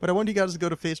But I want you guys to go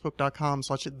to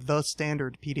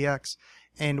facebook.com/thestandardpdx.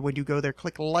 And when you go there,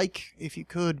 click like. If you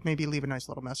could, maybe leave a nice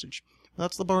little message.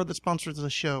 That's the bar that sponsors the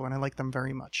show, and I like them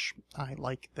very much. I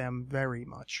like them very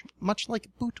much. Much like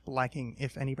bootblacking,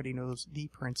 if anybody knows the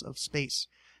Prince of Space.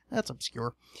 That's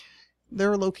obscure.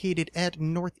 They're located at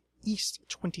Northeast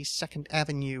 22nd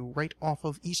Avenue, right off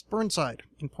of East Burnside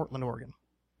in Portland, Oregon.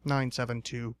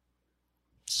 972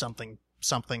 something.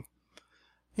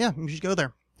 Yeah, you should go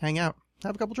there. Hang out.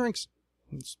 Have a couple drinks.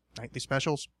 It's nightly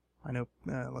specials. I know,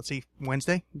 let's see,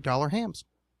 Wednesday, $1 hams.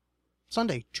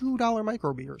 Sunday, $2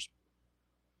 micro beers.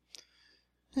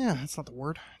 Yeah, that's not the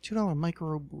word. $2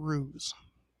 micro brews.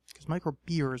 Because micro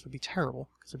beers would be terrible,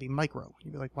 because it'd be micro.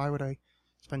 You'd be like, why would I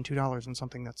spend $2 on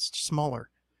something that's smaller?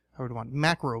 I would want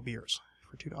macro beers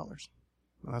for $2.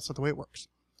 Well, that's not the way it works.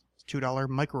 It's $2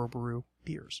 micro brew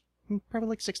beers. Probably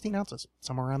like 16 ounces,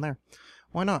 somewhere around there.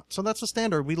 Why not? So that's the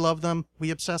standard. We love them. We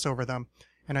obsess over them.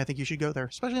 And I think you should go there,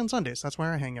 especially on Sundays. That's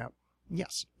where I hang out.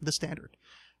 Yes, the standard.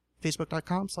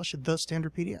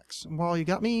 Facebook.com/thestandardpdx. And while you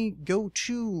got me, go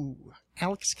to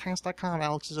alexcast.com.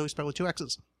 Alex is always spelled with 2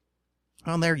 X's.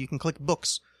 On there, you can click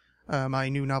books. My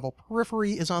new novel,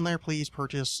 Periphery, is on there. Please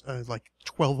purchase, like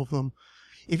 12 of them.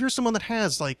 If you're someone that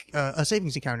has, like, a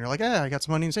savings account, and you're like, I got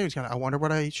some money in a savings account. I wonder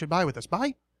what I should buy with this.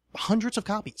 Buy hundreds of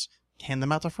copies. Hand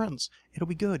them out to friends. It'll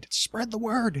be good. Spread the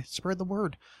word. Spread the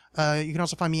word. You can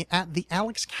also find me at the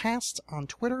AlexCast on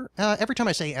Twitter. Every time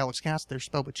I say AlexCast, they're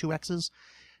spelled with 2 X's.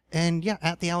 And yeah,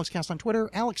 at the AlexCast on Twitter,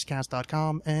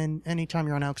 alexcast.com. And anytime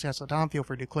you're on alexcast.com, feel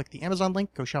free to click the Amazon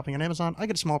link. Go shopping on Amazon. I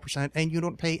get a small percent, and you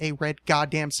don't pay a red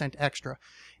goddamn cent extra.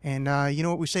 And you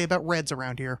know what we say about reds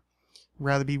around here?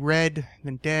 Rather be red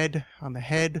than dead on the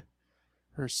head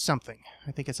or something.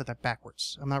 I think I said that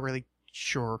backwards. I'm not really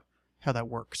sure how that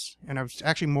works. And I was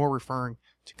actually more referring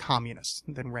to communists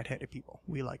than redheaded people.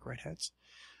 We like redheads.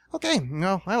 Okay,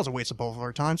 well, that was a waste of both of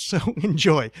our time, so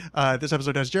enjoy. This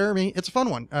episode has Jeremy. It's a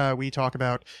fun one. We talk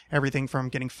about everything from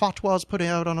getting fatwas put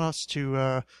out on us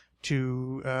to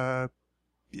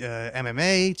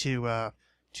MMA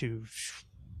to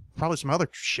probably some other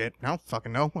shit. I don't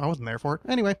fucking know. I wasn't there for it.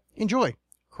 Anyway, enjoy.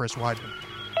 Chris Weidman.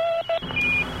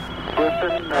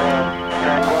 Houston,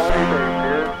 Tranquility Base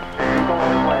here. Eagle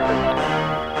has landed.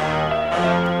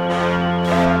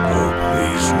 Oh,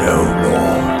 please, no,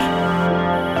 Lord.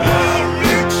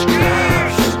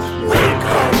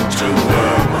 Welcome to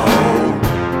Wormhole.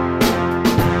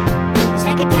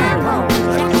 Second time home.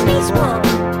 Second space warp.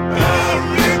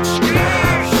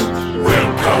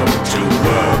 Welcome to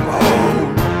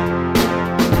Wormhole.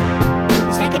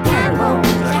 Second time home.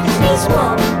 Second space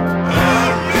warp.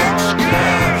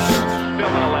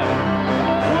 Film 11.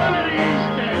 One of these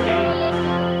days,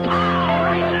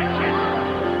 I'll raise a kid.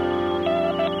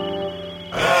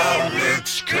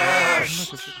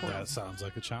 That sounds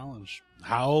like a challenge.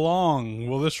 How long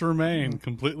will this remain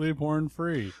completely porn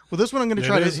free? Well, this one I'm going to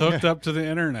try It to... is hooked up to the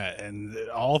internet, and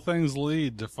all things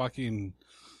lead to fucking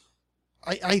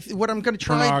What I'm going to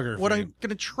try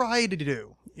pornography. to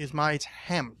do is my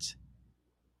attempt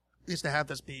is to have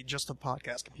this be just a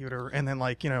podcast computer, and then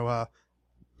like,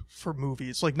 for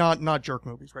movies, like not jerk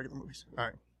movies, regular movies. All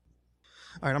right,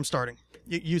 I'm starting.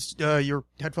 Your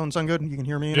headphones sound good? You can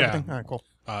hear me and Yeah. everything? All right, cool.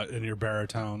 In your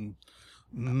baritone.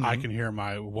 I can hear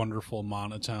my wonderful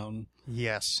monotone.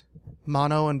 Yes.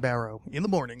 Mono and Barrow in the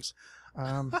mornings.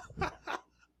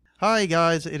 Hi,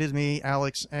 guys. It is me,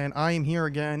 Alex, and I am here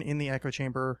again in the echo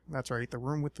chamber. That's right, the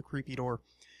room with the creepy door.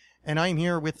 And I am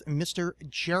here with Mr.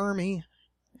 Jeremy.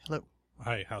 Hello.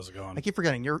 Hi, how's it going? I keep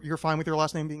forgetting. You're fine with your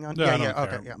last name being on? No, I don't Okay,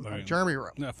 care. yeah. I mean, Jeremy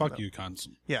Rowe. No, fuck you, cunts.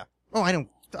 Yeah. Oh, I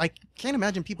can't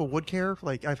imagine people would care.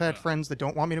 Like, I've had friends that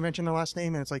don't want me to mention their last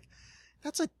name, and it's like,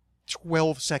 that's a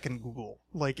 12-second Google.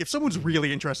 Like, if someone's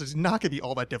really interested, it's not going to be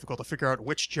all that difficult to figure out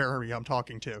which Jeremy I'm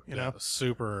talking to, you know?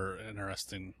 Super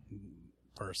interesting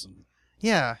person.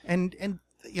 Yeah, and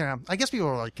I guess people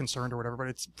are, like, concerned or whatever,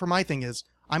 but for my thing is,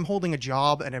 I'm holding a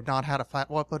job and have not had a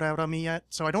fatwa put out on me yet,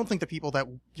 so I don't think the people that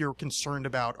you're concerned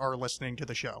about are listening to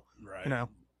the show. Right. You know?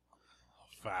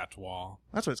 Fatwa.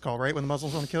 That's what it's called, right? When the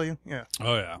Muslims want to kill you? Yeah.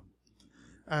 Oh, yeah.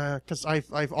 Because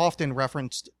I've often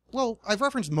referenced... Well, I've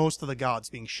referenced most of the gods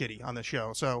being shitty on the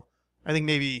show, so I think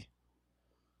maybe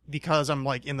because I'm,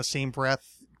 like, in the same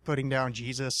breath putting down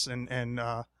Jesus and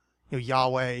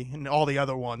Yahweh and all the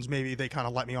other ones, maybe they kind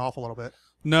of let me off a little bit.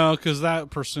 No, because that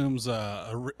presumes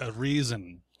a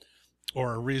reason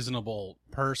or a reasonable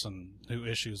person who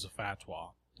issues a fatwa.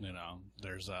 You know,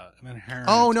 there's an inherent...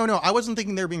 Oh, no, I wasn't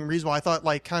thinking they were being reasonable. I thought,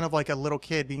 like, kind of like a little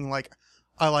kid being like,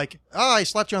 I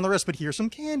slapped you on the wrist, but here's some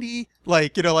candy.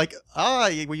 Like, you know, like,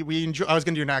 we enjoy, I was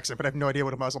going to do an accent, but I have no idea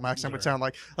what a Muslim accent would sound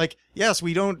like. Like, yes,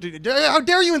 we don't, how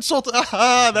dare you insult,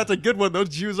 that's a good one. Those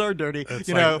Jews are dirty.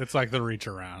 It's like the reach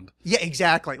around. Yeah,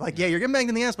 exactly. Like, yeah, you're getting banged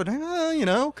in the ass, but, you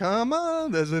know, come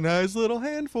on, there's a nice little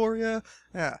hand for you.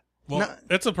 Yeah. Well,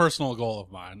 it's a personal goal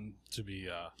of mine to be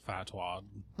fatwad.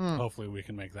 Hopefully we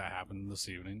can make that happen this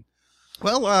evening.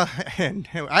 Well, and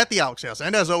at the Alex House,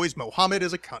 and as always, Mohammed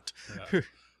is a cunt. Yeah.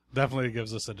 Definitely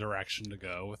gives us a direction to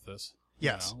go with this.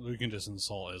 Yes. You know, we can just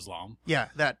insult Islam. Yeah,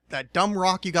 that dumb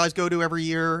rock you guys go to every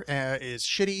year is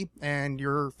shitty, and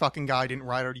your fucking guy didn't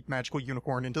ride a magical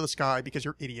unicorn into the sky because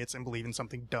you're idiots and believe in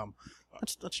something dumb.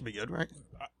 That should be good, right?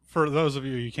 For those of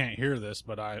you can't hear this,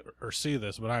 or see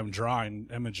this, but I'm drawing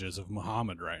images of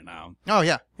Muhammad right now. Oh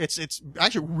yeah, it's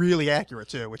actually really accurate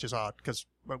too, which is odd because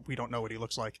we don't know what he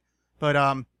looks like.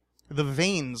 But the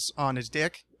veins on his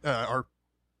dick are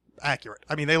accurate.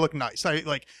 I mean, they look nice.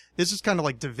 This is kind of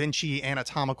like Da Vinci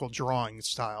anatomical drawing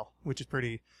style, which is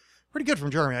pretty good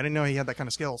from Jeremy. I didn't know he had that kind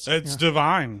of skills. It's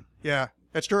divine. Yeah,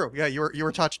 that's true. Yeah, you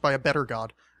were touched by a better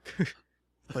god.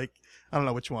 Like, I don't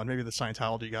know which one. Maybe the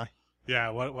Scientology guy. Yeah,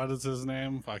 what is his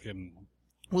name? Fucking.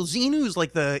 Well, Xenu's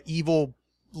like the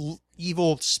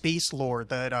evil space lord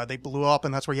that they blew up,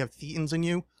 and that's where you have Thetans in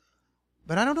you.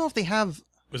 But I don't know if they have.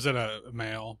 Is it a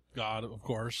male god? Of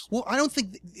course. Well, I don't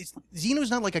think Xenu's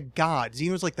not like a god.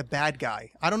 Xenu's like the bad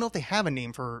guy. I don't know if they have a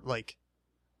name for like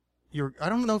I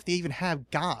don't know if they even have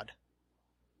God.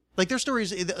 Like their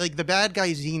stories, like the bad guy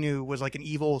Xenu was like an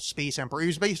evil space emperor. He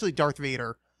was basically Darth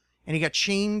Vader, and he got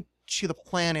chained to the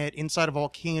planet inside a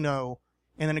volcano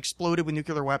and then exploded with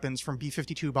nuclear weapons from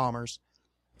B-52 bombers.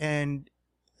 And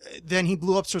then he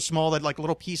blew up so small that like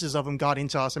little pieces of him got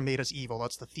into us and made us evil.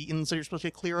 That's the Thetans that you're supposed to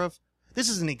get clear of. This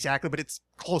isn't exactly, but it's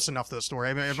close enough to the story.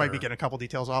 I mean, it might be getting a couple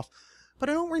details off. But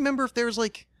I don't remember if there's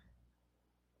like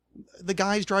the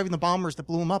guys driving the bombers that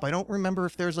blew him up. I don't remember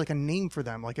if there's like a name for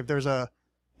them. Like if there's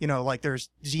like there's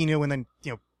Xenu and then,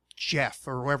 Jeff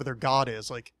or whoever their god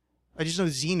is. Like, I just know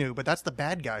Xenu, but that's the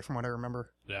bad guy from what I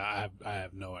remember. Yeah, I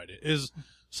have no idea. Is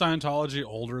Scientology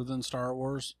older than Star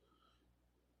Wars?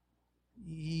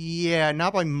 Yeah,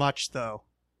 not by much though.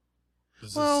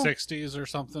 Is it 60s or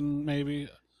something? Maybe.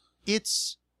 I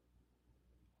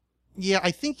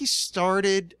think he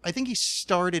started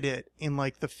it in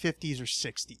like the 50s or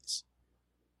 60s.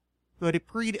 But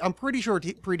I'm pretty sure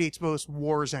it predates both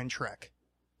Wars and Trek.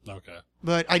 Okay.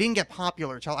 But I didn't get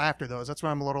popular till after those. That's why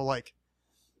I'm a little like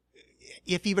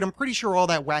iffy, but I'm pretty sure all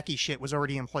that wacky shit was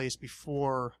already in place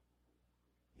before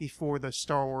the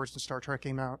Star Wars and Star Trek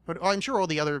came out. But I'm sure all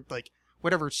the other like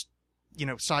whatever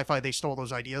sci-fi they stole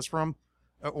those ideas from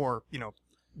or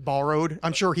borrowed.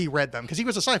 I'm sure he read them because he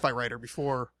was a sci-fi writer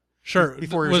before. Sure.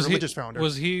 Before he was a religious founder.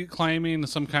 Was he claiming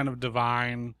some kind of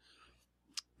divine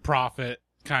prophet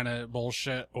kind of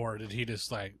bullshit, or did he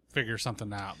just like figure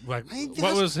something out? Like,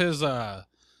 what was his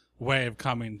way of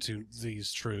coming to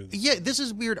these truths? Yeah, this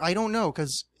is weird. I don't know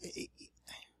because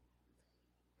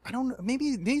I don't know.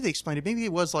 Maybe they explained it. Maybe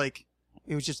it was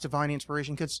just divine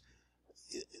inspiration because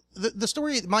the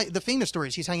story, the famous story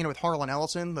is he's hanging out with Harlan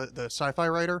Ellison, the sci-fi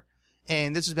writer.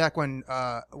 And this is back when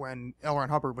L. Ron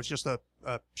Hubbard was just a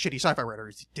shitty sci-fi writer.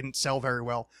 He didn't sell very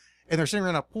well. And they're sitting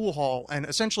around a pool hall, and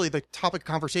essentially the topic of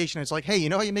conversation is like, hey, you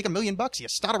know how you make $1 million? You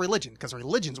start a religion, because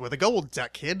religion's where the gold's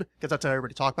at, kid. Because that's how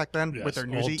everybody talked back then with their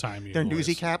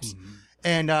newsy caps. Mm-hmm.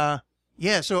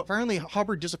 And so apparently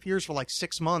Hubbard disappears for like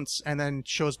 6 months and then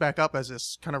shows back up as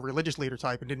this kind of religious leader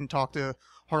type and didn't talk to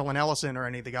Harlan Ellison or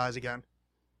any of the guys again.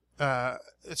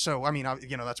 So, I mean,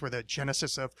 that's where the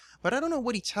genesis of, but I don't know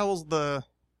what he tells the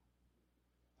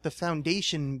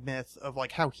foundation myth of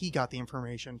like how he got the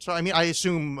information. So, I mean, I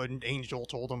assume an angel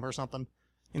told him or something,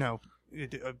 a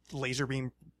laser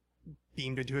beam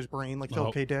beamed into his brain like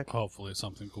Philip K. Dick. Hopefully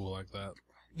something cool like that.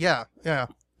 Yeah.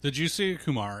 Did you see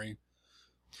Kumari?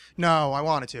 No, I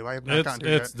wanted to. I have not gotten to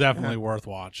it. It's definitely worth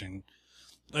watching.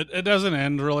 It doesn't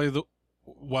end really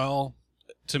well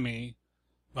to me,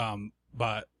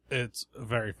 but it's a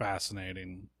very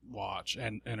fascinating watch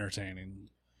and entertaining.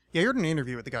 Yeah, you heard an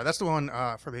interview with the guy. That's the one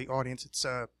for the audience. It's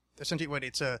essentially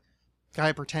it's a guy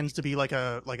who pretends to be like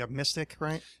a mystic,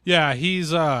 right? Yeah,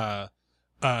 he's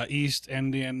East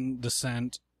Indian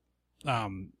descent,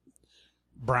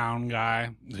 brown guy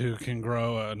who can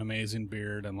grow an amazing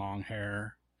beard and long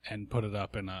hair and put it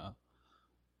up in a.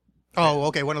 Oh,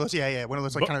 okay, one of those. Yeah, one of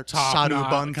those like kind of sadhu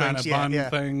bun kind things. Of bun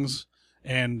things,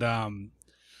 and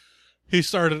he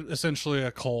started essentially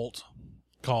a cult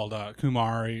called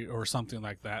Kumari or something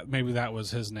like that. Maybe that was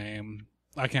his name.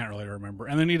 I can't really remember.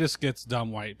 And then he just gets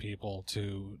dumb white people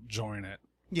to join it.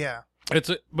 Yeah.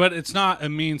 But it's not a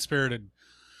mean-spirited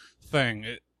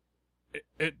thing.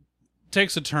 It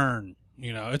takes a turn.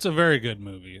 You know, it's a very good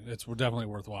movie. It's definitely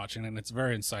worth watching, and it's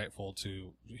very insightful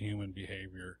to human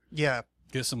behavior. Yeah.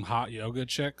 Get some hot yoga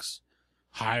chicks,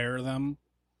 hire them,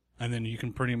 and then you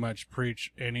can pretty much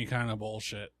preach any kind of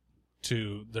bullshit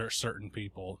to their certain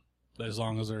people, as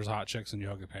long as there's hot chicks in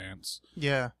yoga pants.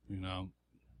 Yeah. You know?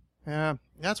 Yeah.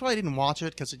 That's why I didn't watch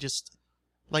it, because it just...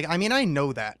 Like, I mean, I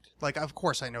know that. Like, of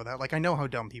course I know that. Like, I know how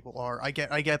dumb people are. I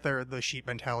get the sheep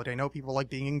mentality. I know people like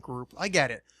being in group. I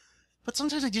get it. But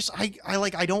sometimes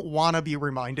I don't want to be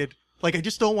reminded. Like, I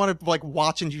just don't want to, like,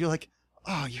 watch and you're like,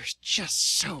 oh, you're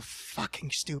just so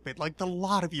fucking stupid. Like, the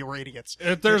lot of you are idiots.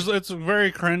 It's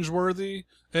very cringeworthy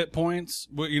at points.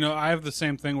 But, you know, I have the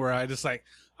same thing where I just, like,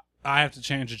 I have to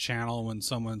change a channel when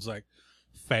someone's, like,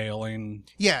 failing.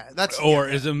 Yeah, that's... Or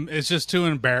yeah. it's just too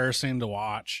embarrassing to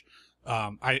watch.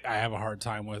 I have a hard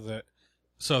time with it.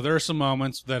 So there are some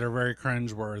moments that are very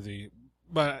cringeworthy,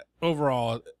 but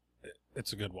overall,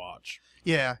 it's a good watch.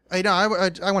 Yeah, I know. I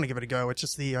want to give it a go. It's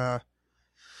just it's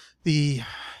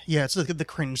the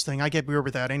cringe thing. I get weird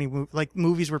with that. Any like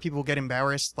movies where people get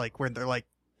embarrassed, like where they're like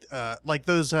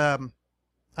those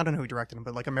I don't know who directed them,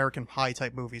 but like American Pie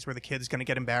type movies where the kid's gonna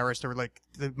get embarrassed or like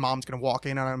the mom's gonna walk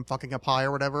in on him fucking a pie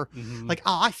or whatever. Mm-hmm. Like,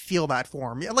 oh, I feel that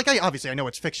for him. Like, I know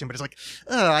it's fiction, but it's like,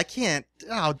 I can't.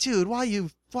 Oh, dude, why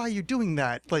are you doing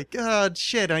that? Like,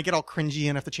 shit, and I get all cringy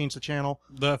and have to change the channel.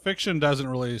 The fiction doesn't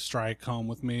really strike home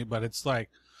with me, but it's like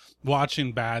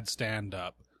watching bad stand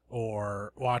up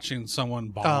or watching someone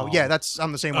bomb. Oh yeah,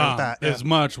 I'm the same way with that. Yeah. Is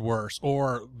much worse,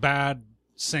 or bad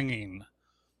singing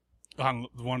on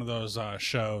one of those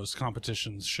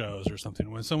competitions shows or something,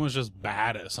 when someone's just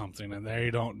bad at something and they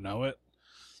don't know it,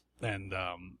 and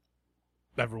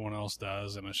everyone else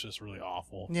does, and it's just really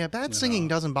awful. Yeah, bad singing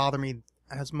doesn't bother me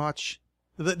as much.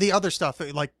 The other stuff,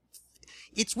 like,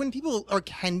 it's when people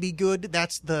can be good.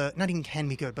 That's not even can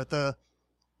be good, but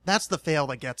that's the fail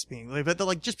that gets me. But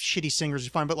like just shitty singers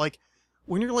are fine. But like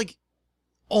when you're like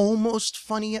almost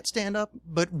funny at stand up,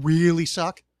 but really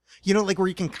suck. You know, like where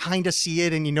you can kind of see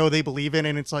it and you know they believe in it,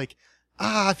 and it's like,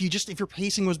 if your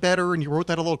pacing was better and you wrote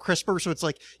that a little crisper, so it's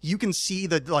like you can see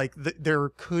that like there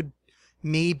could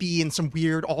maybe in some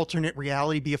weird alternate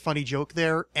reality be a funny joke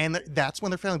there, and that's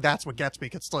when they're failing. That's what gets me.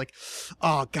 It's like,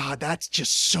 oh god, that's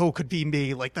just so could be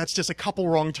me. Like that's just a couple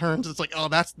wrong turns. It's like, oh,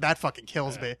 that fucking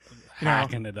kills me.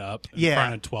 Hacking it up in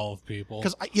front of 12 people.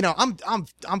 Because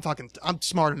I'm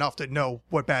smart enough to know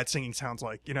what bad singing sounds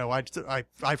like. You know,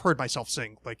 I've heard myself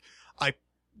sing. Like I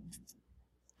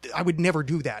would never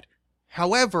do that.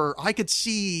 However, I could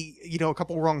see, you know, a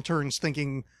couple wrong turns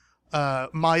thinking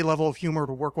my level of humor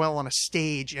to work well on a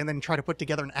stage, and then try to put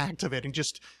together an act of it and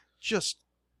just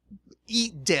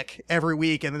eat dick every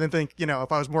week, and then think, you know,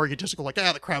 if I was more egotistical, like,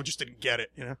 the crowd just didn't get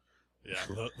it, you know?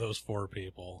 Yeah, those 4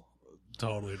 people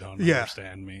totally don't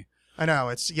understand me. I know,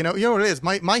 it's, you know what it is.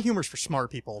 My humor's for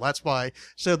smart people. That's why.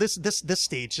 So this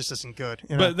stage just isn't good.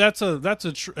 You know? But that's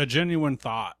a genuine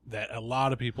thought that a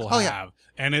lot of people have. Yeah.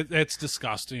 And it's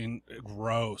disgusting,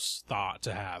 gross thought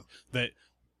to have, that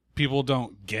people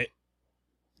don't get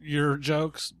your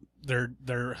jokes.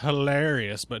 They're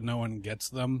hilarious, but no one gets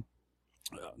them.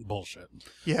 Bullshit.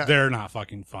 Yeah. They're not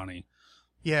fucking funny.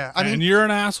 Yeah. I mean, and you're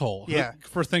an asshole yeah.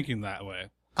 for thinking that way.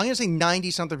 I'm going to say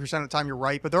 90-something% of the time you're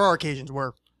right, but there are occasions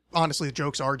where, honestly, the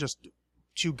jokes are just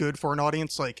too good for an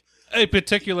audience. Like a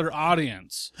particular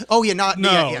audience. Oh, yeah.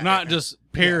 Not just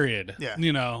period. Yeah.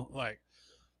 You know, like,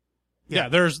 yeah,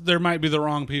 there might be the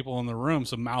wrong people in the room,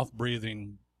 some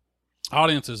mouth-breathing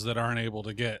audiences that aren't able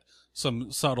to get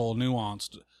some subtle,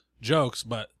 nuanced jokes,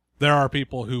 but there are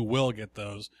people who will get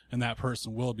those, and that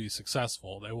person will be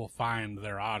successful. They will find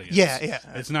their audience. Yeah.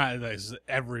 It's not like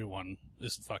everyone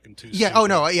is fucking too Yeah, stupid, oh,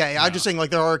 no, yeah. I'm just saying,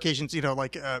 like, there are occasions, you know,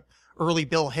 like, early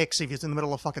Bill Hicks, if he's in the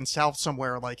middle of fucking South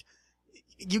somewhere, like,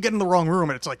 you get in the wrong room,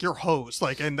 and it's like, you're hosed,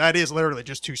 like, and that is literally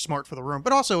just too smart for the room.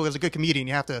 But also, as a good comedian,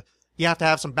 you have to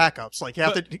have some backups. Like, you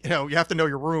have to know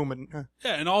your room. And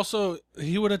yeah, and also,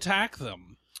 he would attack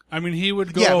them. I mean, he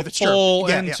would go full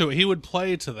into it. He would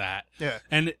play to that. Yeah.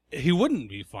 And he wouldn't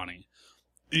be funny.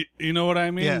 You know what I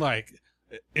mean? Yeah. Like,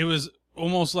 it was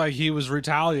almost like he was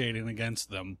retaliating against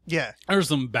them. Yeah. There's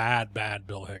some bad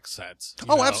Bill Hicks sets.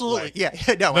 Absolutely. Like,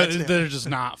 yeah. No, but they're just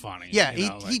not funny. Yeah. You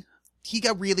know, he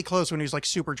got really close when he was like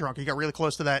super drunk. He got really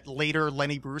close to that later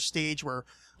Lenny Bruce stage where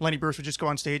Lenny Bruce would just go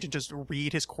on stage and just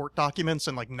read his court documents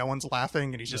and like no one's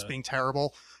laughing and he's just being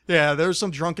terrible. Yeah. There's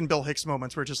some drunken Bill Hicks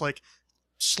moments where just like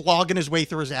slogging his way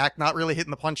through his act, not really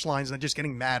hitting the punchlines, and then just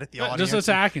getting mad at the audience. Just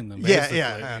attacking them, basically.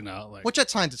 Yeah. You know, like, which at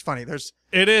times it's funny.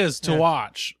 It is to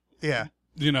watch. Yeah.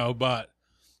 You know, but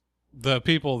the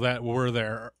people that were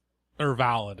there are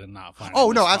valid and not finding Oh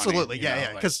this no, funny, absolutely, you yeah, know, yeah,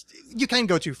 like- because you can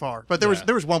go too far. But there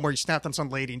was one where he snapped on some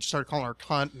lady and just started calling her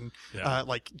cunt and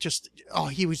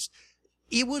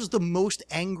it was the most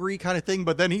angry kind of thing.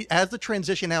 But then as the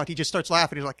transition out, he just starts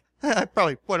laughing. He's like, I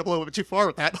probably went a little bit too far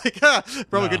with that. Like,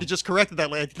 probably could have just corrected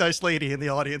that nice lady in the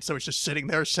audience. So it's just sitting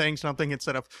there saying something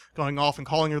instead of going off and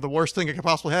calling her the worst thing I could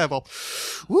possibly have. Well,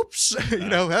 whoops,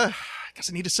 I guess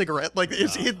I need a cigarette. Like,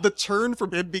 the turn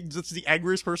from him being just the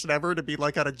angriest person ever to be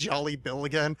like on a jolly bill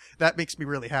again, that makes me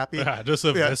really happy. Yeah, just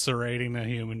eviscerating a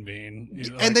human being.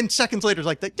 And then seconds later, it's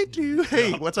like,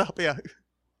 hey, what's up? Yeah.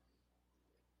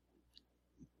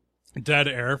 Dead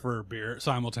air for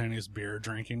simultaneous beer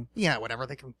drinking. Yeah, whatever.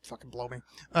 They can fucking blow me.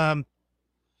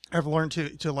 I've learned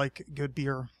to like good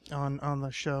beer on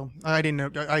the show. I didn't know.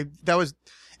 That was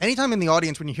anytime in the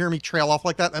audience when you hear me trail off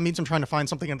like that means I'm trying to find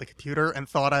something in the computer and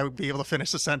thought I would be able to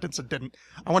finish the sentence and didn't.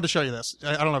 I wanted to show you this.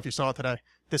 I don't know if you saw it today.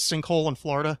 This sinkhole in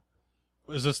Florida.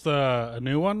 Is this a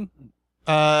new one?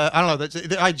 I don't know.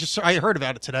 I heard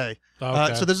about it today.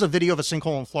 Okay. So this is a video of a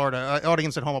sinkhole in Florida.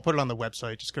 Audience at home, I'll put it on the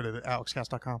website. Just go to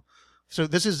alexcast.com. So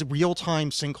this is real-time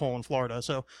sinkhole in Florida.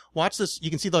 So watch this. You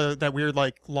can see that weird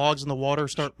like logs in the water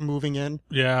start moving in.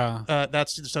 Yeah.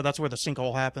 That's where the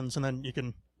sinkhole happens, and then you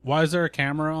can. Why is there a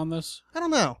camera on this? I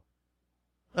don't know.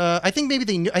 I think maybe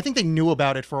they knew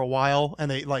about it for a while,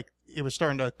 and it was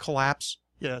starting to collapse.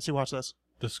 Yeah. See, watch this.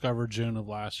 Discovered June of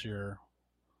last year.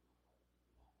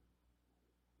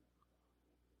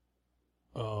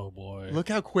 Oh boy. Look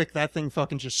how quick that thing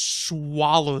fucking just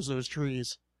swallows those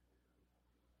trees.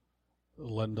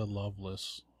 Linda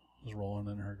Lovelace is rolling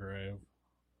in her grave.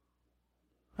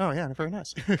 Oh yeah, very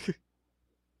nice.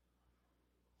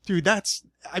 Dude, that's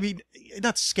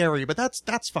scary, but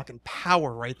that's fucking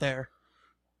power right there.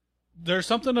 There's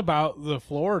something about the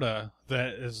Florida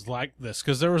that is like this,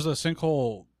 because there was a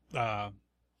sinkhole a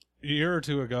year or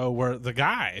two ago where the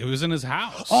guy, it was in his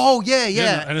house. Oh yeah,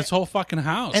 yeah. And his whole fucking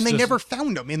house. And they never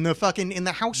found him in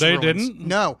the house. They ruins. didn't?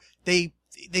 No.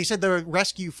 They said the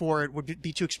rescue for it would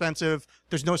be too expensive.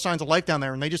 There's no signs of life down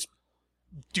there, and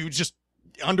dude's just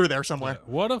under there somewhere.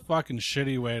 Yeah, what a fucking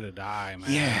shitty way to die,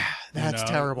 man. Yeah, that's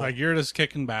terrible. Like, you're just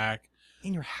kicking back.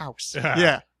 In your house.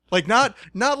 Yeah. Like not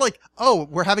like, oh,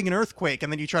 we're having an earthquake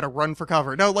and then you try to run for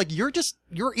cover. No, like you're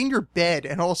in your bed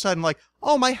and all of a sudden like,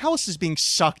 oh, my house is being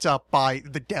sucked up by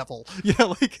the devil.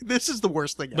 Like this is the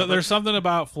worst thing ever. But there's something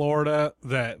about Florida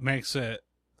that makes it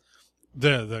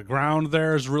the ground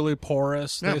there is really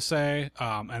porous, they say.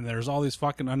 And there's all these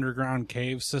fucking underground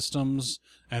cave systems,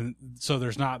 and so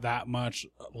there's not that much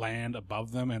land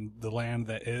above them, and the land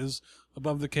that is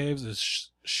above the caves is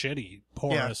shitty,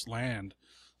 porous land.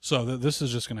 So this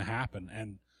is just going to happen,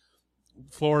 and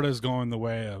Florida is going the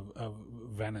way of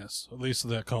Venice, at least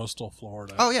the coastal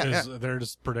Florida. Oh yeah, They're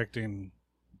just predicting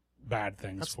bad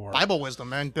things that's for Bible wisdom,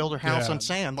 man. Build a house on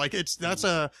sand. Like that's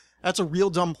a real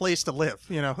dumb place to live.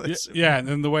 It's, and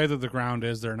then the way that the ground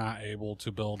is, they're not able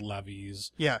to build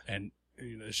levees. Yeah, and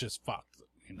it's just fucked.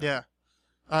 Yeah,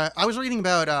 I was reading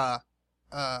about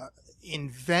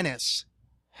in Venice.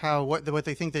 What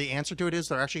they think the answer to it is,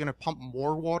 they're actually going to pump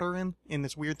more water in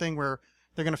this weird thing where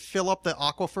they're going to fill up the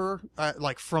aquifer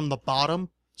like from the bottom,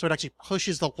 so it actually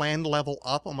pushes the land level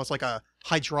up, almost like a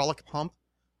hydraulic pump.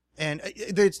 And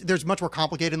there's much more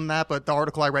complicated than that, but the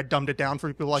article I read dumbed it down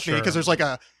for people like me, because there's like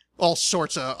all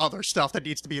sorts of other stuff that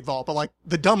needs to be involved. But like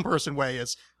the dumb person way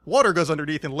is water goes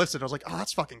underneath and lifts it. I was like, oh,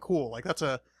 that's fucking cool. Like that's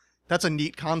a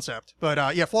neat concept.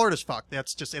 But yeah, Florida's fucked.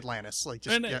 That's just Atlantis. Like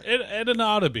just it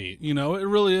ought to be. It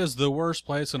really is the worst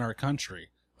place in our country.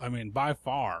 I mean, by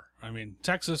far. I mean,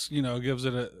 Texas, gives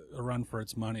it a run for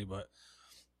its money, but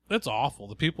it's awful.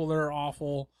 The people there are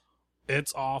awful.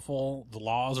 It's awful. The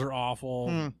laws are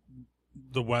awful.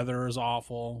 The weather is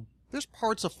awful. There's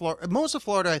parts of Florida. Most of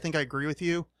Florida, I think I agree with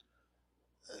you.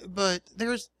 But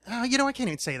there's, I can't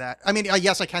even say that. I mean,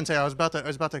 yes, I can say I was about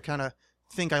to kind of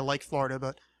think I like Florida,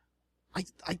 but I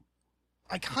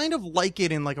kind of like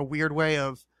it in like a weird way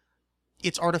of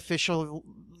its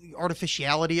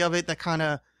artificiality of it. That kind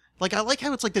of like, I like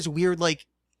how it's like this weird, like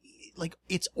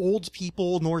it's old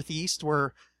people Northeast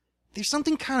where there's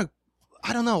something kind of,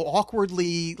 I don't know,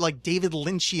 awkwardly like David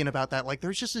Lynchian about that. Like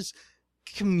there's just this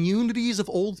communities of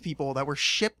old people that were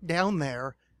shipped down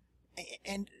there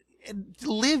and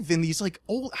live in these like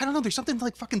old, I don't know, there's something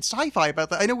like fucking sci-fi about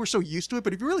that. I know we're so used to it,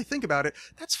 but if you really think about it,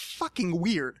 that's fucking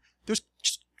weird. There's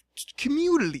just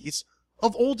communities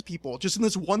of old people just in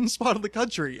this one spot of the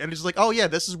country, and it's like, oh yeah,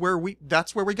 that's where we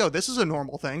go. This is a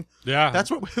normal thing. Yeah, that's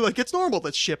what like it's normal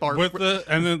to ship our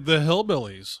and then the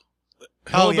hillbillies,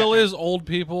 old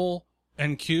people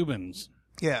and Cubans.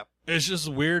 Yeah, It's just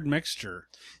a weird mixture.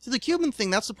 So the Cuban thing,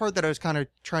 that's the part that I was kind of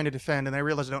trying to defend, and I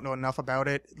realized I don't know enough about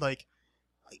it. Like,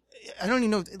 I don't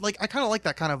even know. Like, I kind of like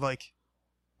that kind of like.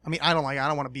 I mean, I don't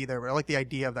want to be there, but I like the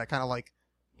idea of that kind of like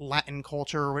Latin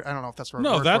culture. I don't know if that's the right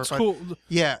No, word that's for it, cool.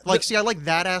 yeah, like, see, I like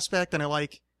that aspect, and I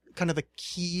like kind of the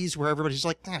Keys where everybody's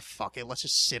like, fuck it, let's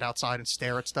just sit outside and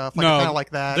stare at stuff. Like, I kind of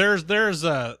like that. There's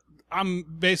a. I'm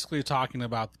basically talking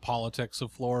about the politics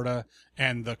of Florida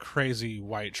and the crazy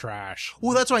white trash.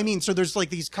 Well, that's what I mean. So there's like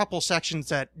these couple sections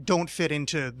that don't fit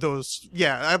into those.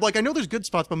 Yeah, I know there's good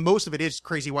spots, but most of it is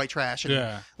crazy white trash. And,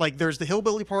 Yeah. like there's the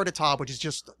hillbilly part at top, which is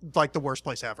just like the worst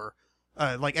place ever.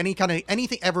 Like anything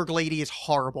Everglady is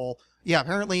horrible. Yeah,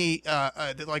 apparently,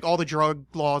 like all the drug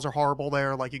laws are horrible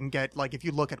there. Like you can get, like, if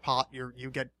you look at pot,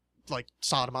 you get like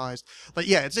sodomized. But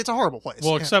yeah, it's a horrible place.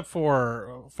 Well, Yeah. except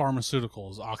for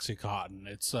pharmaceuticals, OxyContin.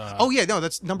 It's oh yeah, no,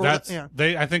 that's number one. Yeah.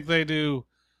 I think they do.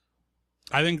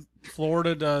 I think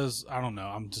Florida does. I don't know.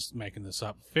 I'm just making this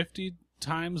up. 50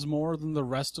 times more than the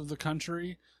rest of the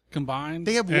country combined.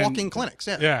 They have walk-in clinics.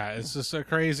 Yeah. Yeah, it's just a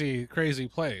crazy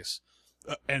place.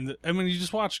 And I mean, you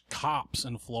just watch Cops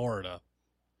in Florida,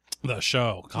 the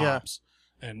show Cops,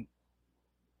 and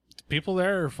people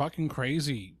there are fucking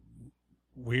crazy,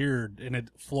 weird in a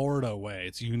Florida way.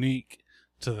 It's unique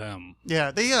to them.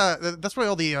 Yeah, they that's why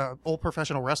all the old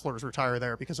professional wrestlers retire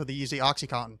there, because of the easy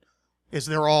OxyContin. Is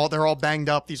they're all banged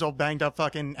up, these old banged up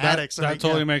fucking addicts. That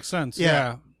totally makes sense. Yeah.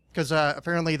 Yeah. Because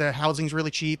apparently the housing's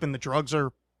really cheap and the drugs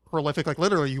are prolific. Like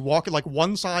literally, you walk, like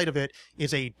one side of it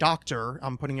is a doctor.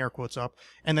 I'm putting air quotes up,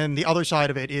 and then the other side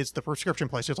of it is the prescription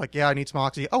place. It's like, yeah, I need some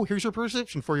Oxy. Oh, here's your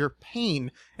prescription for your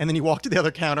pain. And then you walk to the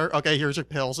other counter. Okay, here's your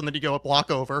pills, and then you go a block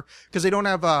over, because they don't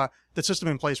have the system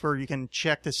in place where you can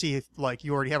check to see if like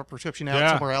you already have a prescription out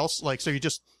somewhere else. Like, so you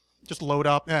just load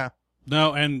up. Yeah.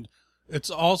 No, and it's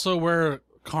also where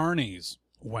carnies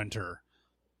winter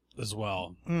as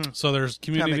well. So there's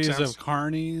communities of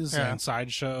carnies and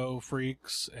sideshow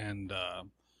freaks and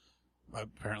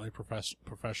apparently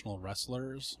professional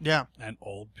wrestlers. Yeah. And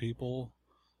old people.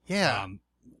 Yeah.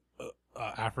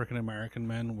 African American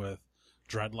men with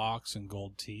dreadlocks and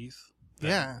gold teeth.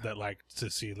 That like to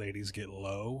see ladies get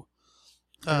low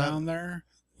down there.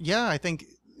 Yeah, I think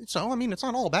so. I mean, it's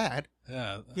not all bad.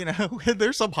 Yeah. You know,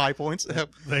 there's some high points.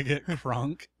 They get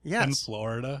crunk in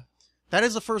Florida. That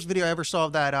is the first video I ever saw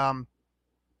of that.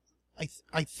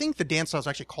 I think the dance style is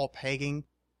actually called pegging,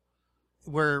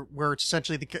 where it's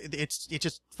essentially it's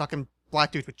just fucking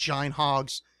black dudes with giant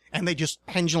hogs, and they just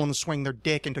pendulum swing their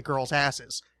dick into girls'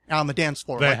 asses on the dance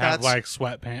floor. They like have like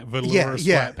sweatpants, velour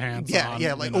sweatpants. Yeah, on,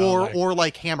 yeah, like, you know, or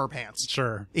like hammer pants.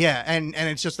 Sure. Yeah, and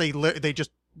it's just they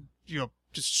just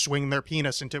just swing their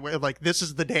penis into it. Like, this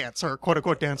is the dance, or quote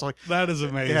unquote dance. Like, that is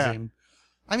amazing. Yeah.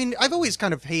 I mean, I've always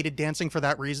kind of hated dancing for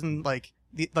that reason. Like,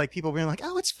 people being like,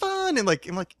 "Oh, it's fun," and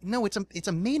I'm like, no, it's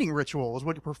a mating ritual is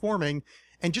what you're performing,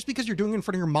 and just because you're doing it in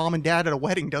front of your mom and dad at a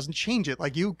wedding doesn't change it.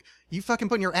 Like, you fucking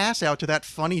putting your ass out to that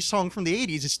funny song from the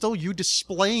 80s is still you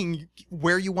displaying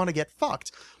where you want to get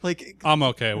fucked. Like, I'm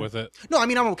okay with it. No, I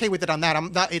mean, I'm okay with it on that.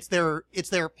 I'm not. It's their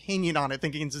opinion on it,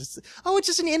 thinking it's just, it's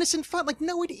just an innocent fun. Like,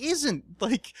 no, it isn't.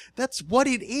 Like, that's what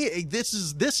it is.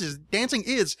 This is dancing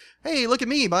is. Hey, look at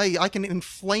me. I can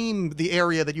inflame the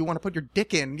area that you want to put your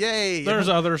dick in. Yay. There's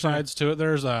other sides to it.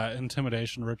 There's a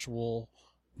intimidation ritual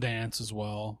dance as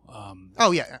well.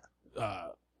 Oh yeah.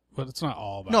 But it's not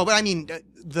all about. No, but I mean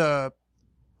the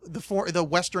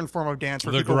Western form of dance,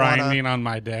 where the people grinding on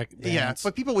my dick dance. Yeah,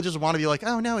 but people would just want to be like,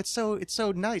 oh no, it's so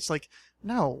nice. Like,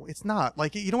 no, it's not.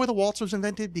 Like, you know why the waltz was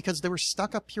invented? Because they were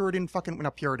stuck up Puritan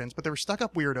not Puritans, but they were stuck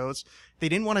up weirdos. They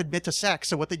didn't want to admit to sex,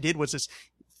 so what they did was this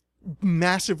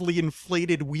massively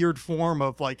inflated weird form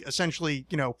of, like, essentially,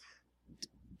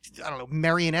 I don't know,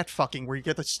 marionette fucking, where you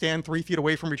get to stand 3 feet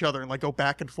away from each other and like go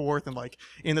back and forth and like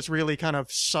in this really kind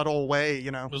of subtle way,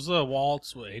 Was the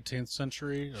waltz 18th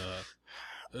century?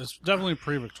 It's definitely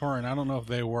pre-Victorian. I don't know if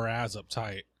they were as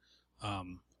uptight.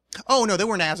 Oh no, they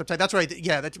weren't as uptight. That's right.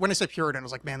 Yeah, when I said Puritan, I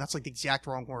was like, man, that's like the exact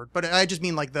wrong word. But I just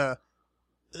mean like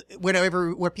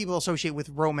what people associate with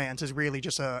romance is really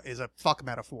just is a fuck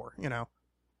metaphor,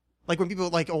 Like when people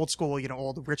like old school,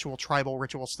 old tribal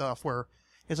ritual stuff where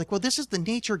it's like, well, this is the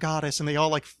nature goddess, and they all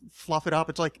like fluff it up.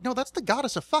 It's like, no, that's the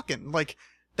goddess of fucking. Like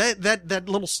that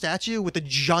little statue with the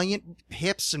giant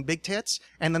hips and big tits,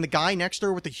 and then the guy next to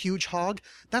her with the huge hog.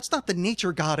 That's not the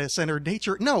nature goddess and her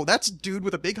nature. No, that's a dude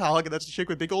with a big hog, and that's a chick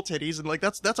with big old titties, and like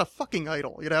that's a fucking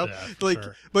idol, Yeah, like,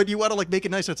 sure. But you want to like make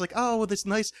it nice. It's like, oh, this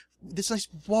nice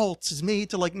waltz is made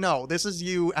to like, no, this is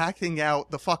you acting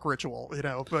out the fuck ritual,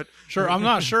 But sure, I'm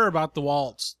not sure about the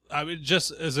waltz. I mean,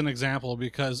 just as an example,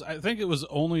 because I think it was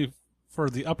only for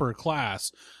the upper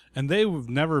class. and they've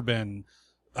never been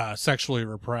sexually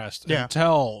repressed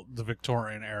until the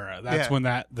Victorian era. That's when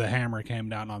the hammer came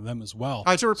down on them as well. All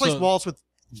right, so replace waltz with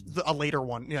a later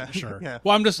one. Yeah, sure. Yeah.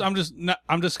 Well, I'm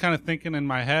just kind of thinking in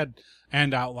my head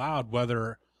and out loud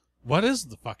what is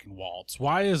the fucking waltz?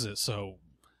 Why is it so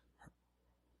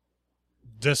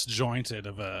disjointed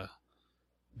of a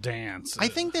dance? I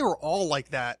think they were all like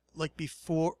that, like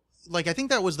before. Like I think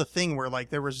that was the thing where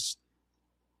like there was.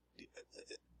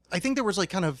 I think there was like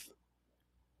kind of.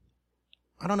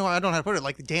 I don't know how to put it.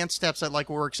 Like the dance steps that like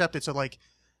were accepted. So like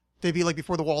they'd be like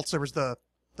before the waltz, there was the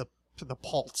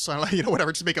pulse. I don't know,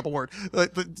 whatever, just make up a word.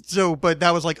 But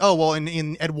that was like, oh well,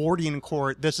 in Edwardian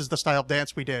court, this is the style of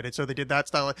dance we did, and so they did that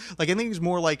style. Like I think it was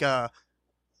more like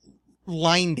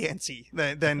line dancey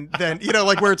than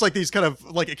like where it's like these kind of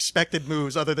like expected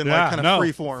moves other than like kind of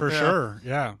free form. For sure,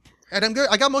 yeah. And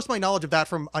I got most of my knowledge of that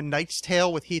from A Knight's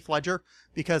Tale with Heath Ledger,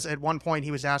 because at one point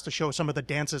he was asked to show some of the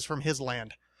dances from his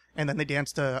land, and then they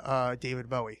danced to David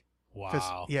Bowie.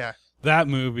 Wow. Yeah. That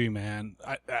movie, man,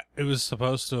 it was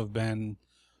supposed to have been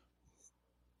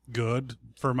good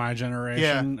for my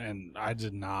generation, and I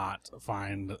did not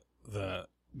find the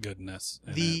goodness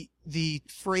in it. The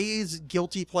phrase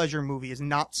guilty pleasure movie is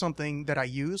not something that I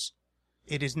use.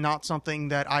 It is not something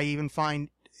that I even find,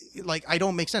 like, I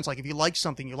don't make sense. Like, if you like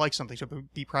something, you like something, so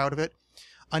be proud of it.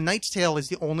 A Knight's Tale is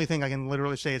the only thing I can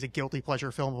literally say is a guilty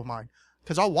pleasure film of mine,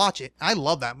 because I'll watch it. I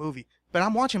love that movie. But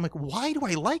I'm watching, like, why do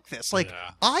I like this? Like,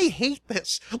 I hate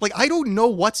this. Like, I don't know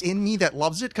what's in me that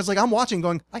loves it, because, like, I'm watching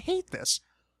going, I hate this.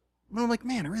 And I'm like,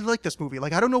 man, I really like this movie.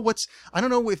 Like, I don't know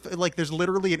if, like, there's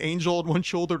literally an angel on one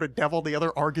shoulder and a devil the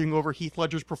other arguing over Heath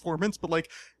Ledger's performance, but,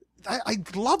 like, I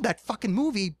love that fucking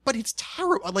movie, but it's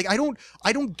terrible. Like, I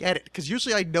don't get it, because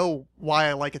usually I know why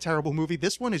I like a terrible movie.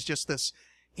 This one is just this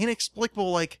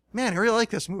inexplicable, like, man, I really like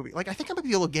this movie. Like, I think I might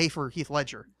be a little gay for Heath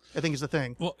Ledger, I think is the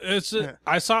thing. Well,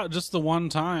 I saw it just the one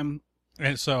time,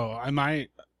 and so I might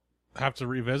have to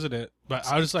revisit it, but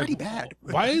I was like, pretty bad.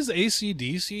 Why is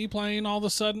AC/DC playing all of a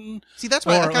sudden? See, that's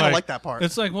why I kind of like that part.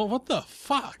 It's like, well, what the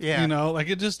fuck? Yeah. Like,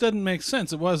 it just didn't make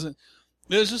sense. It was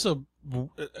just a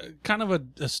kind of a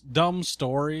dumb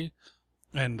story,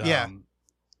 and I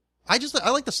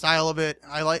like the style of it.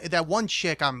 I like that one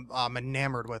chick I'm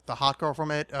enamored with, the hot girl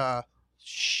from it,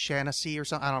 Shanasy or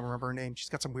something. I don't remember her name. She's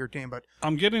got some weird name, but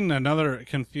I'm getting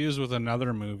confused with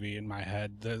another movie in my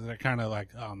head that they're kind of like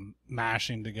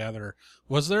mashing together.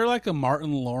 Was there like a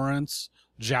Martin Lawrence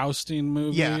jousting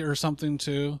movie or something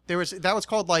too? That was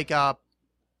called like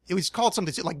it was called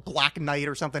something like Black Knight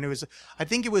or something. I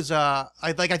think it was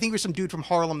some dude from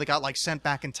Harlem that got like sent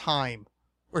back in time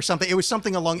or something. It was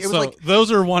something along. It was like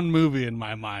those are one movie in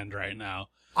my mind right now.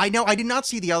 I know I did not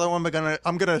see the other one, but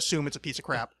I'm gonna assume it's a piece of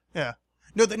crap. Yeah.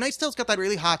 No, the Knight's Tale's got that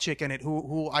really hot chick in it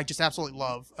who I just absolutely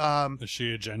love. Is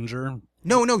she a ginger?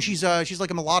 No, she's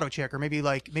like a mulatto chick, or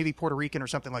maybe Puerto Rican or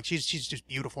something. Like she's just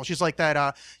beautiful. She's like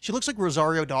that. She looks like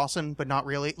Rosario Dawson, but not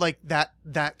really. Like that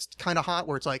kind of hot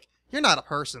where it's like you're not a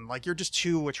person. Like you're just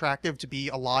too attractive to be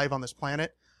alive on this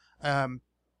planet.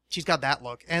 She's got that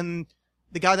look. And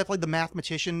the guy that played the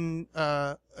mathematician,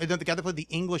 the guy that played the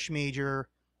English major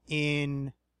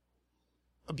in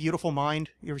A Beautiful Mind.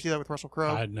 You ever see that with Russell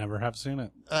Crowe? I'd never have seen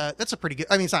it. That's a pretty good.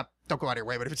 I mean, it's not. Don't go out of your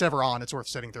way, but if it's ever on, it's worth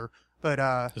sitting through. But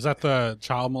is that the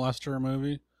child molester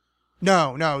movie?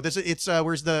 No. It's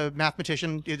where's the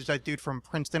mathematician? It's that dude from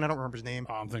Princeton. I don't remember his name.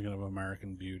 Oh, I'm thinking of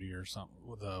American Beauty or something.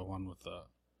 With the one with the.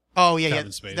 Oh yeah,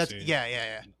 Kevin Spacey. That's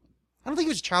yeah. I don't think he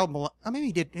was a child molester. Maybe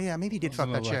he did. Yeah, maybe he did fuck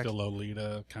that like chick. A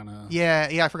Lolita kind of. Yeah.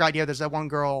 I forgot. Yeah, there's that one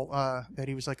girl that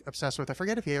he was like obsessed with. I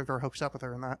forget if he ever hooks up with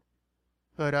her in that.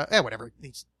 But whatever.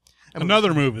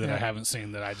 Another movie that I haven't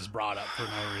seen that I just brought up for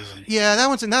no reason. Yeah, that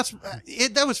one's, and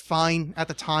that was fine at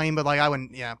the time, but like I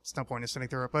wouldn't. Yeah, it's no point in sitting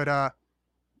through it. But I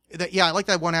like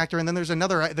that one actor, and then there's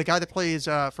another, the guy that plays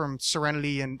from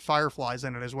Serenity and Fireflies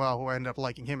in it as well, who I ended up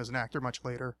liking him as an actor much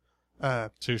later.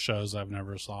 Two shows I've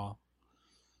never saw.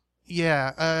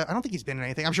 Yeah, I don't think he's been in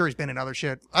anything. I'm sure he's been in other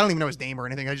shit. I don't even know his name or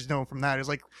anything. I just know him from that. It's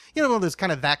like, one of those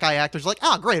kind of that guy actors. Like,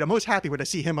 great, I'm always happy when I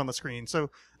see him on the screen. So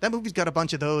that movie's got a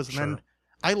bunch of those, and then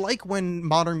I like when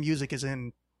modern music is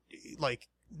in, like,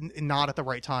 not at the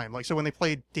right time. Like, so when they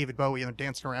played David Bowie and they're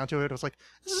dancing around to it, I was like,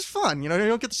 this is fun. You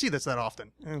don't get to see this that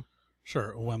often.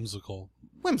 Sure, whimsical.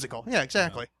 Yeah,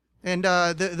 exactly. Yeah. And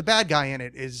the bad guy in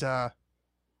it is,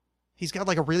 he's got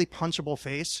like a really punchable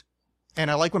face. And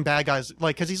I like when bad guys,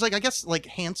 like, cause he's like, I guess like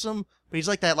handsome, but he's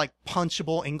like that like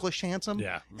punchable English handsome.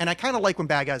 Yeah. And I kind of like when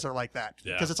bad guys are like that.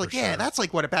 Yeah. Cause it's like, that's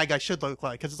like what a bad guy should look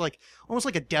like. Cause it's like almost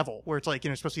like a devil where it's like,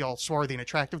 supposed to be all swarthy and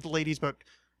attractive to ladies, but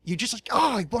you just like,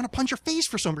 I want to punch your face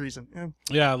for some reason.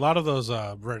 Yeah. A lot of those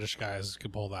British guys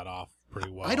could pull that off. pretty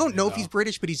well. I don't know if you he's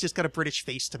British, but he's just got a British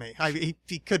face to me.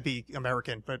 He could be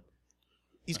American, but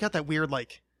he's got that weird,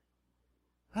 like,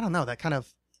 I don't know, that kind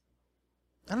of,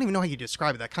 I don't even know how you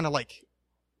describe it. That kind of like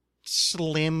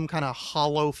slim, kind of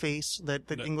hollow face that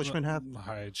Englishmen have.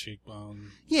 High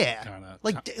cheekbone. Yeah, Kind of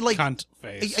like cunt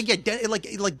face. yeah,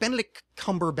 like Benedict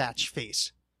Cumberbatch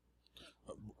face.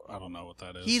 I don't know what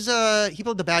that is. He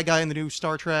played the bad guy in the new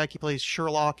Star Trek. He plays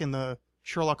Sherlock in the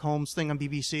Sherlock Holmes thing on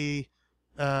BBC.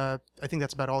 I think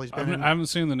that's about all he's been in. I haven't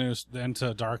seen the new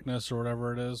Into Darkness or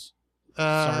whatever it is.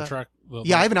 Star Trek.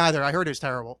 Yeah, I haven't either. I heard it was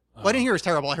terrible. Well, I didn't hear it was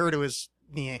terrible. I heard it was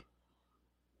meh.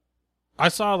 I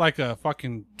saw like a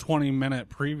fucking 20-minute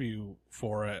preview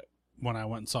for it when I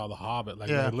went and saw The Hobbit. Like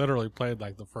Yeah. they literally played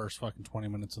like the first fucking 20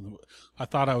 minutes of the. I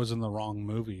thought I was in the wrong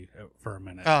movie for a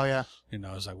minute. Oh yeah. You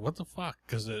know, I was like, what the fuck?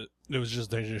 Because it was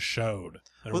just they just showed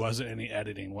there wasn't any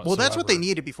editing whatsoever. Well, that's what they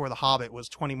needed before The Hobbit was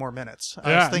 20 more minutes. I was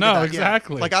Yeah, thinking no, that,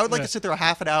 exactly. Like I would like Yeah. to sit through a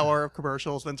half an hour of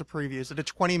commercials, then some previews, then a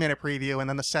 20-minute preview, and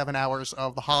then the 7 hours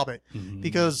of The Hobbit. Mhm.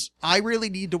 Because I really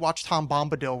need to watch Tom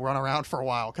Bombadil run around for a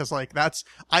while. Because like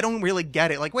I don't really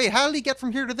get it. Like, wait, how did he get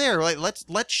from here to there? Like,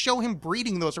 let's show him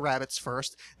breeding those rabbits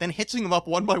first, then hitching them up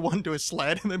one by one to his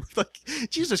sled, and then like,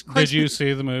 Jesus Christ. Did you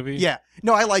see the movie? Yeah.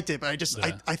 No, I liked it, but I just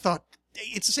Yeah. I thought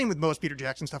it's the same with most Peter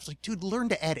Jackson stuff. It's like, dude, learn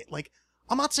to edit. Like,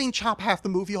 I'm not saying chop half the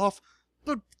movie off,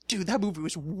 but dude, that movie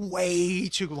was way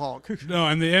too long. No,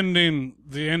 and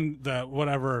the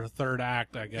whatever third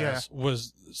act, I guess,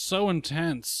 was so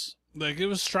intense. Like it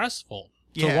was stressful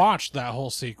to Yeah. watch that whole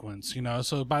sequence, you know.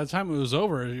 So by the time it was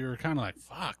over, you were kind of like,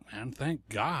 "Fuck, man! Thank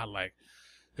God!" Like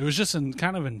it was just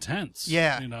kind of intense.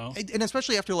 Yeah. you know, And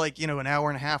especially after like, an hour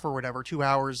and a half or whatever, 2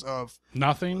 hours of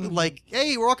nothing. like,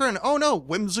 hey, we're walking around, oh no,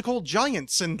 whimsical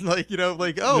giants, and like,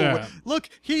 oh, Yeah. look,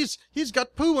 he's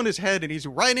got poo on his head and he's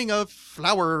riding a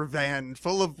flower van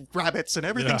full of rabbits and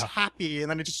everything's Yeah. happy,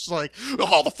 and then it's just like,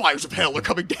 oh, the fires of hell are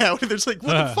coming down, and there's like,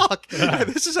 what the fuck?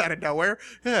 This is out of nowhere.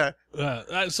 Yeah.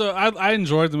 So I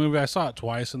enjoyed the movie. I saw it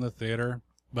twice in the theater,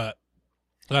 but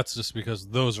that's just because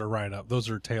those are right up. Those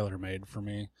are tailor made for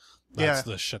me. That's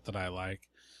the shit that I like.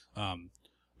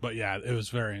 But yeah, it was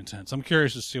very intense. I'm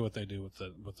curious to see what they do with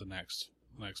the next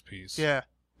piece. Yeah.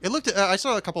 It looked, I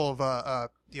saw a couple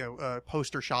of,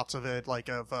 poster shots of it, like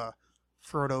of,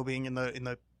 Frodo being in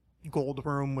the gold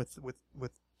room with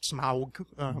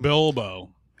Smaug. Bilbo.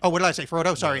 Oh, what did I say?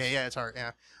 Frodo? Sorry. Yes. Yeah, sorry.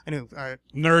 Yeah. I knew.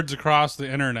 Nerds across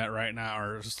the internet right now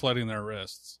are slitting their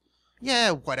wrists.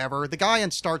 Yeah, whatever. The guy in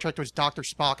Star Trek was Dr.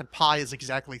 Spock, and pi is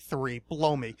exactly 3.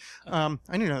 Blow me. I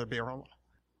knew there'd be a roll.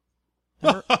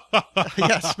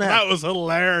 Yes, man. That was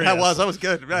hilarious. That was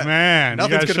good. Man, you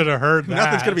guys should have heard that.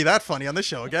 Nothing's gonna be that funny on this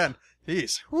show again.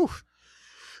 Jeez. Whew.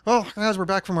 Well, as we're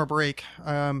back from our break,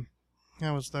 that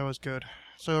was good.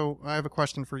 So I have a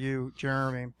question for you,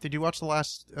 Jeremy. Did you watch the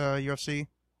last UFC?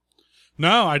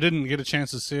 No, I didn't get a chance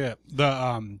to see it. The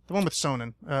one with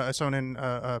Sonnen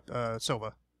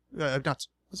Silva. Not,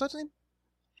 was that his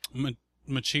name?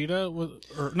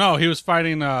 Machida no, he was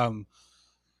fighting the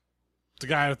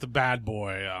guy with the bad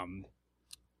boy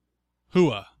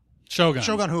Hua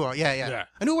Shogun Hua. Yeah.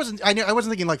 I knew it wasn't. I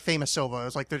wasn't thinking like famous Silva. It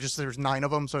was like there's 9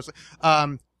 of them. So it's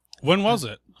when was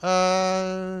it?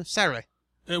 Saturday.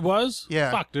 It was?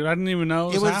 Yeah. Fuck, dude, I didn't even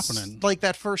know it was happening. Like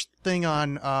that first thing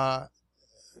on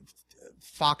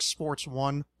Fox Sports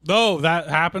 1. Oh, that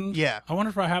happened? Yeah. I wonder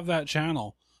if I have that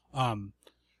channel.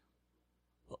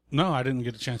 No, I didn't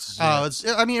get a chance to see it.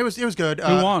 It was good.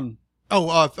 Who won?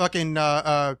 Fucking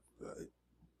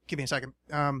give me a second.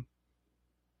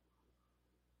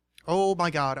 Oh my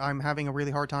god, I'm having a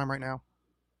really hard time right now.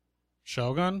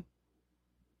 Shogun?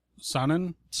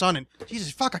 Sonnen?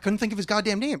 Jesus fuck, I couldn't think of his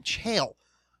goddamn name. Chael.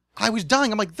 I was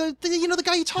dying. I'm like, the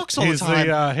guy who talks all He's the time.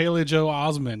 the Haley Joe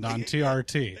Osmond on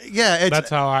TRT. Yeah, that's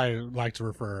how I like to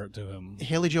refer to him.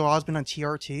 Haley Joe Osmond on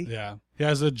TRT? Yeah. He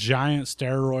has a giant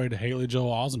steroid Haley Joe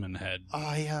Osmond head.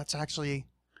 Oh, yeah, that's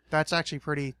actually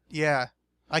pretty, yeah.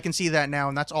 I can see that now,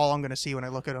 and that's all I'm going to see when I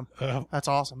look at him. That's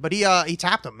awesome. But he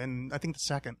tapped him in, I think, the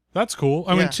second. That's cool.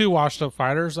 I mean, 2 washed up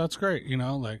fighters, that's great,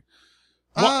 like.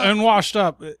 And washed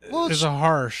up is a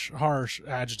harsh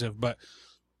adjective, but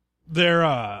they're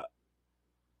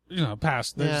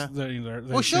past. Yeah.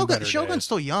 Shogun's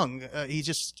still young. He's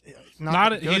just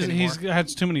not good anymore. He's had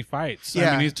too many fights. Yeah.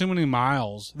 I mean, he's too many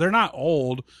miles. They're not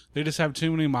old. They just have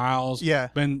too many miles. Yeah.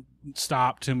 Been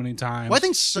stopped too many times. Well, I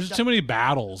think there's too many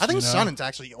battles. I think Sonnen's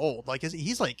actually old. Like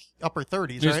he's like upper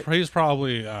 30s, right? He's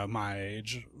probably my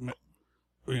age,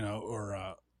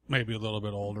 or maybe a little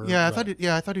bit older. Yeah, I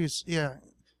thought he was. Yeah,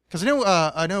 because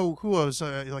I know who was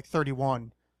like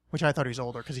 31, which I thought he was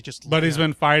older because he just. But he's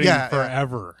been fighting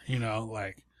forever.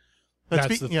 But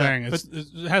That's the thing.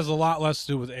 It has a lot less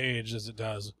to do with age as it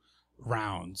does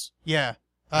rounds. Yeah.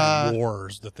 And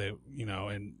wars that they,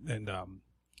 in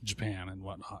Japan and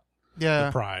whatnot. Yeah.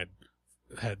 The Pride,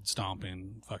 head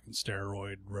stomping, fucking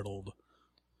steroid riddled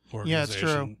organization. Yeah, it's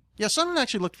true. Yeah, Sonnen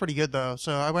actually looked pretty good though.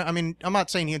 So I'm not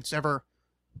saying he's ever.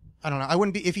 I don't know. I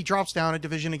wouldn't be if he drops down a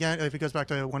division again. If he goes back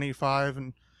to 185,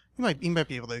 and he might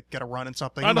be able to get a run in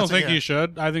something. I don't think he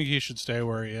should. I think he should stay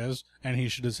where he is, and he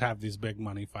should just have these big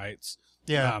money fights.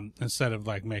 Yeah. Instead of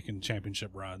like making championship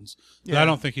runs. But Yeah. I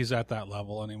don't think he's at that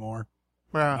level anymore.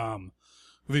 Yeah.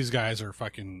 These guys are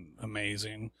fucking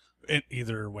amazing in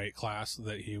either weight class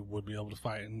that he would be able to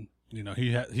fight in.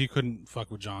 He couldn't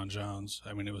fuck with John Jones.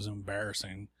 I mean, it was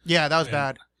embarrassing. Yeah, that was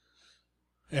bad.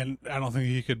 And I don't think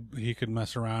he could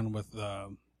mess around with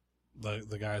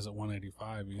the guys at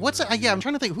 185. Either, What's it? Yeah, I'm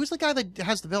trying to think. Who's the guy that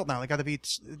has the belt now? The guy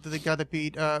that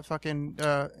beat fucking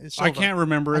Silva. I can't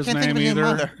remember his think name of his name either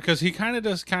either. because he kind of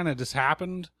just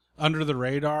happened under the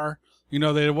radar.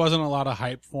 There wasn't a lot of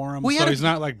hype for him, Well, so he's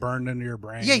not like burned into your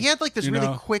brain. Yeah, he had like this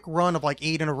really quick run of like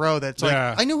 8 in a row. That's like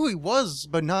Yeah. I knew who he was,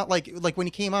 but not like when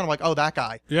he came out, I'm like, oh, that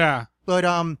guy. Yeah. But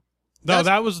No,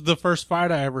 that was the first fight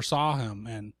I ever saw him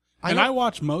in. I And know- I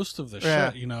watch most of the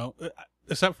Yeah. shit,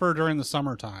 except for during the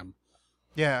summertime.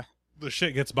 yeah, The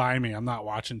shit gets by me. I'm not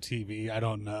watching TV. I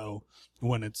don't know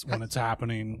when it's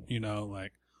happening,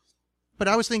 like. but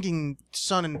I was thinking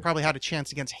Sonnen probably had a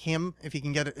chance against him if he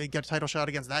can get a title shot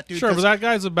against that dude. Sure, 'cause- but that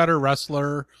guy's a better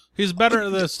wrestler. He's better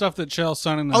at the stuff that Chael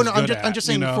Sonnen is Oh no, good I'm just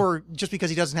saying at, just because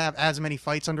he doesn't have as many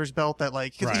fights under his belt that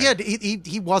like 'cause Right.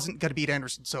 he wasn't gonna beat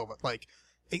Anderson Silva like.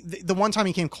 The one time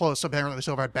he came close, apparently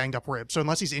Silva had banged up ribs. So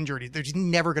unless he's injured, he's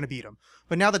never going to beat him.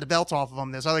 But now that the belt's off of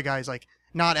him, there's other guys like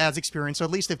not as experienced. So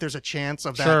at least if there's a chance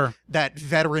of that Sure. that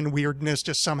veteran weirdness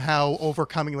just somehow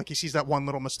overcoming, like he sees that one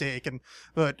little mistake.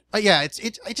 But yeah,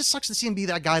 it just sucks to see him be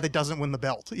that guy that doesn't win the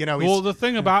belt. Well, the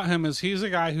thing about him is he's a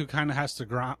guy who kind of has to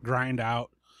grind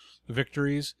out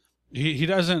victories. He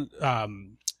doesn't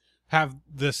have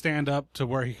the stand up to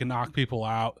where he can knock people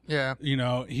out. yeah,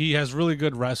 He has really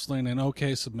good wrestling and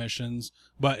okay submissions,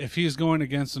 but if he's going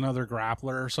against another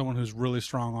grappler, someone who's really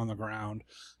strong on the ground,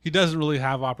 he doesn't really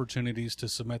have opportunities to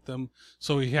submit them.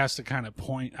 So he has to kind of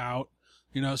point out,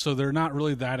 so they're not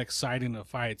really that exciting of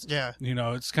fights. yeah,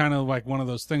 It's kind of like one of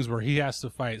those things where he has to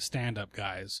fight stand up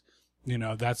guys.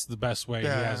 That's the best way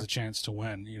Yeah. he has a chance to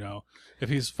win. If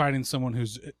he's fighting someone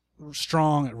who's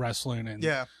strong at wrestling and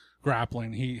yeah.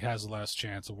 grappling, he has less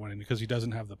chance of winning because he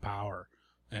doesn't have the power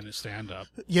and his stand up.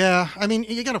 Yeah, I mean,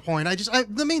 you got a point.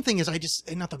 The main thing is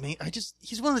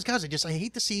he's one of those guys I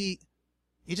hate to see.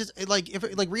 He just like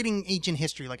reading ancient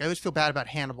history. Like I always feel bad about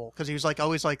Hannibal because he was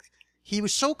always he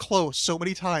was so close so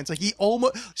many times. Like he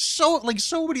almost so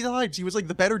many times. He was like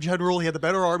the better general. He had the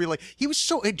better army. Like he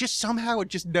was it just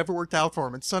never worked out for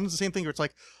him. And Son's the same thing where it's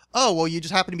like, oh, well, you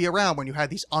just happened to be around when you had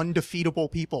these undefeatable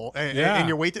people in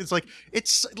your weight.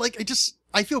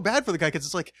 I feel bad for the guy because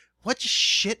it's like, what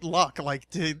shit luck,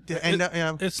 to end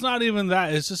up, It's not even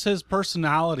that. It's just his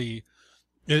personality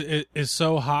is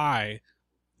so high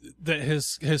that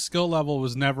his skill level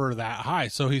was never that high.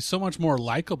 So he's so much more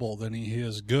likable than he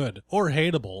is good or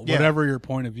hateable, Yeah. whatever your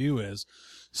point of view is.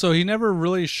 So he never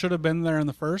really should have been there in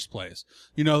the first place.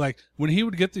 Like when he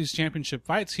would get these championship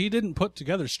fights, he didn't put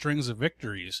together strings of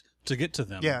victories to get to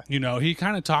them. Yeah. He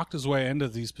kind of talked his way into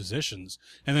these positions.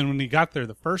 And then when he got there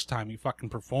the first time, he fucking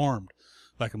performed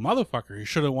like a motherfucker. He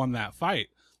should have won that fight,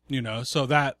 so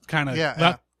that kind of,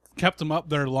 that kept him up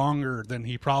there longer than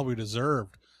he probably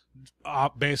deserved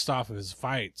based off of his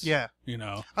fights. Yeah.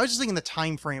 I I was just thinking the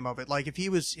time frame of it. Like if he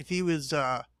was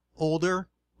older,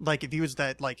 like if he was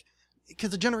that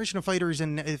because the generation of fighters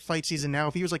in fight season now,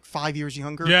 if he was 5 years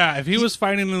younger, Yeah, if he was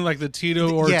fighting in the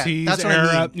Tito Ortiz that's what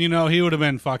I era, he would have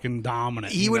been fucking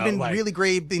dominant. he would have been really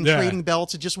great in Yeah. trading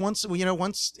belts. It just once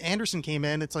Anderson came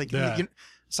in, it's like, Yeah.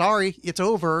 sorry, it's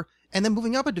over. And then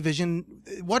moving up a division,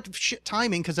 what shit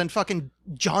timing? Because then fucking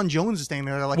John Jones is staying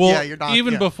there. They're like, Well, yeah, you're not.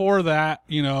 even yeah. before that,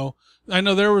 I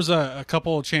know there was a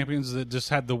couple of champions that just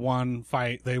had the one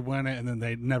fight, they win it, and then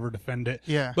they never defend it.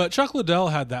 Yeah. But Chuck Liddell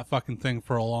had that fucking thing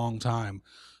for a long time,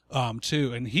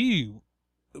 too, and he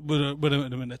would have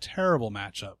been a terrible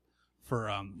matchup for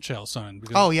Chael Sonnen.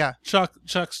 Because Oh yeah,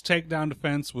 Chuck's takedown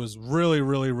defense was really,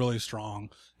 really, really strong,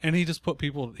 and he just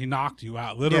he knocked you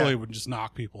out. Literally, Yeah. would just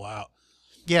knock people out.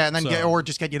 yeah, and then So-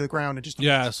 just get you to the ground and just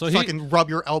So fucking rub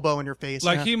your elbow in your face.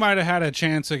 yeah. he might have had a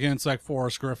chance against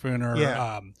Forrest Griffin or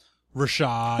Yeah.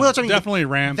 Rashad. Well, that's what I mean. Definitely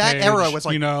Rampage. That era was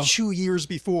 2 years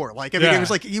before. I mean, it Yeah.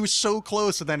 was he was so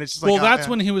close, and then it's just Well, that's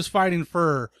when he was fighting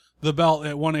for the belt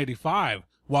at 185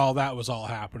 while that was all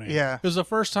happening. Yeah. It was the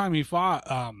first time he fought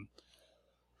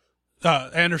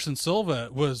Anderson Silva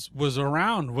was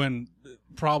around when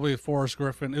probably Forrest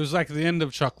Griffin. It was like the end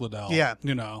of Chuck Liddell. Yeah.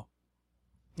 You know.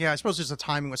 Yeah, I suppose just the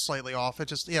timing was slightly off.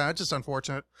 It's just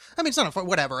unfortunate. I mean, it's not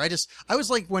whatever. I was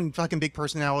like when fucking big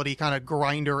personality kind of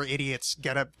grinder idiots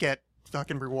get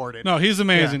fucking rewarded. No, he's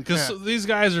amazing because Yeah. these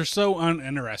guys are so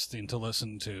uninteresting to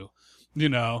listen to. You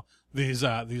know, these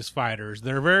fighters,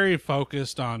 they're very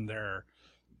focused on their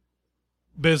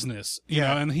business, you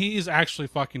know, and he's actually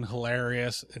fucking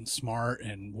hilarious and smart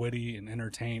and witty and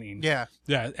entertaining. Yeah.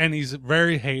 Yeah, and he's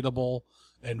very hateable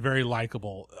and very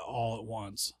likable all at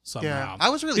once somehow. Yeah. I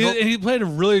was really he played a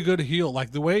really good heel,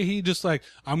 like the way he just like,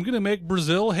 I'm gonna make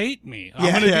Brazil hate me.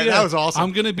 That was awesome.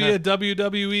 I'm gonna be a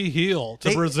WWE heel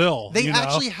to Brazil. They you know?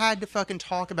 actually had to fucking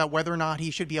talk about whether or not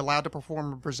he should be allowed to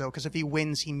perform in Brazil, because if he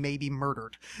wins, he may be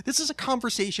murdered. This is a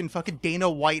conversation fucking Dana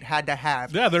White had to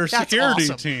have. Yeah, their That's security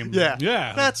awesome. team. Yeah,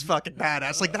 Yeah. that's fucking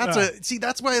badass. Like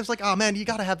that's why I was like, oh man, you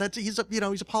gotta have that. He's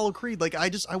Apollo Creed. Like I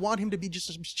want him to be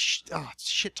just a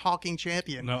shit talking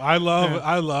champion. No, I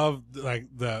love like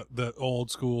the old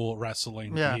school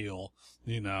wrestling heel,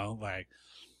 you know, like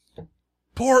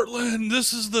Portland,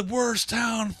 this is the worst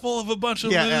town full of a bunch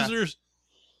of losers.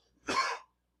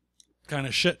 Kind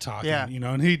of shit talking, you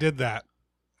know, and he did that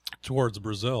towards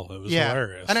Brazil. It was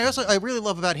hilarious. And I really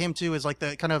love about him too is like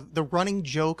the kind of the running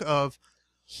joke of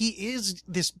he is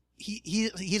this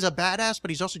he's a badass,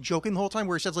 but he's also joking the whole time,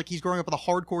 where he says like he's growing up in the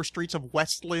hardcore streets of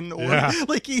Westland, or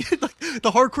like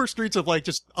the hardcore streets of like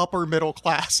just upper middle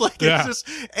class. Like it's just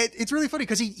it's really funny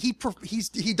because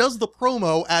he does the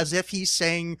promo as if he's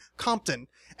saying Compton,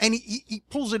 and he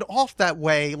pulls it off that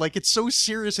way, like it's so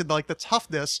serious in like the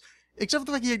toughness. Except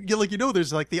for the fact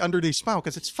there's like the underneath smile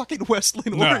because it's fucking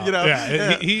Westland,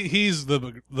 he's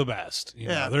the best. You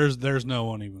know? There's no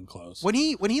one even close. When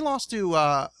he lost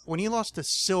to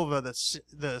Silva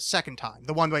the second time,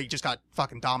 the one where he just got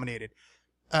fucking dominated.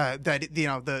 He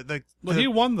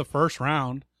won the first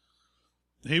round.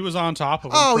 He was on top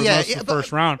of him for most of the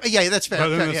first round. Yeah, that's fair.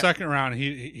 But in the second round,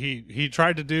 he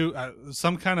tried to do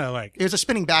some kind of like it was a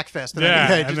spinning back fist. And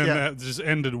that just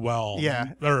ended well.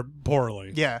 Yeah, or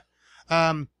poorly. Yeah.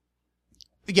 I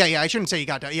shouldn't say he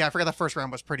got down. Yeah, I forgot the first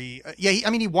round was pretty.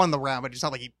 He won the round, but it's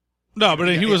not like he. No, but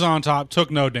he was on top,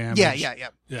 took no damage.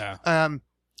 Yeah.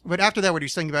 But after that, what he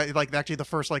was thinking about, like actually the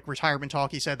first like retirement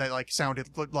talk, he said that like sounded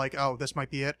like, oh, this might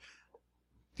be it.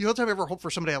 The only time I ever hoped for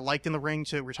somebody I liked in the ring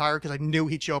to retire, because I knew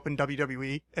he'd show up in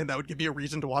WWE, and that would give me a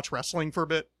reason to watch wrestling for a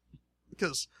bit.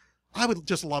 Because I would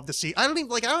just love to see. I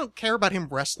don't care about him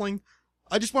wrestling.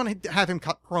 I just want to have him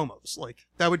cut promos. Like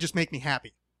that would just make me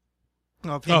happy.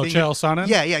 Chael Sonnen?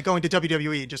 Yeah, going to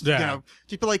WWE, just be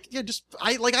like,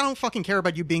 I don't fucking care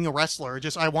about you being a wrestler.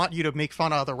 Just I want you to make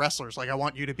fun of other wrestlers. Like I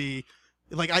want you to be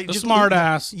like smart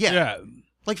ass. Yeah.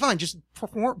 Like fine, just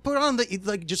perform, put on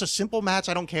just a simple match.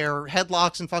 I don't care,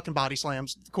 headlocks and fucking body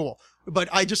slams, cool. But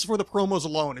I just for the promos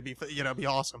alone, it'd be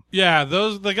awesome. Yeah,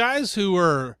 the guys who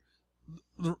were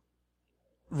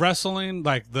wrestling,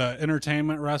 like the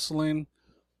entertainment wrestling,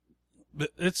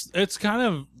 it's kind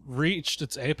of reached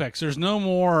its apex. There's no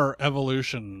more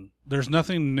evolution. There's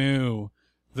nothing new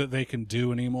that they can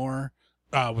do anymore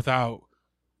without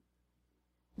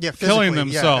killing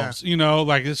themselves. You know,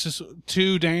 like it's just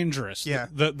too dangerous. Yeah.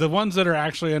 The ones that are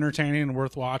actually entertaining and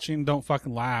worth watching don't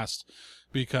fucking last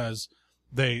because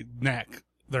their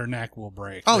neck will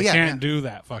break. They can't do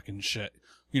that fucking shit.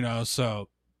 You know, so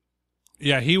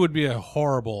yeah, he would be a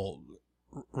horrible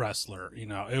wrestler. You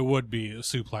know, it would be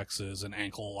suplexes and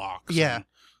ankle locks. Yeah. And,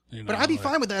 you know, but I'd be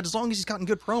fine with that as long as he's gotten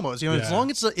good promos. You know, as long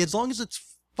as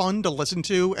it's fun to listen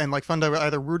to and like fun to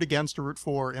either root against or root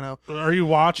for. You know, are you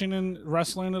watching in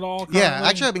wrestling at all? Currently? Yeah,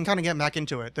 actually, I've been kind of getting back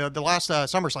into it. The last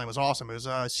SummerSlam was awesome. It was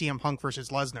CM Punk versus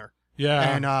Lesnar. Yeah,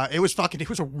 and it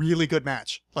was a really good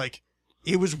match. Like,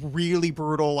 it was really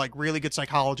brutal. Like, really good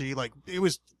psychology. Like, it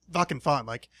was fucking fun.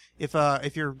 Like, if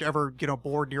you're ever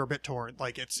bored near a BitTorrent,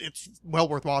 like it's well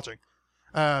worth watching.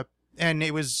 And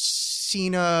it was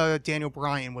Cena Daniel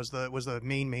Bryan was the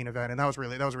main event, and that was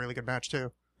a really good match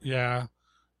too. Yeah.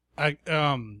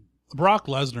 Brock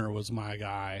Lesnar was my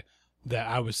guy that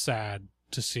I was sad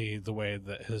to see the way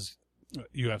that his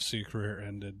UFC career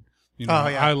ended. You know,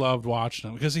 I loved watching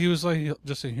him because he was like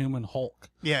just a human Hulk.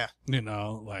 Yeah. You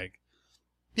know, like.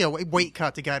 Yeah, weight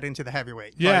cut to get into the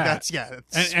heavyweight. Yeah. That's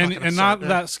and not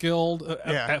that skilled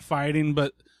at fighting,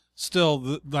 but still,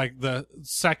 the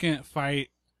second fight.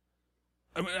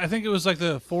 I mean, I think it was like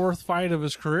the fourth fight of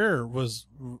his career was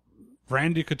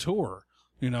Randy Couture.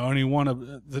 You know, and he won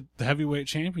the heavyweight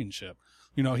championship.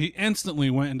 You know, he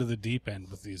instantly went into the deep end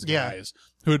with these guys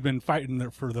who had been fighting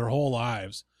for their whole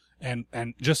lives, and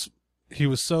just he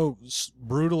was so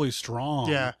brutally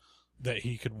strong. Yeah, that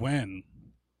he could win.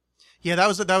 Yeah, that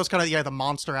was kind of the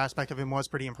monster aspect of him was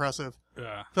pretty impressive.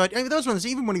 Yeah. But I mean, those ones,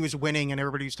 even when he was winning and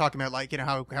everybody was talking about like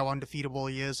how undefeatable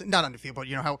he is, not undefeatable,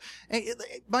 how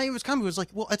my comment was like,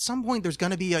 well, at some point there's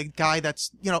gonna be a guy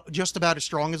that's just about as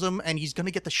strong as him, and he's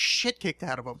gonna get the shit kicked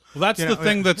out of him. Well, that's the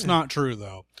thing that's not true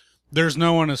though. There's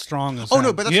no one as strong as him.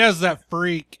 No, but he has that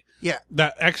freak. Yeah.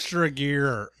 That extra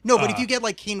gear. No, but if you get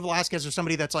like Cain Velasquez or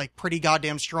somebody that's like pretty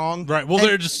goddamn strong. Right. Well,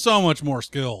 they're just so much more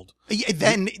skilled.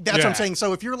 Then that's what I'm saying.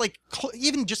 So if you're like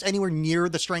even just anywhere near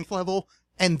the strength level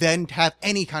and then have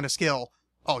any kind of skill,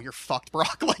 oh, you're fucked,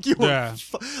 Brock. Like you were,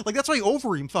 like that's why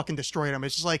Overeem fucking destroyed him.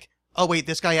 It's just like, oh wait,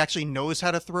 this guy actually knows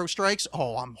how to throw strikes.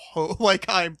 Oh, I'm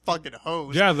fucking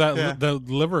hosed. Yeah, the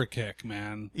liver kick,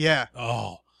 man. Yeah.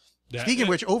 Oh. Yeah, Speaking of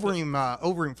which,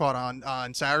 Overeem fought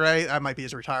on Saturday. That might be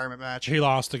his retirement match. He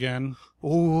lost again.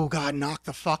 Oh, God, knocked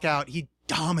the fuck out. He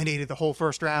dominated the whole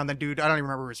first round. Then, dude, I don't even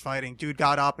remember who was fighting. Dude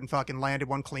got up and fucking landed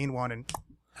one clean one and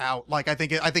out. Like, I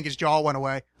think his jaw went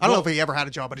away. I don't know if he ever had a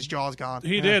jaw, but his jaw's gone.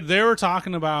 He did. They were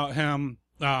talking about him,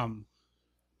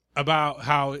 about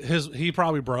how he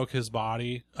probably broke his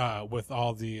body with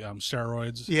all the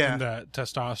steroids and the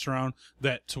testosterone,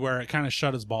 that to where it kind of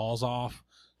shut his balls off,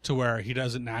 to where he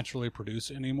doesn't naturally produce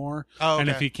it anymore. Oh, okay.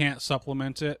 And if he can't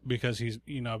supplement it because he's,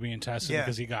 being tested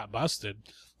because he got busted,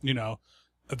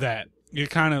 that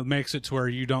it kind of makes it to where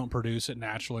you don't produce it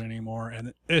naturally anymore.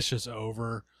 And it's just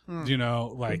over,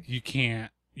 like you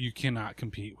cannot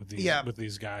compete with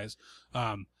these guys.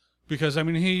 Because I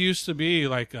mean, he used to be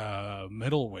like a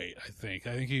middleweight, I think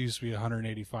he used to be a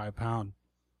 185-pound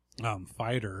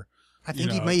fighter. I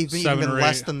think he may have even been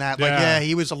less than that. Like,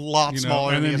 he was a lot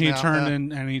smaller. And then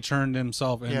he turned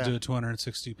himself into a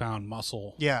 260-pound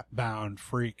muscle bound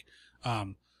freak,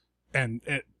 and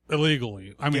it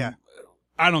illegally. I mean,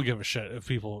 I don't give a shit if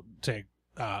people take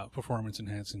performance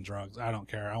enhancing drugs. I don't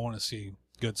care. I want to see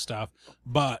good stuff,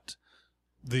 but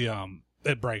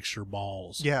it breaks your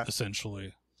balls. Yeah,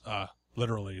 essentially,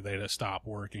 literally, they just stop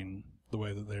working the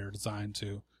way that they're designed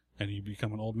to. And you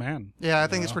become an old man. Yeah, I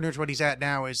think that's pretty much what he's at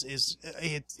now. It's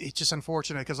just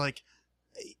unfortunate because like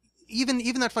even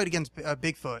that fight against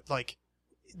Bigfoot, like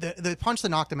the punch that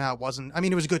knocked him out wasn't. I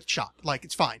mean, it was a good shot. Like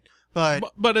it's fine, but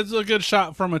it's a good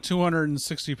shot from a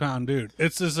 260-pound dude.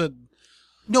 It's just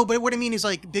no. But what I mean is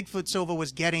like Bigfoot Silva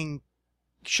was getting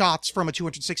shots from a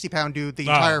 260-pound dude the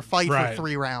entire fight for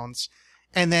 3 rounds.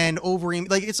 And then Overeem,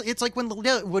 like it's like when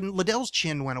Liddell's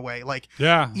chin went away. Like,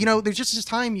 there's just this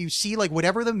time you see like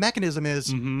whatever the mechanism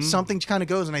is, something kind of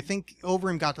goes. And I think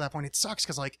Overeem got to that point. It sucks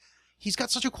because like he's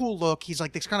got such a cool look. He's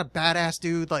like this kind of badass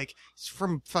dude. Like he's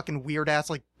from fucking weird ass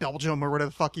like Belgium or whatever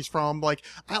the fuck he's from. Like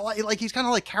he's kind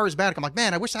of like charismatic. I'm like,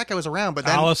 man, I wish that guy was around. But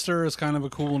then Alistair is kind of a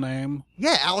cool name.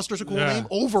 Yeah, Alistair's a cool name.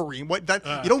 Overeem,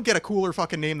 you don't get a cooler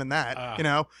fucking name than that,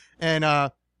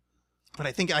 and But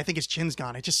I think his chin's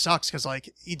gone. It just sucks because like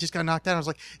he just got knocked out. I was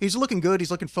like, he's looking good. He's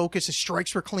looking focused. His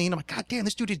strikes were clean. I'm like, God damn,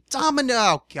 this dude is dominant.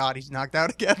 Oh God, he's knocked out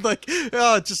again. Like,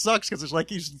 it just sucks because it's like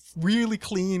he's really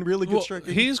clean, really good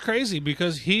striking. He's crazy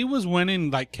because he was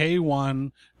winning like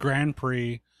K1 Grand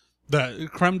Prix, the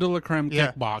creme de la creme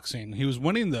kickboxing. He was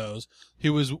winning those. He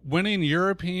was winning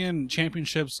European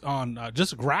championships on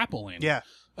just grappling. Yeah.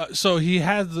 So he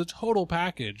had the total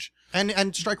package. And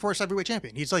Strikeforce heavyweight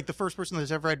champion. He's like the first person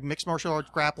that's ever had mixed martial arts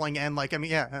grappling and like, I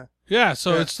mean,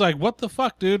 so it's like, what the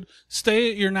fuck, dude? Stay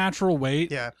at your natural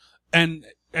weight. Yeah. And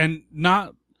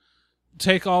not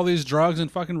take all these drugs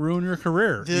and fucking ruin your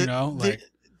career. The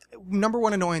number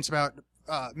one annoyance about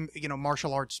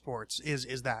martial arts sports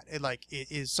is that it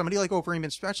is somebody like Overeem,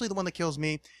 especially the one that kills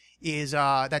me, is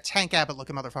that Tank Abbott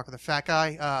looking motherfucker, the fat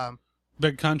guy.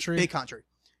 Big Country.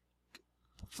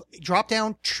 Drop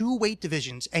down 2 weight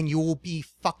divisions and you will be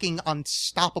fucking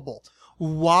unstoppable.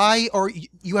 Why are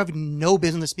you have no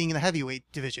business being in the heavyweight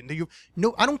division?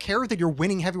 I don't care that you're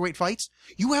winning heavyweight fights.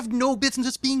 You have no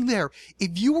business being there.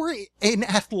 If you were in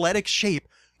athletic shape,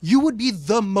 you would be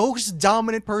the most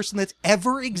dominant person that's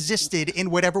ever existed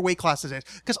in whatever weight class it is.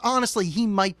 Because honestly, he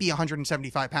might be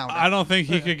 175 pounds. I don't think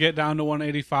he could get down to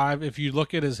 185. If you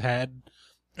look at his head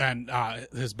and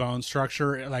his bone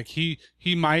structure, like he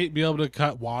might be able to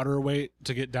cut water weight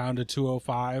to get down to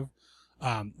 205.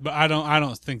 But I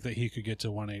don't think that he could get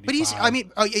to 185. But he's, I mean,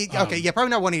 probably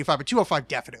not 185, but 205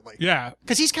 definitely. Yeah,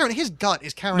 because he's carrying, his gut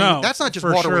is carrying. No, that's not just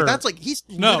water weight. That's like he's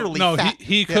literally fat.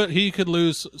 He could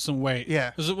lose some weight.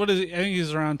 Yeah. What is he? I think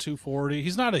he's around 240.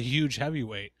 He's not a huge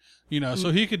heavyweight.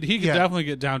 So he could definitely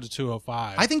get down to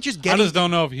 205. I think I just don't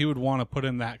know if he would want to put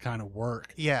in that kind of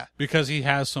work. Yeah. Because he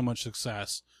has so much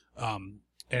success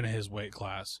in his weight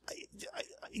class.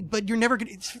 But you're never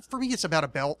gonna. For me, it's about a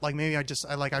belt. Like maybe I've got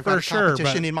a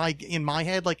competition in my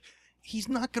head. Like he's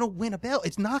not gonna win a belt.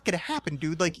 It's not gonna happen,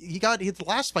 dude. Like, his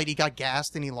last fight, he got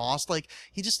gassed and he lost. Like,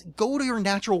 he just go to your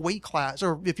natural weight class,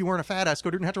 or if you weren't a fat ass,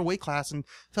 go to your natural weight class and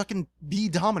fucking be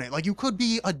dominant. Like, you could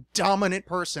be a dominant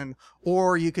person,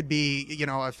 or you could be,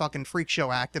 a fucking freak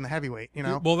show act in the heavyweight.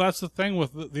 Well, that's the thing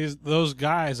with those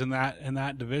guys in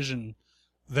that division.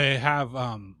 They have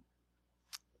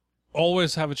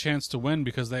always have a chance to win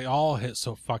because they all hit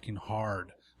so fucking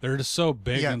hard. They're just so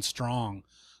big and strong.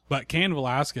 But Cain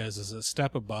Velasquez is a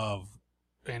step above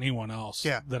anyone else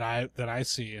that I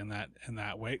see in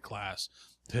that weight class.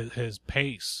 His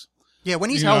pace. Yeah, when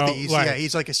he's healthy,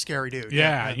 he's like a scary dude.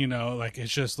 Yeah, like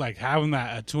it's just like having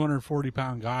a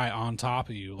 240-pound guy on top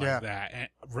of you like that, and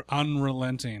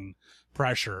unrelenting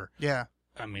pressure. Yeah.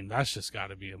 I mean, that's just got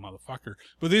to be a motherfucker.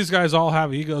 But these guys all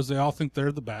have egos. They all think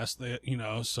they're the best.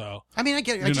 So. I mean, I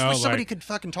get it. I just wish somebody could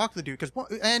fucking talk to the dude,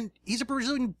 and he's a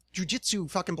Brazilian jiu-jitsu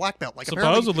fucking black belt. Like,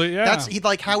 supposedly, that's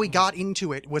how he got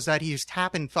into it, was that he was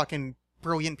tapping fucking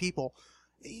brilliant people.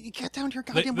 You get down to your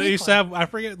goddamn They used to have, I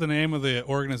forget the name of the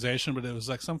organization, but it was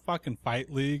like some fucking fight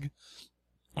league,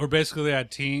 where basically they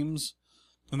had teams,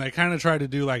 and they kind of tried to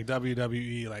do like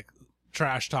WWE, like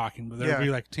trash talking, but there'd be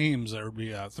like teams. There would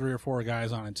be 3 or 4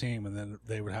 guys on a team, and then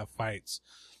they would have fights.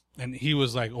 And he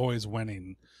was like always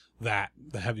winning the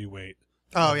heavyweight.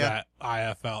 Oh yeah,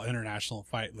 that IFL International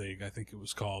Fight League, I think it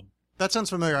was called. That sounds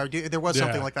familiar. There was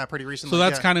something like that pretty recently. So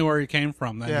that's kind of where he came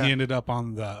from. Then he ended up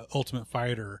on the Ultimate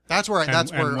Fighter. That's where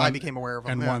I became aware of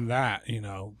him and won that,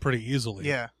 pretty easily.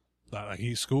 Yeah, like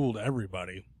he schooled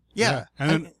everybody. Yeah,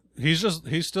 and then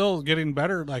he's still getting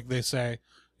better. Like they say,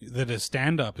 that his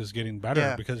stand-up is getting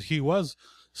better because he was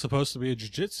supposed to be a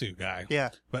jiu-jitsu guy. Yeah.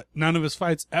 But none of his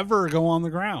fights ever go on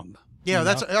the ground.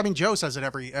 Yeah, Joe says it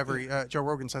every Joe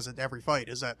Rogan says it every fight,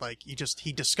 is that like he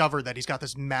discovered that he's got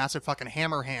this massive fucking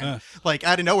hammer hand. Like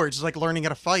out of nowhere, it's just like learning how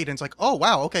to fight, and it's like, oh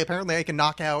wow, okay, apparently I can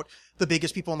knock out the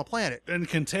biggest people on the planet. And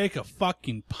can take a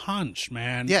fucking punch,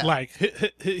 man. Yeah. Like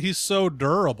he's so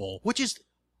durable. Which is,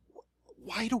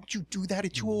 why don't you do that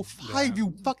at 205?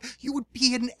 You would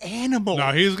be an animal.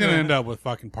 No, he's going to end up with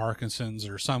fucking Parkinson's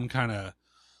or some kind of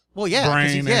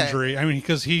brain injury. I mean,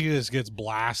 because he just gets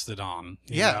blasted on.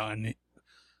 You know, and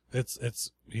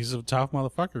he's a tough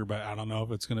motherfucker, but I don't know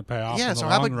if it's going to pay off. Yeah, in the so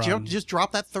long how about run. just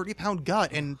drop that 30-pound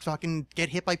gut and fucking get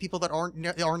hit by people that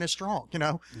aren't as strong,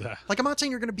 Yeah. Like, I'm not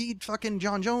saying you're going to beat fucking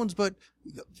John Jones, but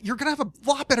you're going to have a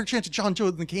lot better chance of John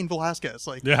Jones than Cain Velasquez.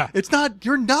 Like,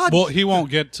 you're not. Well, he won't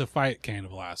get to fight Cain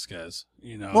Velasquez,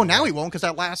 Well, now he won't, because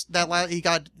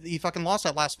he fucking lost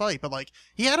that last fight, but like,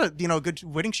 he had a, good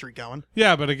winning streak going.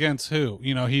 Yeah, but against who?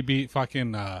 He beat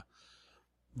fucking,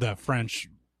 the French,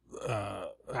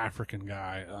 African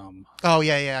guy.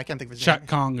 I can't think of his name. Czech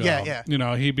Congo.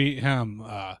 Yeah. He beat him.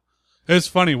 It's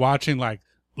funny watching like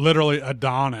literally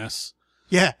Adonis.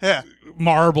 Yeah.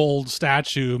 Marbled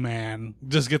statue man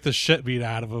just get the shit beat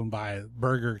out of him by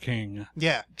Burger King.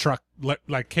 Yeah. Truck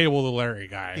like Cable the Larry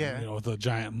guy. Yeah. With a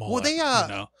giant mullet.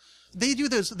 Well, they do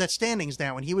that standings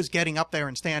now, and he was getting up there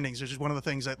in standings, which is one of the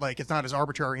things that like it's not as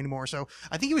arbitrary anymore. So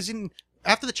I think he was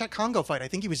after the Czech Congo fight. I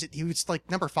think he was like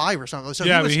number 5 or something. So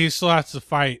but he still has to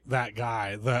fight that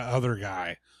guy, the other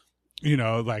guy.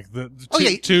 Like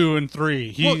the 2 and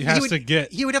 3. He would have to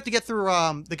get through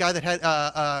the guy that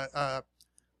had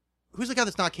who's the guy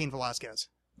that's not Cain Velasquez?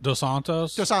 Dos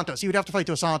Santos. He would have to fight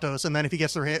Dos Santos, and then if he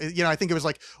gets through, I think it was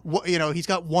like, he's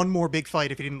got one more big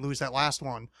fight if he didn't lose that last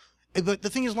one. But the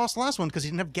thing is, lost the last one because he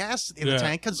didn't have gas in the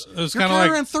tank, because you're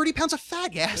carrying around 30 pounds of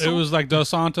fat gas. It was like Dos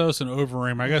Santos and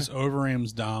Overeem. I guess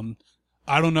Overeem's dumb.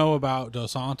 I don't know about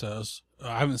Dos Santos.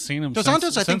 I haven't seen him since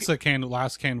the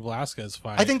last Cain Velasquez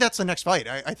fight. I think that's the next fight.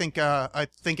 I think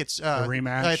it's the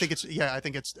rematch. I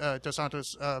think it's Dos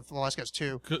Santos Velasquez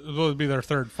 2. It would be their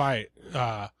third fight.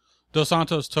 Dos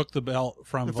Santos took the belt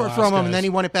from Velasquez. From him, and then he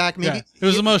won it back. Maybe it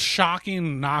was the most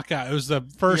shocking knockout. It was the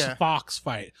first Fox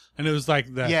fight, and it was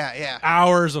like the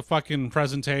hours of fucking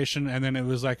presentation, and then it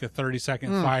was like a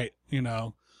 30-second fight.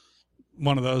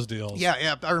 One of those deals.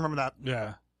 Yeah, I remember that.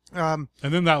 Yeah. And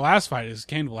then that last fight is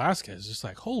Cain Velasquez. Just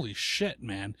like, holy shit,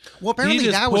 man. Well, apparently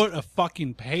he just put a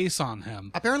fucking pace on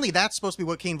him. Apparently that's supposed to be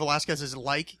what Cain Velasquez is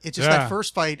like. It's just that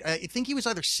first fight. I think he was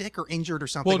either sick or injured or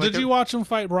something. Well, did you watch him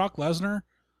fight Brock Lesnar?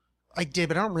 I did,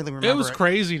 but I don't really remember. It was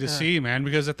crazy to see, man,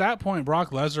 because at that point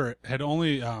Brock Lesnar had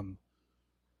only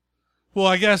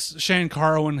I guess Shane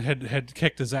Carwin had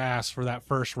kicked his ass for that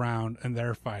first round in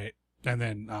their fight, and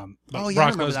then Brock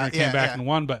Lesnar came back and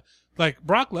won. But like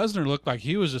Brock Lesnar looked like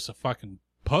he was just a fucking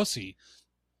pussy.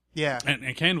 Yeah.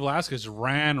 And Cain Velasquez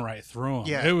ran right through him.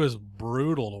 Yeah. It was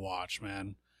brutal to watch,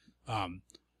 man.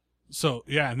 So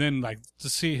yeah, and then like to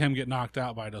see him get knocked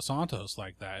out by Dos Santos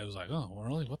like that, it was like, oh,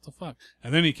 really? What the fuck?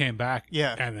 And then he came back,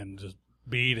 and then just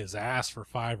beat his ass for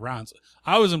 5 rounds.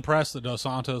 I was impressed that Dos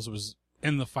Santos was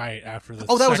in the fight after the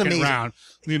that was second amazing. round.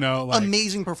 You know, like,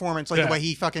 amazing performance, like the way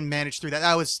he fucking managed through that.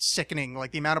 That was sickening.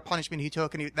 Like the amount of punishment he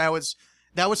took, and that was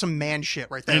some man shit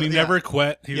right there. And he never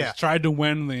quit. He tried to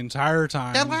win the entire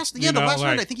time. That last, the last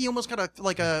round, I think he almost got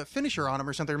a finisher on him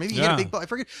or something. Or maybe he hit a big. I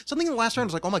forget something in the last round.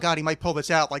 Was like, oh my god, he might pull this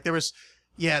out. Like there was,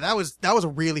 that was a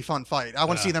really fun fight. I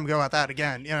want to see them go at that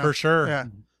again. You know, for sure. Yeah,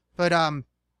 but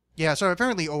so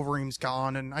apparently Overeem's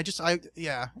gone, and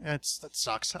that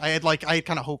sucks. I had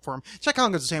kind of hope for him. Chet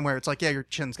Congo's the same way. It's like, your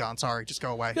chin's gone. Sorry, just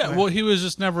go away. Yeah, well, he was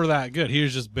just never that good. He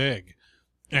was just big,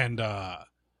 and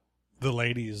the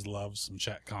ladies love some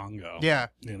Chet Congo. Yeah,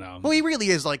 you know. Well, he really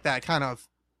is like that kind of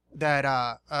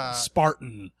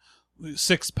Spartan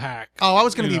 6-pack. Oh, I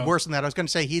was going to be worse than that. I was going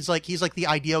to say he's like the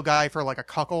ideal guy for like a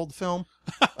cuckold film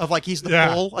of like he's the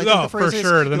bull. I think the phrase for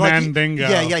sure, the Mandingo.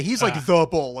 Yeah, he's like the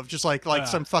bull of just like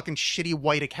some fucking shitty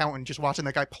white accountant just watching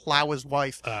that guy plow his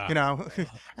wife. You know,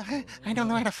 I don't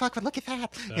know how to fuck, but look at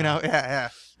that. You know,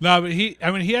 No, but he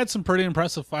had some pretty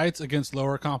impressive fights against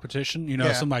lower competition. You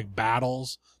know, some like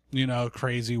battles. You know,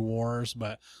 crazy wars,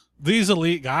 but these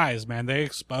elite guys, man, they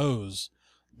expose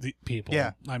the people.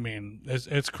 Yeah. I mean,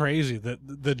 it's crazy that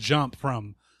the jump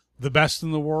from the best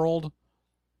in the world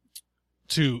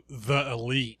to the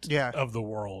elite of the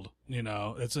world. You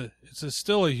know, it's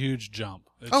still a huge jump.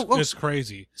 It's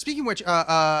crazy. Speaking of which,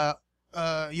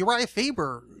 Uriah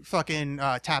Faber fucking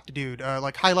tapped a dude,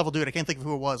 like high level dude. I can't think of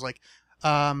who it was. Like,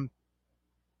 I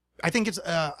think it's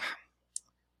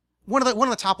one of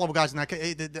the top level guys in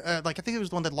that. Like I think it was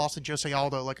the one that lost to Jose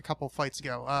Aldo like a couple of fights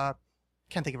ago.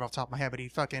 Can't think of it off the top of my head, but he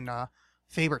fucking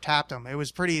Faber tapped him. It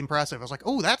was pretty impressive. I was like,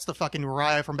 oh, that's the fucking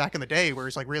Uriah from back in the day where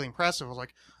he's like really impressive. I was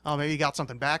like, oh, maybe he got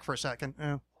something back for a second.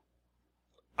 Yeah.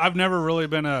 I've never really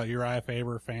been a Uriah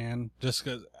Faber fan just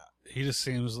because he just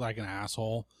seems like an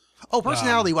asshole. Oh,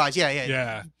 personality wise,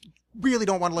 yeah. Really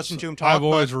don't want to listen to him talk. I've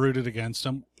always rooted against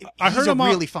him. He's a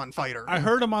really fun fighter. I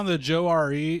heard him on the Joe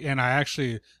R.E. and I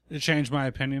actually changed my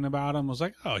opinion about him. I was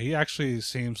like, oh, he actually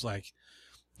seems like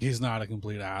he's not a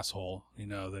complete asshole. You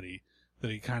know, that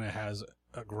he kind of has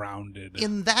a grounded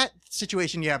in that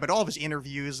situation, but all of his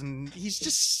interviews and he's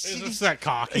that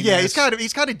cocky. Yeah, he's kind of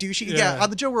douchey. Yeah, on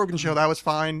the Joe Rogan show that was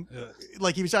fine. Yeah.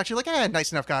 Like he was actually like,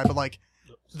 nice enough guy, but like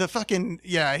the fucking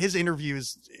his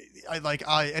interviews,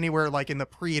 I anywhere like in the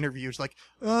pre-interviews, like,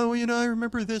 oh, well, you know, I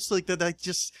remember this, like that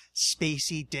just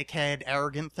spacey dickhead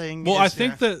arrogant thing. Well, I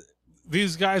think that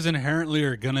these guys inherently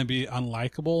are gonna be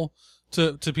unlikable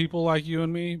to people like you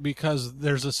and me because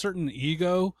there's a certain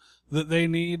ego that they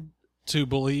need to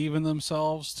believe in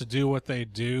themselves to do what they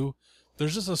do.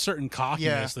 There's just a certain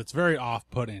cockiness that's very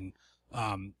off-putting,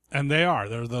 and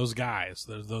they're those guys.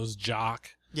 They're those jock.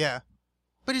 Yeah.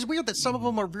 But it's weird that some of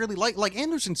them are really like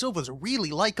Anderson Silva's really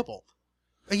likable.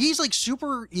 He's like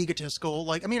super egotistical.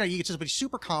 Like, I mean, not egotistical, but he's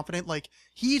super confident. Like,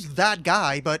 he's that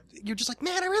guy, but you're just like,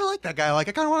 man, I really like that guy. Like,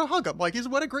 I kind of want to hug him. Like,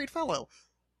 what a great fellow.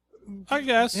 I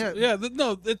guess. Yeah.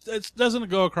 No, it doesn't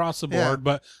go across the board,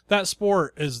 but that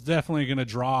sport is definitely going to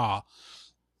draw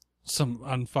some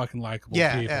unfucking likable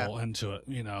people into it.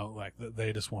 You know, like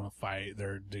they just want to fight.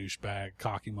 They're douchebag,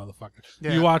 cocky motherfucker.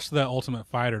 Yeah. You watch The Ultimate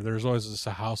Fighter, there's always just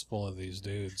a house full of these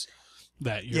dudes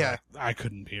that you're like, I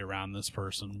couldn't be around this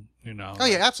person, you know. Oh,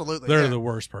 yeah, absolutely. They're the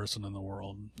worst person in the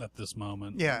world at this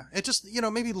moment. Yeah. It just, you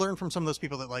know, maybe learn from some of those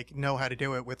people that like know how to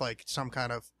do it with like some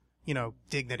kind of, you know,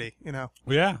 dignity, you know.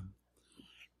 Yeah.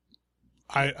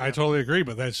 I totally agree,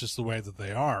 but that's just the way that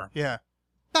they are. Yeah.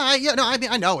 I mean,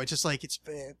 I know. It's just like,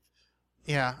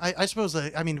 I suppose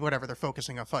that, I mean, whatever, they're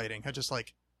focusing on fighting. I just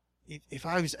like, if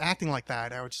I was acting like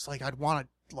that, I would just like, I'd want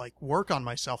to like work on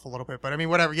myself a little bit. But I mean,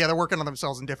 whatever. Yeah, they're working on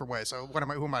themselves in different ways. So who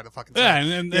am I to fucking say?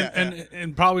 Yeah,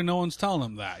 and probably no one's telling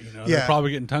them that, you know. They're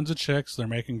probably getting tons of chicks. They're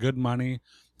making good money.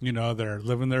 You know, they're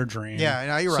living their dream. Yeah,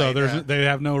 no, you're right. So they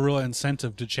have no real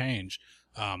incentive to change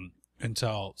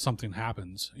until something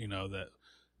happens, you know, that,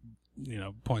 you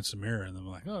know, points a mirror and they're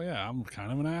like, oh yeah, I'm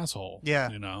kind of an asshole. Yeah.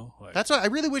 You know, like, that's why I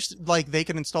really wish like they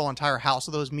could install an entire house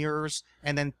of those mirrors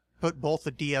and then put both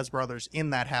the Diaz brothers in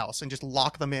that house and just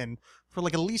lock them in for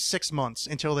like at least 6 months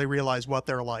until they realize what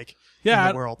they're like in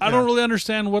the world. I don't really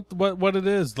understand what it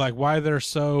is, like why they're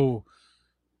so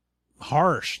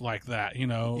harsh like that, you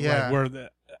know,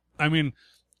 like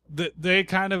they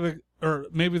kind of, or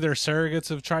maybe their surrogates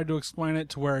have tried to explain it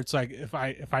to where it's like, if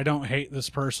I don't hate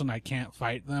this person, I can't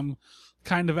fight them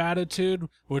kind of attitude,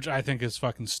 which I think is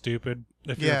fucking stupid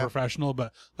if you're a professional.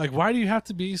 But like, why do you have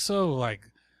to be so like,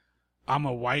 I'm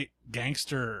a white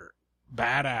gangster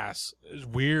badass,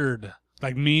 weird,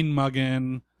 like mean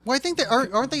mugging. Well, I think they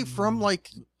aren't they from like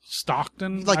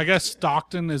Stockton? Like- I guess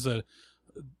Stockton is a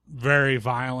very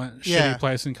violent, Yeah. shitty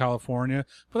place in California,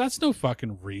 but that's no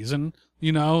fucking reason,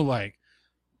 like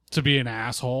to be an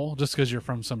asshole just because you're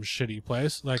from some shitty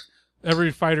place. Like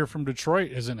every fighter from Detroit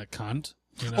isn't a cunt.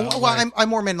 I'm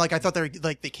more meant like I thought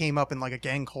they came up in like a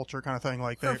gang culture kind of thing.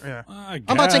 Like yeah. I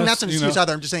I'm not saying that's guess, an excuse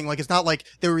either. I'm just saying like it's not like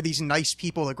there were these nice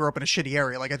people that grew up in a shitty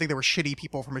area. Like I think there were shitty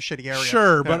people from a shitty area.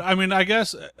 Sure, Yeah. but I mean, I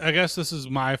guess this is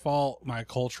my fault, my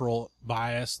cultural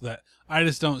bias, that I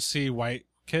just don't see white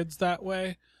kids that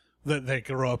way. That they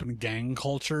grow up in gang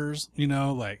cultures,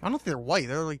 like. I don't think they're white.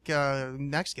 They're like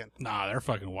Mexican. Nah, they're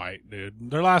fucking white, dude.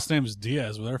 Their last name is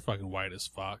Diaz, but they're fucking white as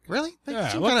fuck. Really? They Yeah,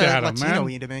 seem look kind at of 'em,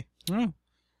 Latino-y man. to me. Yeah.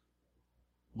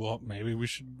 Well, maybe we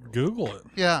should Google it.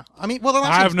 Yeah, I mean, well, their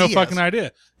last I have name's no Diaz. fucking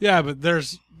idea. Yeah, but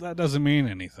that doesn't mean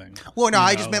anything. Well, no, You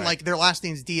I know, just meant like their last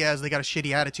name's Diaz. They got a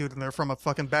shitty attitude, and they're from a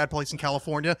fucking bad place in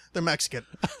California. They're Mexican.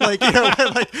 Like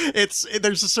like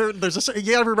there's a certain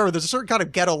you gotta remember there's a certain kind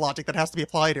of ghetto logic that has to be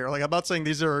applied here. Like I'm not saying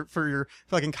these are for your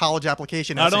fucking college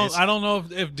application essays. I don't know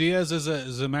if Diaz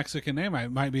is a Mexican name.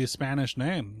 It might be a Spanish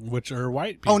name, which are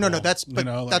white people. Oh no, that's like,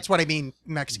 that's what I mean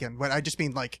Mexican. But I just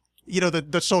mean like.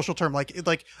 The social term, like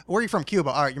where are you from? Cuba.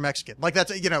 All right, you're Mexican. Like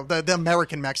that's the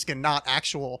American Mexican, not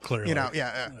actual. Clearly.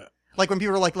 Yeah. Like when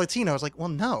people are like Latino, it's like, well,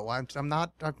 no, I'm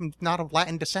not of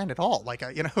Latin descent at all. Like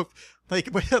like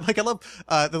I love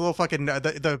the little fucking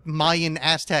the Mayan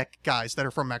Aztec guys that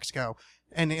are from Mexico.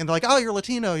 And they're like, oh, you're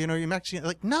Latino, you're Mexican.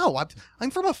 Like, no,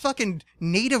 I'm from a fucking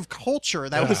native culture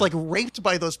that was like raped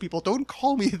by those people. Don't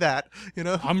call me that,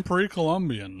 I'm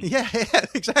pre-Columbian. Yeah,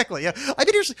 exactly. Yeah, I've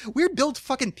been here. Weird build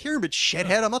fucking pyramid,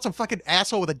 shithead. I'm not some fucking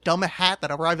asshole with a dumb hat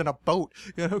that arrived in a boat.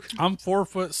 I'm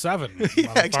 4'7".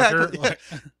 Yeah, exactly. Like,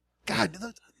 God,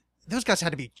 those guys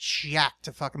had to be jacked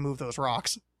to fucking move those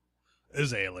rocks.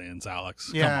 is aliens, Alex.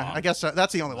 Come Yeah, on. I guess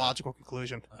that's the only logical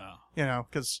conclusion. Oh.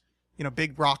 Because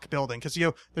big rock building. Because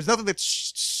there's nothing that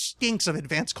stinks of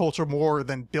advanced culture more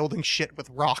than building shit with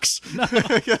rocks.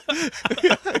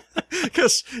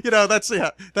 Because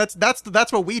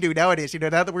that's what we do nowadays. Now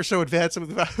that we're so advanced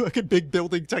with fucking big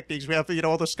building techniques, we have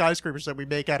all the skyscrapers that we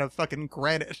make out of fucking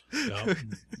granite. Yep.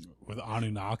 With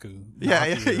Anunnaki.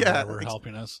 Yeah. We're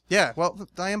helping us. Yeah, well,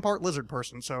 I am part lizard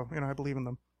person, so I believe in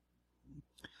them.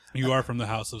 You are from the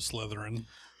House of Slytherin.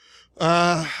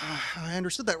 I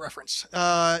understood that reference.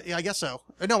 Yeah, I guess so.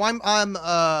 No, I'm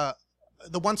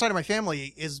the one side of my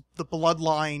family is the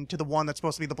bloodline to the one that's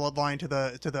supposed to be the bloodline to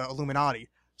the Illuminati.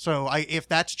 So if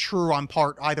that's true, I'm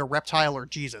part either reptile or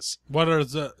Jesus.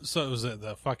 Is it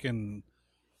the fucking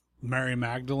Mary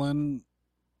Magdalene?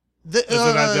 The Is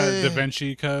it that the Da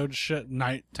Vinci Code shit?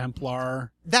 Knight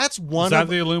Templar? That's one Is that of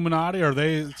the Illuminati? Are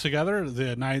they together?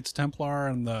 The Knights Templar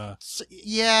and the...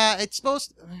 Yeah, it's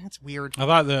supposed... It's weird. I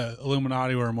thought the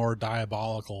Illuminati were more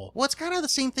diabolical. Well, it's kind of the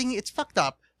same thing. It's fucked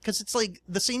up because it's like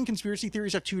the same conspiracy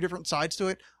theories have two different sides to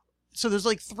it. So there's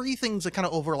like three things that kind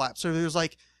of overlap. So there's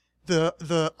like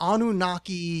the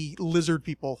Anunnaki lizard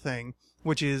people thing,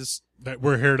 which is... That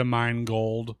we're here to mine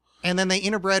gold. And then they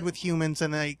interbred with humans,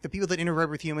 and the people that interbred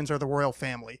with humans are the royal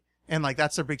family. And like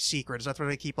that's their big secret, is that's why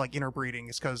they keep like interbreeding,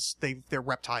 is because they're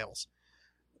reptiles.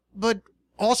 But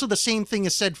also the same thing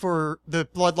is said for the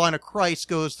bloodline of Christ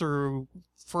goes through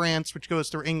France, which goes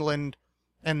through England,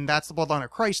 and that's the bloodline of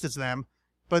Christ is them.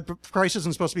 But Christ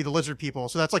isn't supposed to be the lizard people,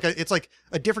 so that's it's like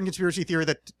a different conspiracy theory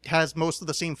that has most of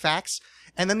the same facts.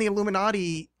 And then the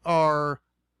Illuminati are,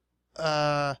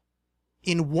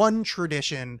 in one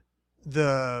tradition,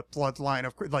 the bloodline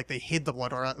of, like, they hid the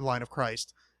bloodline of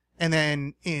Christ. And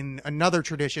then in another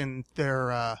tradition,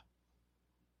 they're, I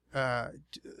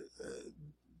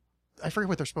forget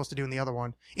what they're supposed to do in the other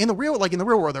one. In the real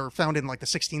world, they were found in like the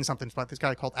 16-somethings by this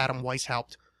guy called Adam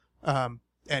Weishaupt. And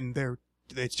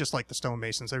it's just like the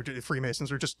stonemasons. They're Freemasons.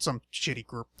 They're just some shitty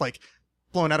group, like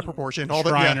blown out of proportion. All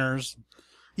the Shriners.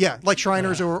 Yeah, like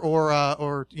Shriners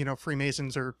or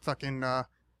Freemasons or fucking,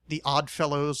 the Odd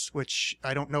Fellows, which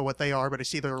I don't know what they are, but I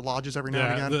see their lodges every now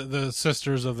and again. The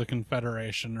Sisters of the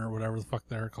Confederation or whatever the fuck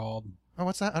they're called. Oh,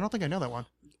 what's that? I don't think I know that one.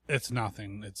 It's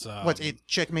nothing. It's What's it?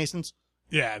 Chick Masons?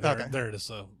 Yeah, they're just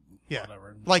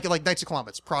whatever. Like Knights of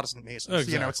Columbus, Protestant Masons.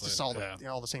 Exactly. It's just all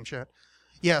the same shit.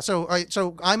 Yeah, so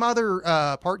I'm either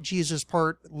part Jesus,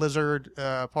 part lizard,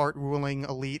 part ruling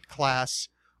elite class,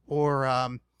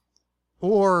 or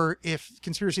if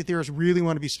conspiracy theorists really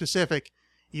want to be specific,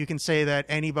 you can say that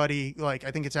anybody, like,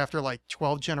 I think it's after like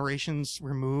 12 generations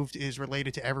removed, is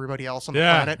related to everybody else on the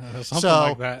planet. Something so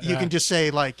like that. you can just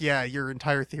say, like, yeah, your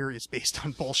entire theory is based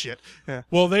on bullshit. Yeah.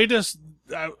 Well,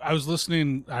 I was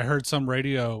listening, I heard some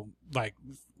radio, like,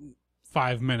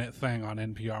 5-minute thing on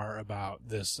NPR about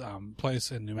this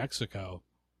place in New Mexico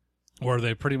where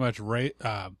they pretty much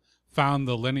found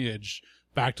the lineage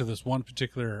back to this one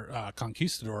particular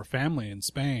conquistador family in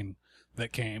Spain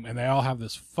that came, and they all have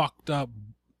this fucked up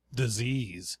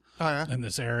disease in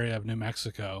this area of New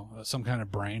Mexico, some kind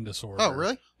of brain disorder. Oh,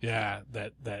 really? Yeah,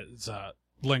 that's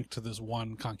linked to this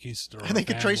one conquistador. And they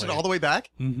could trace it all the way back?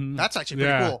 Mm-hmm. That's actually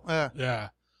pretty cool. Yeah.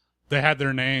 They had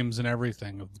their names and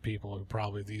everything of the people who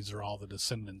probably these are all the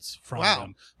descendants from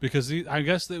them. Because I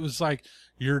guess it was like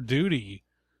your duty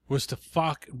was to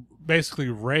basically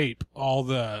rape all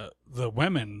the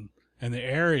women in the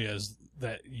areas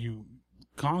that you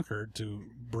conquered to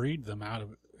breed them out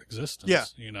of existence. Yeah.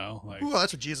 You know? Like, well,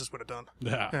 that's what Jesus would have done.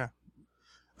 Yeah.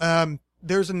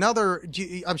 There's another,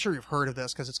 I'm sure you've heard of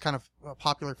this because it's kind of a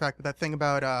popular fact, but that thing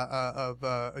about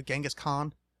Genghis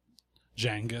Khan.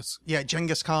 Yeah,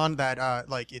 Genghis Khan, that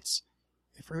like it's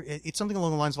something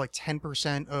along the lines of like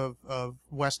 10% of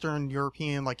Western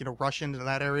European, like, you know, Russians in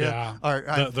that area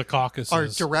are the Caucasus are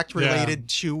direct related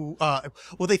to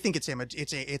well, they think it's him.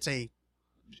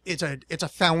 It's a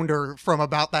founder from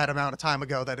about that amount of time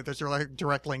ago that there's a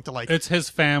direct link to, like, it's his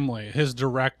family, his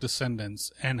direct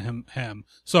descendants, and him.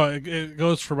 So it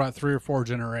goes for about 3 or 4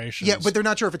 generations. Yeah, but they're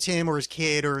not sure if it's him or his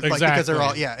kid or like because they're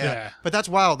all yeah. But that's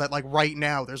wild that, like, right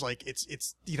now there's like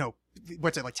it's you know,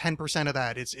 what's it, like 10% of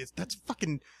that is that's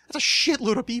a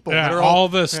shitload of people. Yeah, that are all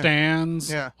the stands,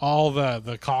 yeah, all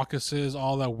the Caucasus,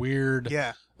 all the weird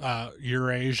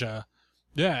Eurasia.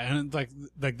 Yeah, and like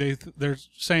they're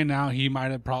saying now he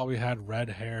might have probably had red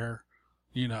hair,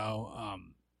 you know,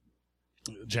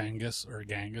 Genghis.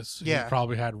 He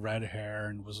probably had red hair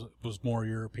and was more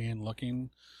European looking.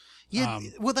 Yeah,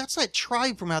 well, that's that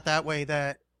tribe from out that way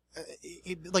that,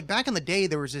 like, back in the day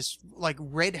there was this, like,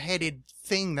 red-headed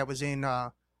thing that was in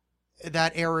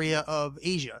that area of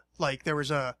Asia. Like, there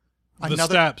was another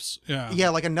steppes,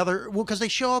 like another, well, because they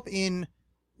show up in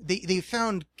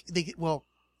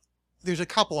there's a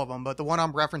couple of them, but the one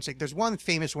I'm referencing, there's one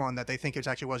famous one that they think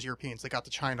was Europeans. They got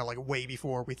to China, like, way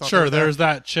before we thought. Sure, there's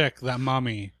that chick, that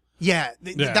mummy. Yeah,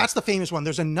 that's the famous one.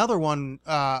 There's another one.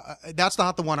 That's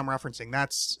not the one I'm referencing.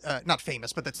 That's not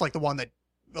famous, but that's like the one that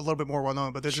a little bit more well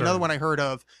known. But there's another one I heard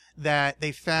of that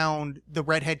they found the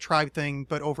redhead tribe thing,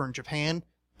 but over in Japan.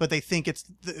 But they think it's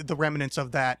the remnants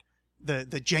of that,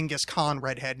 the Genghis Khan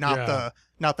redhead, not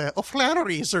the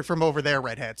O'Flannery's are from over there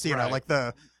redheads. You know, like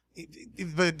there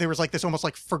was like this almost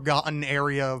like forgotten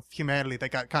area of humanity that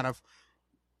got kind of,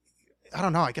 I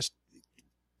don't know, I guess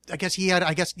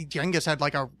Genghis had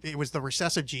it was the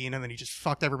recessive gene, and then he just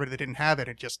fucked everybody that didn't have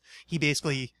it. He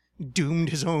basically doomed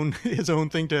his own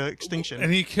thing to extinction.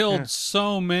 And he killed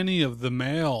so many of the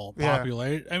male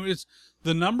population. I mean,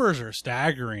 the numbers are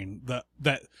staggering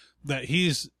that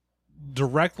he's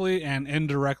directly and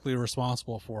indirectly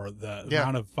responsible for the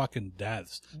amount of fucking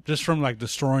deaths just from, like,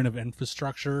 destroying of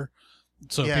infrastructure.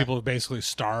 So people basically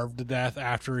starved to death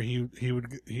after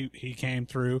he came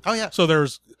through. Oh yeah. So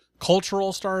there's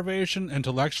cultural starvation,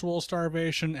 intellectual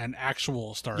starvation, and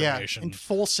actual starvation. Yeah, and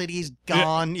full cities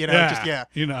gone. You know,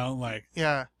 you know, like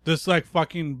just like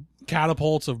fucking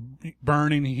catapults of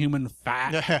burning human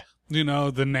fat. Yeah. You know,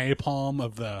 the napalm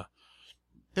of the.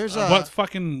 There's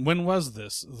when was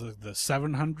this? The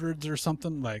 700s or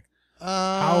something? Like,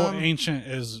 how ancient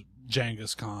is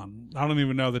Genghis Khan? I don't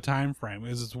even know the time frame.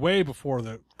 It's way before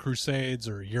the Crusades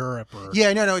or Europe or it's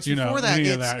before that. Any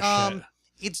It's of that shit.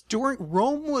 It's during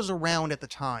Rome was around at the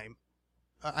time.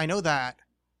 I know that.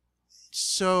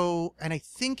 So, and I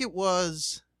think it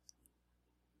was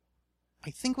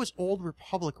Old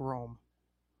Republic Rome.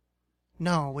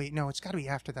 No, wait, no, it's got to be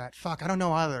after that. Fuck, I don't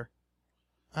know either.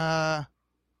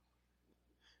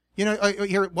 You know,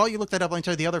 here, while you look that up, I'll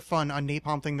tell you the other fun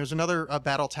napalm thing. There's another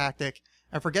battle tactic.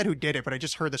 I forget who did it, but I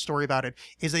just heard the story about it.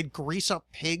 Is they'd grease up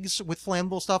pigs with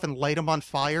flammable stuff and light them on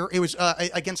fire. It was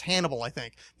against Hannibal, I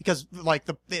think, because, like,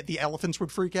 the elephants would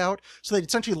freak out. So they'd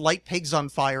essentially light pigs on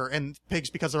fire, and pigs,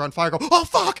 because they're on fire, go, oh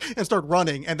fuck, and start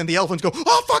running. And then the elephants go,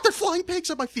 oh fuck, they're flying pigs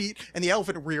at my feet. And the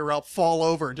elephant would rear up, fall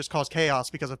over, and just cause chaos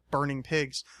because of burning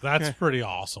pigs. That's pretty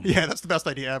awesome. Yeah, that's the best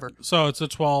idea ever. So it's the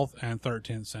 12th and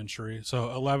 13th century. So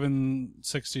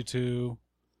 1162.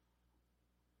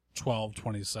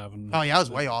 1227. Oh yeah, I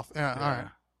was way off. Yeah, all right.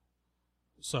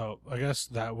 So I guess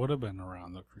that would have been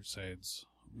around the Crusades,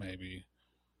 maybe.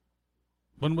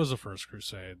 When was the first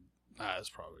Crusade? It's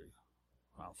probably,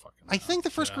 I don't fucking know. I think the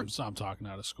first I'm talking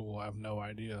out of school. I have no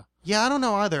idea. Yeah, I don't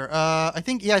know either. I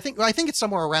think it's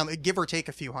somewhere around, give or take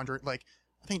a few hundred. Like,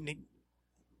 I think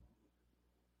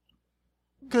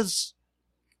because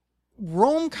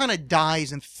Rome kind of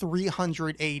dies in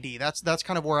 300 AD. That's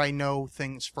kind of where I know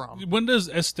things from. When does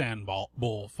Istanbul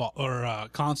fall, or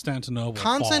Constantinople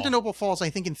Constantinople falls, I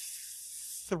think, in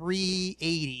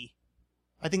 380.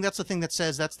 I think that's the thing that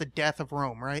says that's the death of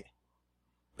Rome, right?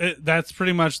 That's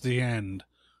pretty much the end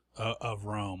of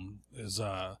Rome.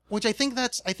 Which I think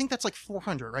that's like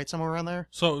 400, right? Somewhere around there.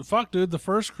 So fuck, dude. The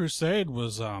First Crusade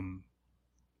was in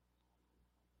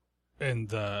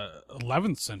the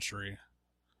 11th century.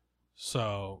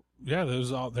 So yeah,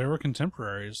 they were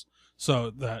contemporaries. So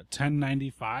the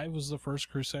 1095 was the First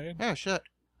Crusade. Yeah, shit.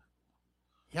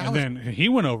 Yeah, and then he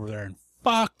went over there and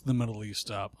fucked the Middle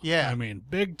East up. Yeah, I mean,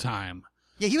 big time.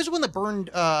 Yeah, he was the one that burned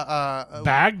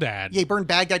Baghdad. Yeah, he burned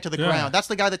Baghdad to the ground. That's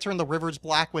the guy that turned the rivers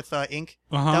black with ink.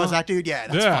 That was that dude. Yeah,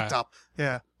 that's fucked up.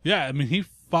 Yeah. Yeah, I mean, he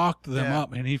fucked them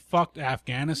up, and he fucked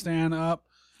Afghanistan up.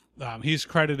 He's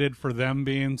credited for them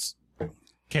being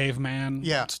caveman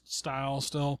style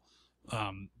still.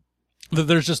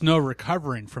 There's just no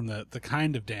recovering from the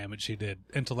kind of damage he did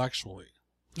intellectually.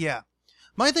 Yeah.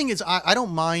 My thing is, I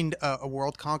don't mind a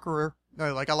world conqueror.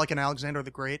 Like, I like an Alexander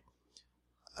the Great.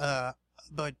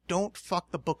 But don't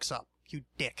fuck the books up, you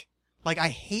dick. Like, I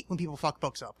hate when people fuck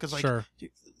books up. Because, like,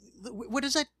 what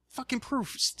does that fucking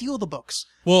prove? Steal the books.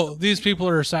 Well, these people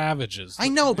are savages. I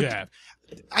know, but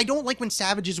I don't like when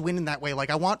savages win in that way. Like,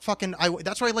 I want fucking...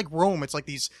 that's why I like Rome. It's like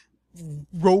these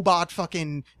robot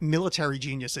fucking military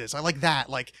geniuses. I like that.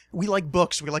 Like, we like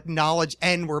books, we like knowledge,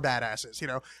 and we're badasses, you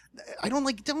know?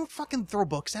 Don't fucking throw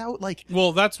books out. Like...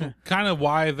 Well, that's kind of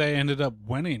why they ended up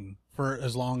winning for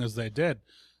as long as they did.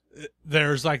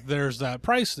 There's that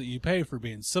price that you pay for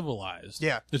being civilized.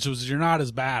 Yeah. Which was you're not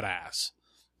as badass,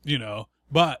 you know,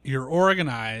 but you're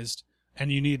organized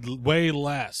and you need way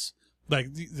less.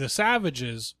 Like the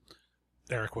savages,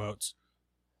 air quotes,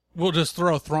 will just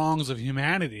throw throngs of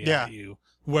humanity at you,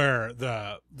 where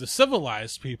the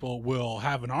civilized people will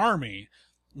have an army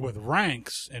with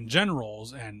ranks and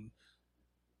generals, and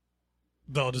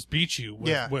they'll just beat you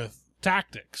with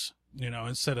tactics. You know,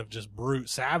 instead of just brute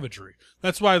savagery.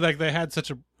 That's why, like, they had such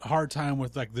a hard time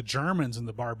with, like, the Germans and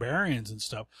the barbarians and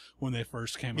stuff when they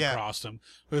first came across them.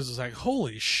 It was just like,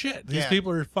 holy shit, these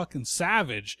people are fucking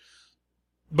savage.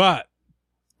 But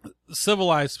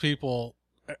civilized people,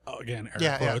 again,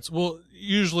 air quotes, will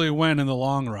usually win in the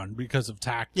long run because of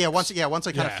tactics. Yeah, once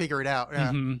they kind of figure it out.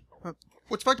 Yeah. Mm-hmm.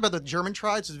 What's fucked about the German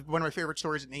tribes is one of my favorite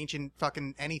stories in ancient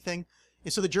fucking anything.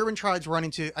 So the German tribes run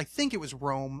into, I think it was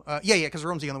Rome. Because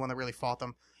Rome's the only one that really fought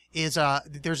them.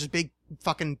 There's this big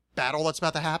fucking battle that's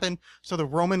about to happen. So the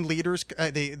Roman leaders,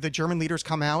 the German leaders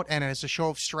come out, and as a show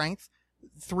of strength,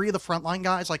 3 of the frontline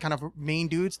guys, like kind of main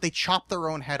dudes, they chop their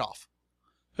own head off.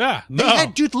 Yeah, no. They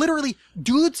had,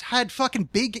 dudes had fucking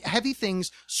big, heavy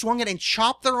things, swung it and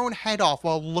chopped their own head off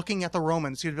while looking at the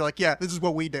Romans. You'd be like, yeah, this is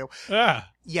what we do. Yeah.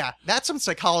 Yeah, that's some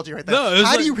psychology right there. No,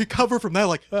 how do you recover from that?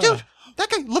 Like, dude, that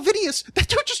guy, Lavinius, that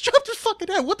dude just chopped his fucking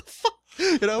head. What the fuck?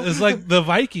 You know? It's like the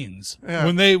Vikings. Yeah.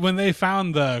 When they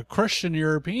found the Christian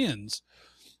Europeans,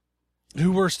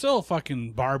 who were still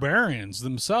fucking barbarians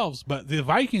themselves, but the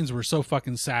Vikings were so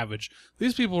fucking savage.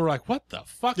 These people were like, what the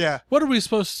fuck? Yeah. What are we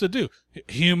supposed to do?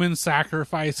 Human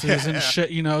sacrifices and shit,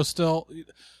 you know, still.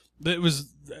 It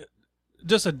was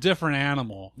just a different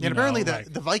animal. And apparently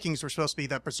the Vikings were supposed to be,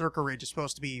 that berserker rage is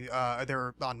supposed to be,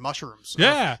 they're on mushrooms.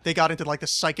 Yeah. They got into like the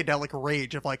psychedelic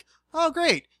rage of like, oh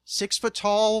great, 6 foot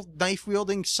tall, knife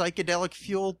wielding, psychedelic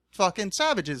fueled fucking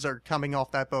savages are coming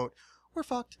off that boat. We're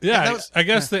fucked. Yeah, I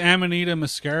guess the Amanita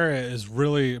muscaria is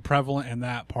really prevalent in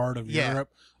that part of Europe,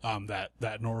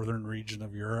 that northern region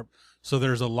of Europe. So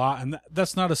there's a lot, and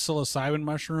that's not a psilocybin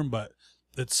mushroom, but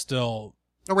it's still...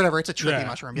 Or whatever, it's a trippy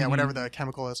mushroom. Yeah, whatever the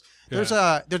chemical is. There's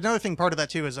another thing, part of that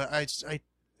too, is I've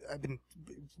been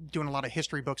doing a lot of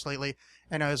history books lately,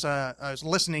 and I was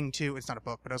listening to, it's not a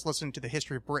book, but I was listening to the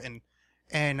history of Britain,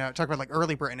 and talk about like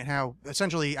early Britain and how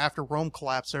essentially after Rome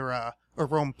collapsed, or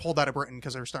Rome pulled out of Britain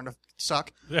because they were starting to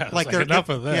suck. Yeah, like enough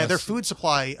of this. Yeah, their food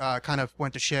supply kind of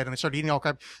went to shit, and they started eating all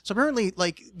crap. So apparently,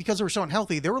 like, because they were so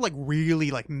unhealthy, they were like really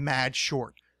like mad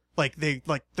short. Like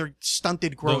their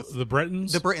stunted growth. The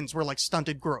Britons? The Britons were like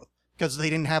stunted growth because they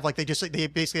didn't have like, they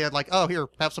basically had like, oh, here,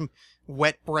 have some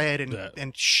wet bread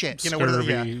and shit. You know,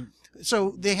 whatever.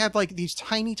 So they have like these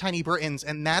tiny, tiny Britons,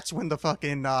 and that's when the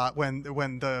fucking,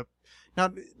 now,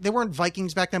 they weren't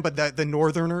Vikings back then, but the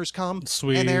Northerners come.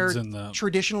 Swedes and they're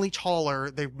traditionally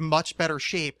taller. They're much better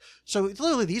shape. So it's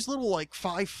literally these little, like,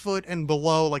 5 foot and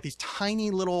below, like these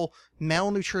tiny little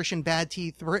malnutrition, bad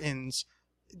teeth Britons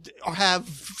have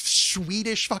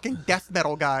Swedish fucking death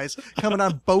metal guys coming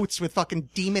on boats with fucking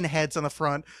demon heads on the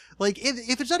front. Like,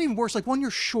 if it's not even worse, like, one,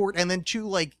 you're short, and then two,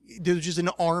 like, there's just an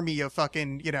army of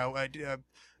fucking,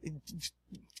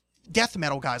 death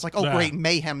metal guys. Like, oh, great,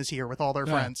 Mayhem is here with all their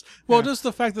friends. Well, just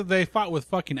the fact that they fought with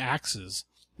fucking axes.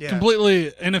 Yeah.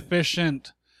 Completely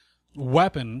inefficient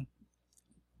weapon.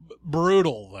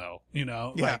 Brutal, though,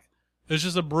 Yeah. Like, it's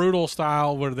just a brutal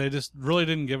style where they just really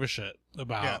didn't give a shit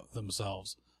about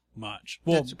themselves much.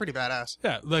 Well, it's pretty badass.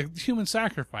 Yeah, like human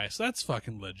sacrifice. That's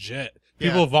fucking legit.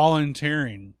 People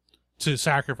volunteering to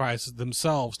sacrifice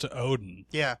themselves to Odin.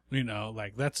 Yeah.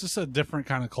 Like that's just a different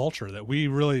kind of culture that we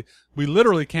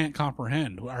literally can't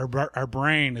comprehend. Our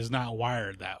brain is not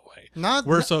wired that way.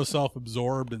 We're so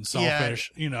self-absorbed and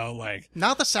selfish, like.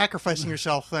 Not the sacrificing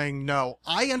yourself thing, no.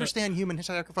 I understand human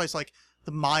sacrifice, like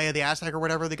the Maya, the Aztec, or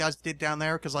whatever the guys did down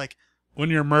there, because, like,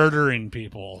 when you're murdering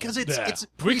people. Because it's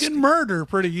we can murder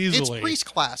pretty easily. It's priest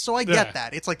class, so I get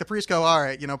that. It's like the priests go, all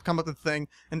right, come up with the thing,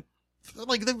 and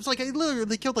like there was like literally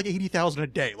they killed like 80,000 a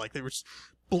day. Like there was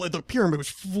the pyramid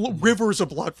was rivers of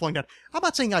blood flowing down. I'm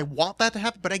not saying I want that to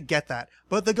happen, but I get that.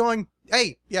 But they're going,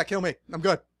 hey, yeah, kill me, I'm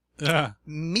good. Yeah,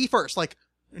 me first. Like,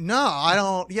 no, I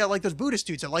don't. Yeah, like those Buddhist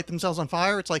dudes that light themselves on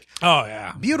fire. It's like, oh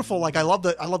yeah, beautiful. Like I love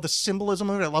the symbolism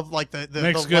of it. I love like the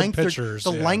length pictures,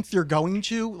 length you're going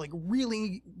to. Like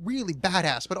really, really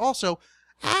badass. But also,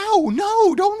 ow,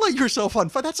 no, don't light yourself on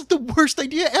fire. That's the worst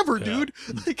idea ever, dude.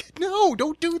 Like, no,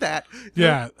 don't do that.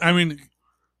 Yeah, I mean,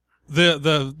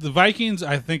 the Vikings.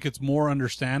 I think it's more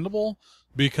understandable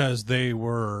because they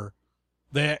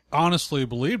honestly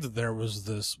believed that there was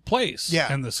this place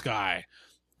in the sky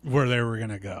where they were going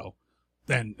to go,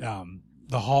 and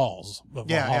the halls of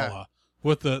Valhalla. Yeah.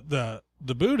 With the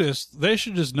Buddhists, they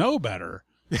should just know better.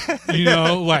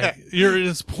 Like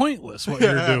it's pointless what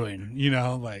you're doing.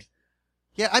 Like.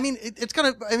 Yeah, I mean, it's kind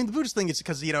of. I mean, the Buddhist thing is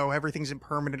because everything's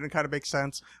impermanent and it kind of makes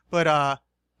sense. But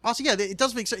also, yeah, it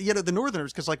does make sense. The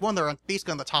Northerners, because like one, they're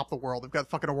basically on the top of the world. They've got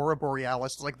fucking Aurora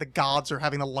Borealis. Like the gods are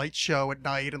having a light show at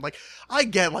night, and like I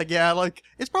get like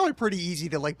it's probably pretty easy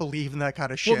to like believe in that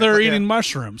kind of shit. Well, they're eating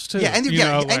mushrooms too. Yeah, and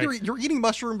you're eating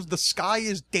mushrooms. The sky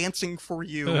is dancing for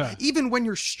you, even when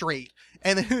you're straight.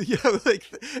 And then,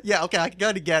 okay,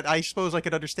 I suppose I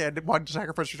could understand wanting to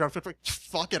sacrifice yourself.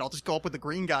 Fuck it, I'll just go up with the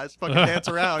green guys, fucking dance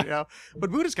around, But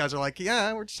Buddhist guys are like,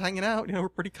 yeah, we're just hanging out, we're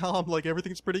pretty calm, like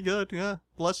everything's pretty good,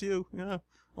 bless you, and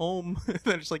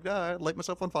then it's like, I light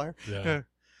myself on fire. Yeah.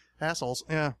 Assholes,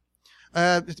 yeah.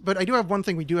 But I do have one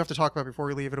thing we do have to talk about before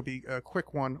we leave. It'll be a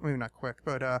quick one, maybe not quick,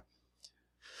 but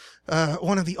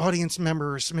one of the audience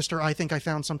members, Mr.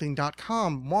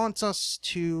 IThinkIFoundSomething.com, wanted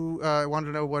to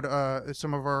know what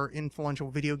some of our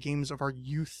influential video games of our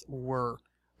youth were.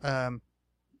 Were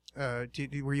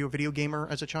you a video gamer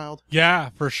as a child? Yeah,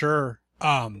 for sure.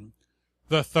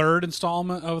 The third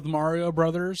installment of the Mario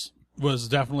Brothers was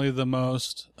definitely the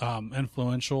most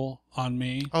influential on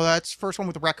me. Oh, that's the first one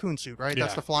with the raccoon suit, right? Yeah.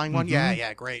 That's the flying one? Mm-hmm.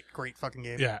 Yeah, great fucking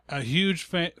game. Yeah, a huge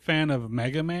fan of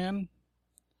Mega Man.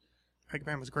 Mega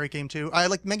Man was a great game, too. I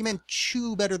like Mega Man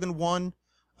 2 better than 1.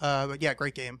 But yeah,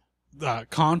 great game.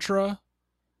 Contra.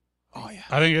 Oh, yeah.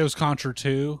 I think it was Contra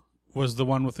 2 was the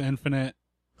one with Infinite.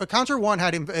 Contra 1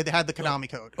 had the Konami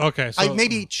code. Okay. So,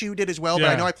 maybe 2 did as well, but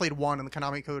I know I played 1 and the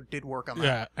Konami code did work on that.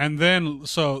 Yeah, and then,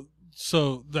 so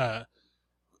the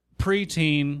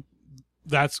preteen,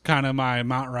 that's kind of my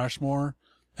Mount Rushmore.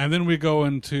 And then we go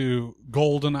into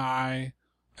GoldenEye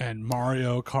and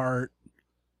Mario Kart.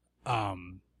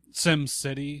 Sim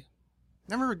City.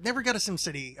 Never got a Sim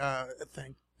City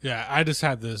thing. Yeah, I just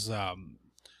had this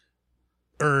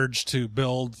urge to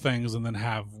build things and then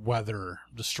have weather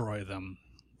destroy them.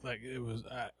 Like it was,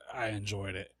 I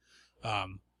enjoyed it.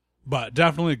 But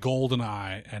definitely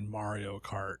GoldenEye and Mario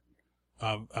Kart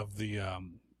of the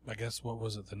I guess what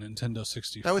was it, the Nintendo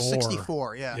 64? That was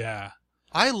 64. Yeah. Yeah.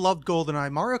 I loved GoldenEye.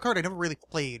 Mario Kart I never really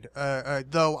played,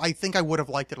 though I think I would have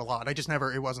liked it a lot. I just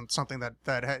never, it wasn't something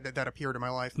that appeared in my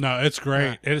life. No, it's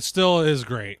great. Yeah. It still is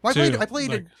great. Well, I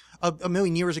played it a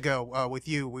million years ago with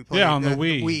you. We played on the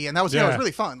Wii. And that was, it was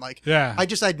really fun. Like, yeah.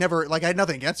 I'd never, like, I had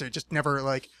nothing against it. Just never,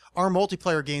 like, our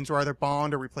multiplayer games were either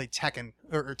Bond or we played Tekken,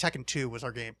 or Tekken 2 was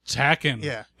our game. Tekken.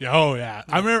 Yeah. Oh, yeah.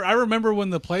 I remember when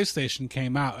the PlayStation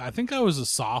came out. I think I was a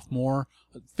sophomore,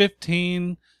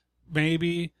 15,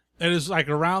 maybe. It was like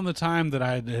around the time that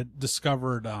I had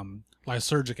discovered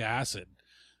lysergic acid.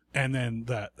 And then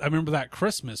I remember that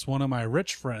Christmas, one of my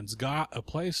rich friends got a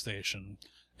PlayStation.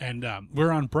 And we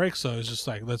were on break, so it was just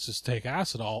like, let's just take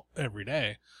acid every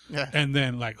day. Yeah. And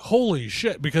then, like, holy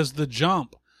shit, because the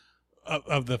jump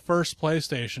of the first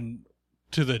PlayStation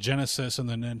to the Genesis and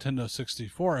the Nintendo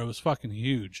 64, it was fucking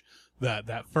huge.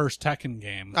 that first Tekken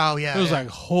game. Oh yeah, It was yeah. like,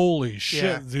 holy shit,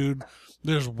 Yeah. dude!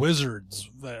 There's wizards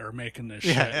that are making this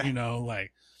Yeah, shit. yeah. You know,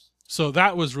 like, so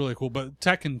that was really cool. But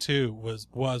Tekken 2 was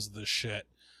the shit.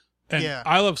 And Yeah.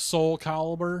 I love Soul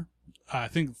Calibur. I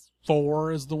think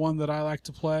 4 is the one that I like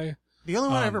to play. The only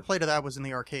one I ever played of that was in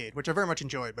the arcade, which I very much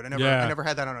enjoyed, but I never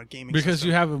had that on a gaming because system.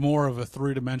 you have more of a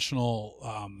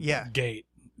 3-dimensional Yeah. gate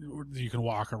you can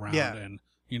walk around Yeah. in,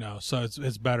 you know, so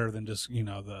it's better than just, you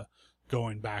know, the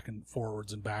going back and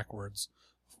forwards and backwards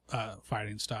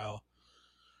fighting style.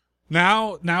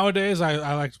 Nowadays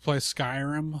I like to play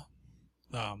Skyrim.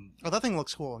 Oh, that thing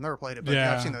looks cool. I've never played it, but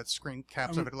Yeah. I've seen the screen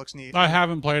caps of it. It looks neat. I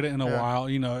haven't played it in a Yeah. while.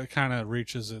 You know, it kind of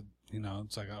reaches it. You know,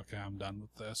 it's like, okay, I'm done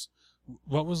with this.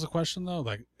 What was the question though?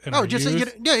 Like, in our just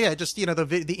youth? just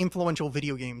the influential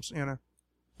video games. You know.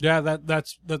 Yeah,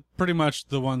 that's pretty much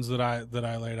the ones that I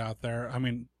laid out there. I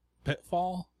mean,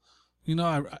 Pitfall. You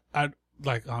know, I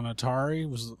like on Atari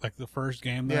was like the first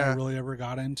game that I Yeah. really ever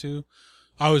got into.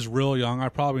 I was real young. I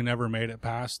probably never made it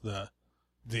past the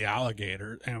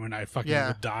alligator, and I mean, I fucking Yeah.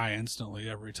 would die instantly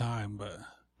every time. But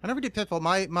I never did Pitfall.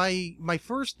 My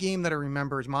first game that I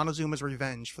remember is Montezuma's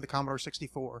Revenge for the Commodore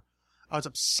 64. I was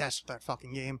obsessed with that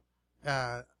fucking game.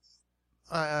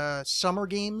 Summer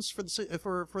games for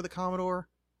the Commodore,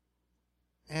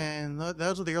 and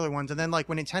those were the early ones. And then like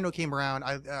when Nintendo came around,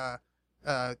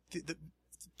 the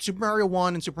Super Mario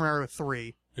 1 and Super Mario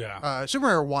 3. yeah, Super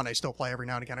Mario 1 I still play every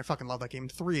now and again. I fucking love that game.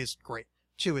 3 is great.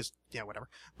 2 is whatever.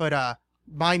 But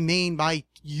my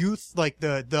youth, like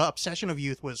the obsession of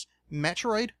youth was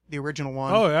Metroid, the original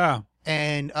one. oh yeah,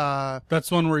 And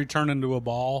that's one where you turn into a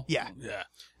ball. Yeah. yeah.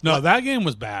 No, that game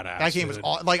was badass. that game was dude.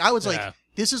 like, I was Yeah. like,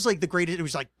 this is like the greatest. It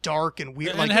was like dark and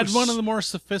weird. And like, it it had was- one of the more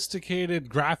sophisticated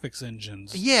graphics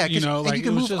engines. Yeah, you know, and like you it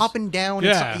can was move just- up and down.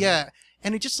 Yeah. Yeah,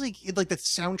 and it just like the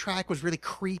soundtrack was really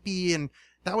creepy, and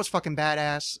that was fucking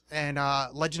badass. And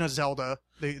Legend of Zelda,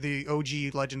 the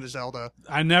OG Legend of Zelda.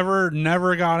 I never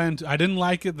got into. I didn't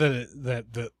like it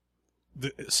that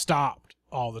it stopped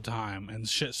all the time and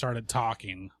shit started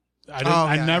talking.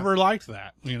 I never liked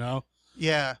that. You know,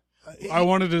 Yeah, I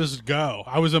wanted to just go.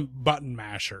 I was a button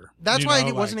masher. that's you why know,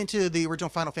 I wasn't into the original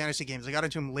Final Fantasy games. I got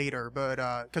into them later, but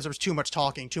because there was too much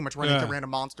talking, too much running Yeah. to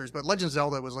random monsters. But Legend of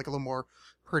Zelda was like a little more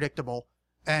predictable.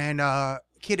 And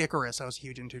Kid Icarus, I was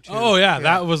huge into too. Oh yeah,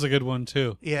 that was a good one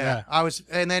too. Yeah, I was,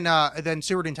 and then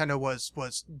Super Nintendo was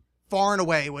far and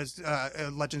away was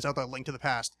Legend of Zelda: Link to the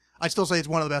Past. I still say it's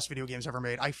one of the best video games ever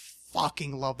made. I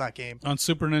fucking love that game. On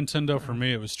Super Nintendo, for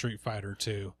me, it was Street Fighter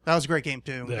 2. That was a great game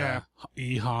too. Yeah.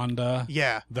 E Honda.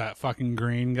 Yeah. That fucking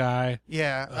green guy.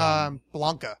 Yeah.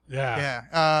 Blanca. Yeah.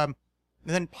 Yeah. And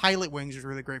then Pilot Wings was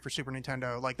really great for Super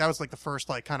Nintendo. Like that was like the first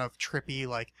like kind of trippy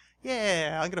like,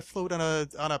 yeah, I'm gonna float on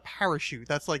a parachute.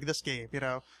 That's like this game, you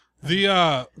know.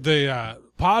 The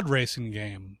pod racing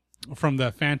game from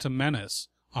the Phantom Menace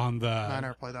on I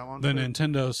never played that one. the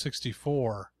Nintendo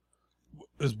 64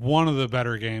 is one of the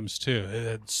better games too. It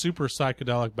had super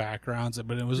psychedelic backgrounds,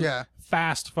 but it was Yeah. a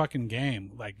fast fucking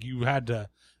game. Like you had to,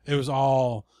 it was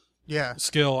all Yeah.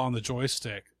 skill on the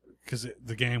joystick because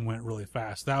the game went really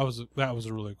fast. That was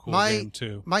a really cool game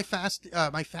too. My fast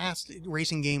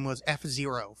racing game was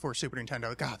F-Zero for Super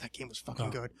Nintendo. God, that game was fucking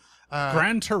good.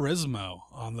 Gran Turismo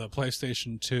on the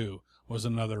PlayStation 2 was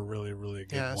another really, really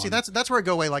good Yeah, one. see, that's where I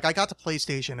go away. Like, I got to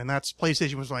PlayStation, and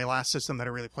PlayStation was my last system that I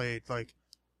really played. Like,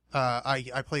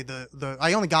 I played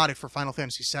I only got it for Final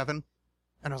Fantasy VII, and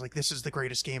I was like, this is the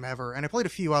greatest game ever. And I played a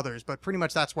few others, but pretty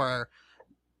much that's where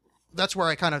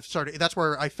I kind of started. That's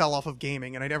where I fell off of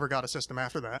gaming, and I never got a system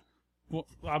after that. Well,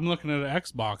 I'm looking at an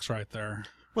Xbox right there.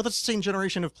 Well, that's the same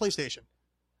generation of PlayStation.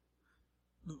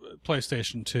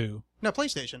 PlayStation 2. No,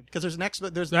 PlayStation, because there's an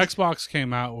Xbox. There's The Xbox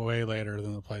came out way later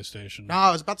than the PlayStation. No,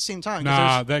 it was about the same time. 'cause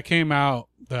Nah, there's- that came out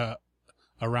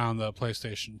around the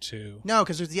PlayStation 2. No,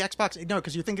 because there's the Xbox. No,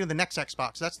 because you're thinking of the next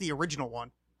Xbox. That's the original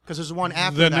one. Because there's one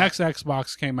after The that. next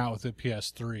Xbox came out with the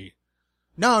PS3.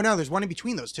 No, there's one in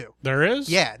between those two. There is?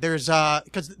 Yeah, there's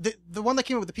because the one that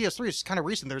came out with the PS3 is kind of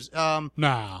recent. There's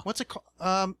Nah. what's it called?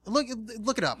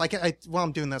 Look it up. While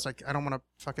I'm doing this, I don't want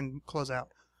to fucking close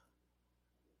out.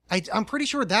 I'm pretty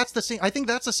sure that's the same. I think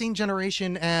that's the same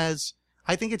generation as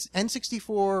I think it's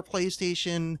N64,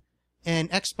 PlayStation, and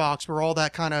Xbox were all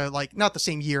that kind of like not the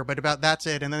same year, but about that's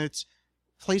it. And then it's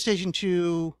PlayStation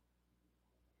 2,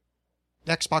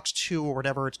 Xbox 2 or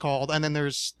whatever it's called, and then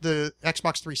there's the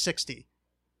Xbox 360.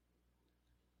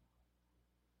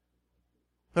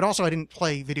 But also, I didn't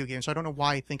play video games, so I don't know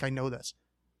why I think I know this.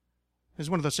 It's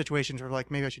one of those situations where,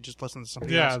 like, maybe I should just listen to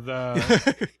somebody Yeah, else.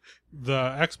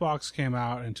 the Xbox came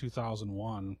out in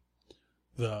 2001.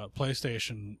 The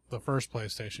first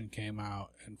PlayStation came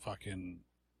out in fucking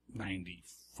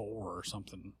 94 or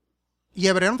something.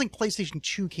 Yeah, but I don't think PlayStation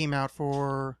 2 came out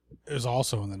for... It was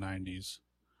also in the 90s.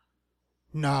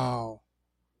 No.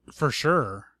 For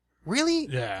sure. Really?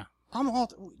 Yeah. I'm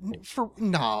all...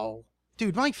 No.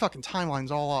 Dude, my fucking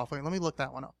timeline's all off. Wait, let me look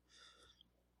that one up.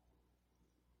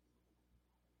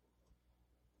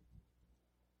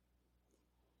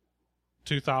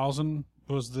 $2,000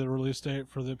 was the release date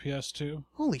for the PS2.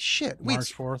 Holy shit. Wait,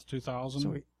 March 4th, 2000. so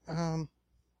wait,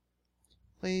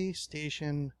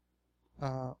 PlayStation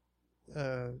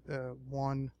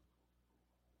 1.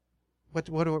 What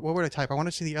would I type? I want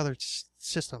to see the other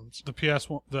systems. The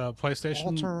PS1, the PlayStation.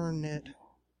 Alternate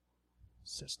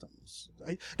systems.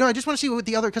 I just want to see what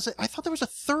the other, because I thought there was a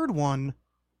third one.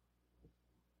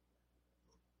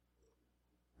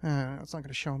 It's not going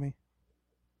to show me.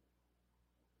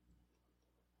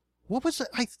 What was it?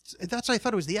 I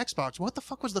thought it was the Xbox. What the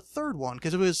fuck was the third one?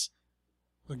 Because it was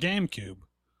The GameCube.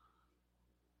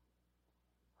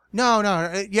 no. No,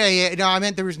 I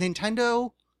meant there was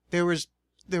Nintendo. There was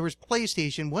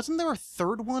PlayStation. Wasn't there a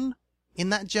third one in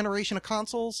that generation of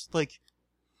consoles? Like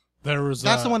There was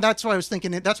that's the one. That's what I was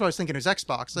thinking. That's what I was thinking. It was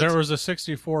Xbox. There was a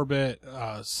 64-bit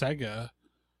Sega.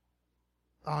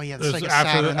 Oh yeah, It the was Sega after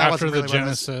Saturn. the, That after wasn't the really what it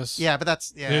was. Genesis. Yeah, but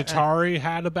that's The Atari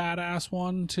had a badass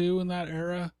one too in that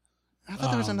era. I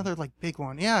thought there was another like big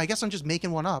one. Yeah, I guess I'm just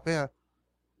making one up. Yeah.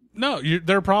 No,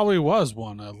 there probably was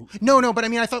one. No, but I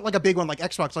mean, I thought like a big one like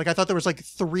Xbox. Like I thought there was like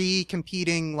 3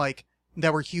 competing like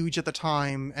that were huge at the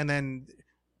time, and then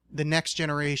the next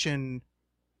generation.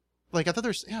 Like I thought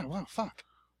there's wow, fuck.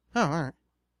 Oh, all right.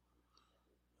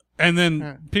 And then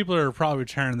Yeah. people are probably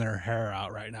tearing their hair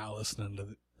out right now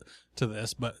listening to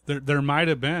this, but there might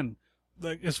have been,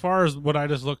 like, as far as what I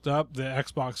just looked up, the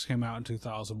Xbox came out in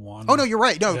 2001. Oh no, you're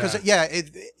right. No, because Yeah.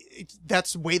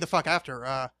 that's way the fuck after.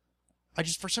 I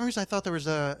just for some reason I thought there was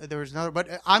another,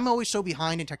 but I'm always so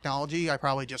behind in technology. I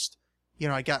probably just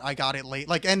I got it late.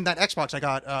 Like, and that Xbox I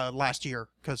got last year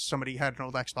because somebody had an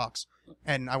old Xbox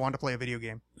and I wanted to play a video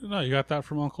game. No, you got that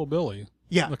from Uncle Billy.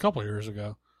 Yeah. A couple years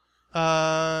ago.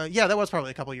 Yeah, that was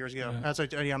probably a couple years ago.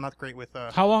 Yeah. I'm not great with.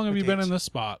 How long have with you been dates. in this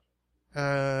spot?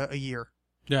 A year.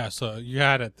 Yeah, so you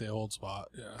had it at the old spot.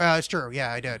 Yeah. It's true.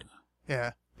 Yeah, I did.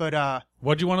 Yeah, but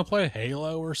What'd you want to play?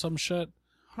 Halo or some shit?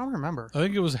 I don't remember. I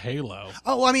think it was Halo.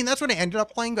 Oh, I mean that's what I ended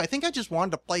up playing. But I think I just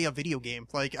wanted to play a video game.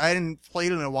 Like I hadn't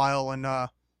played it in a while, and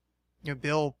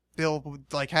Bill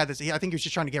like had this. I think he was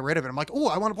just trying to get rid of it. I'm like, oh,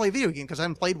 I want to play a video game because I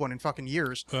haven't played one in fucking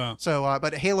years. So,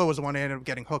 but Halo was the one I ended up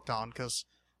getting hooked on because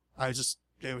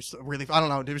it was really, I don't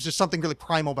know, there was just something really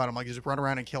primal about him. Like, you just run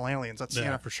around and kill aliens. That's,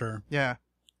 Yeah, for sure. Yeah.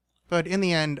 But in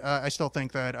the end, I still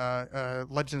think that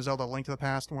Legend of Zelda: Link to the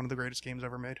Past, one of the greatest games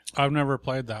ever made. I've never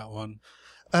played that one.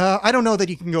 I don't know that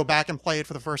you can go back and play it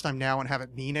for the first time now and have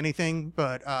it mean anything,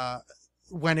 but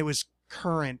when it was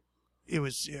current, it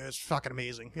was fucking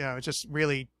amazing. Yeah, it was just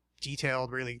really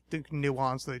detailed, really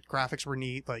nuanced. The graphics were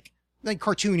neat, like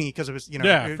cartoony because it was,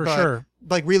 Yeah, for sure.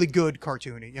 Like really good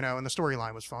cartoony, and the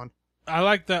storyline was fun. I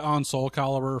like that on Soul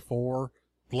Calibur 4,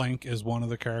 Link is one of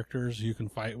the characters you can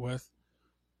fight with.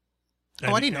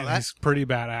 I didn't know that. He's pretty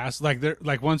badass.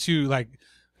 Like once you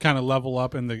kind of level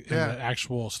up in the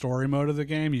actual story mode of the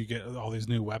game, you get all these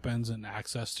new weapons and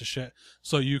access to shit.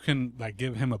 So you can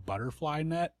give him a butterfly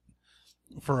net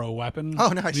for a weapon. Oh,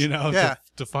 nice.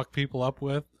 To fuck people up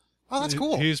with. Oh, that's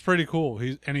cool. He's pretty cool.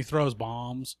 He throws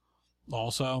bombs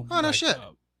also. Oh, no shit.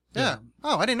 Yeah.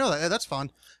 Oh, I didn't know that. That's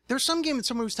fun. There's some game that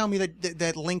someone was telling me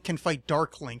that Link can fight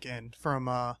Dark Link in from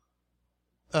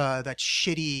that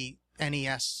shitty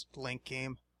NES Link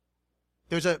game.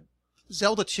 There's a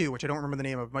Zelda 2, which I don't remember the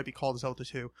name of. It might be called Zelda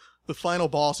 2. The final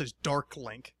boss is Dark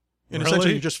Link. And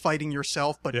essentially you're just fighting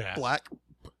yourself, but black.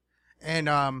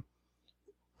 And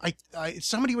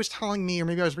somebody was telling me, or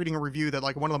maybe I was reading a review, that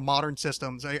one of the modern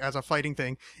systems as a fighting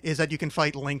thing is that you can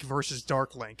fight Link versus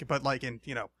Dark Link, but in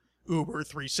Uber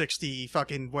 360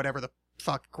 fucking whatever the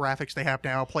fuck graphics they have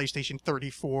now, PlayStation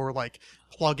 34,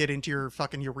 plug it into your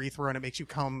fucking urethra and it makes you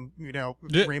come,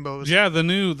 rainbows. Yeah, the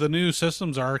new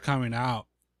systems are coming out.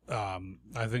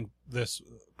 I think this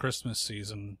Christmas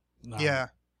season. Yeah.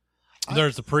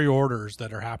 There's the pre-orders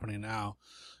that are happening now,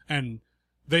 and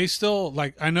they still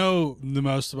I know the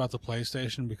most about the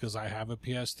PlayStation because I have a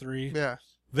PS3. Yeah.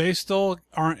 They still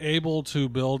aren't able to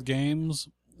build games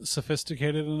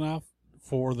sophisticated enough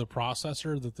for the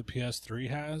processor that the PS3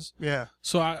 has. Yeah.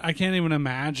 So I can't even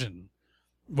imagine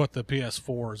what the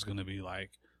PS4 is going to be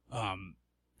like.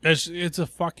 It's a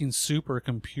fucking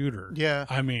supercomputer. Yeah.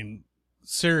 I mean,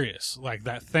 serious.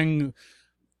 That thing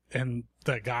and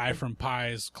the guy from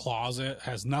Pie's closet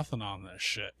has nothing on this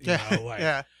shit. You know?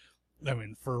 Yeah. I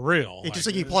mean, for real. It's just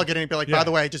like you plug it in and be like, by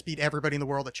the way, I just beat everybody in the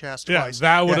world at chess twice.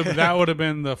 That would have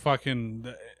been the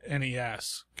fucking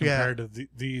NES compared to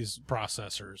these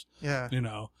processors. Yeah. You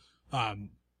know,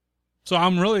 so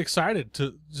I'm really excited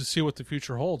to see what the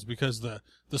future holds, because the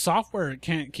software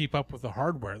can't keep up with the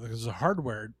hardware, because the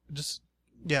hardware just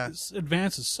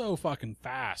advances so fucking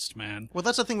fast, man. Well,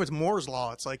 that's the thing with Moore's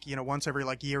law. It's like, you know, once every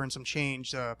like year and some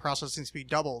change, processing speed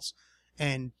doubles,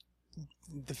 and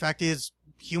the fact is,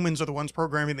 humans are the ones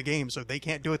programming the game, so they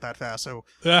can't do it that fast. So,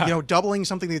 you know, doubling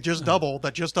something that just doubled,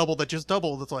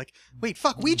 it's like, wait,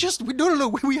 fuck,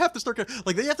 no, we have to start,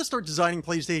 like, they have to start designing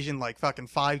PlayStation, like, fucking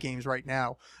 5 games right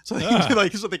now, so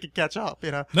they can catch up,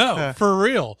 you know? No, for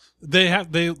real.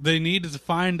 They needed to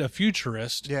find a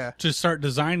futurist to start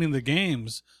designing the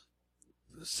games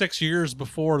 6 years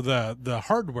before the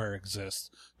hardware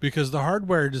exists, because the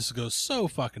hardware just goes so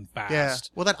fucking fast.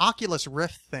 Yeah. Well, that Oculus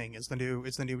Rift thing is the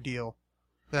new deal.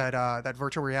 That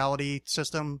virtual reality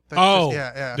system. That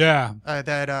I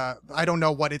don't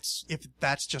know if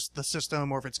that's just the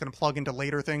system or if it's going to plug into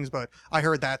later things, but I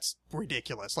heard that's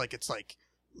ridiculous. Like, it's like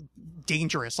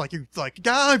dangerous. Like, you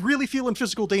I'm really feeling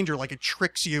physical danger. Like, it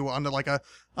tricks you on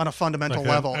a fundamental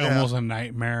level. Almost a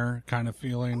nightmare kind of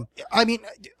feeling. I mean,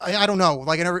 I don't know.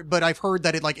 Like, but I've heard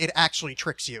that it actually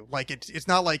tricks you. Like, it's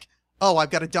not like, oh,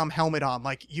 I've got a dumb helmet on.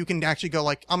 Like, you can actually go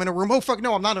like, I'm in a room. Oh, fuck,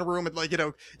 no, I'm not in a room. And, like, you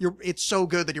know, it's so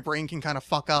good that your brain can kind of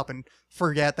fuck up and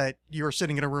forget that you're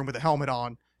sitting in a room with a helmet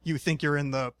on. You think you're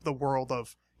in the world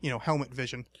of, you know, helmet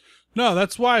vision. No,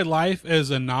 that's why life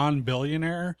as a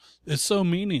non-billionaire is so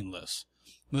meaningless.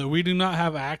 That we do not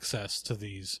have access to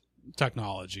these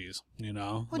technologies, you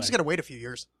know? Well, just gotta wait a few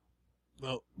years.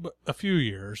 Well, but a few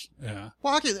years, yeah.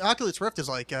 Well, Oculus Rift is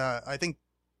like, I think,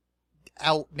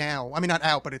 out now. I mean, not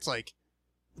out, but it's like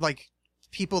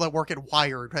people that work at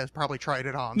Wired has probably tried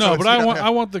it on. No, so but I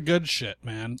want the good shit,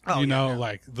 man. Oh, you know, yeah.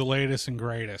 like the latest and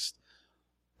greatest.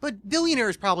 But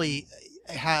billionaires probably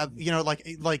have, you know,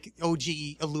 like OG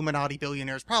Illuminati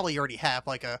billionaires probably already have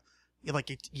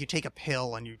you take a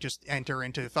pill and you just enter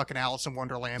into fucking Alice in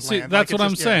Wonderland. See, land. that's what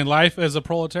I'm saying. Life as a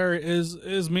proletariat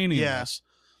is meaningless. Yeah, it's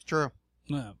true.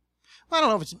 Yeah. Well, I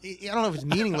don't know if it's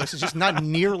meaningless. It's just not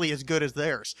nearly as good as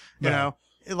theirs. You know,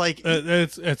 like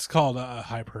it's called a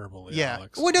hyperbole. Yeah.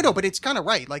 Alex. Well, no, but it's kind of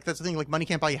right. Like, that's the thing. Like, money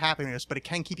can't buy you happiness, but it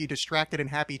can keep you distracted and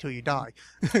happy till you die.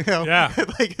 You know? Yeah.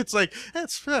 Like, it's like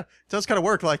it does kind of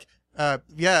work. Like,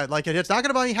 like, it's not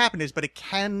gonna buy me happiness, but it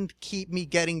can keep me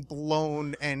getting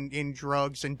blown and in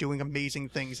drugs and doing amazing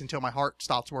things until my heart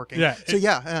stops working. Yeah. So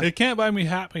it can't buy me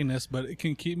happiness, but it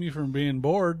can keep me from being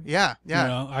bored. Yeah. You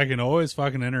know, I can always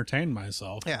fucking entertain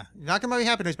myself. Yeah. Not gonna buy me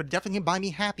happiness, but it definitely can buy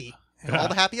me happy. And all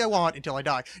the happy I want until I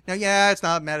die. Now, it's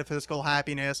not metaphysical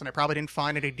happiness, and I probably didn't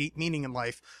find it a deep meaning in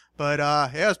life. But,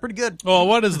 it's pretty good. Well,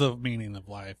 what is the meaning of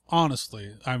life?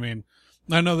 Honestly, I mean,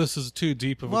 I know this is too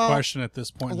deep of a question at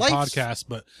this point in the podcast,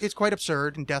 but it's quite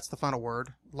absurd, and death's the final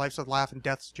word. Life's a laugh and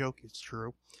death's a joke. It's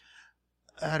true.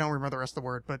 I don't remember the rest of the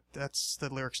word, but that's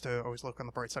the lyrics to Always Look on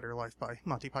the Bright Side of Your Life by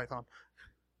Monty Python.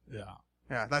 Yeah.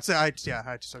 Yeah, that's it. I was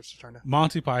just trying to...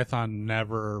 Monty Python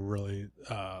never really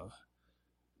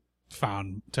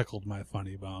tickled my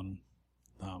funny bone.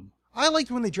 I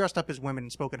liked when they dressed up as women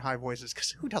and spoke in high voices,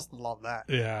 because who doesn't love that?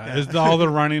 Yeah. It's all the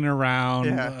running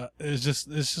around. It's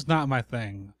just not my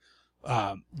thing.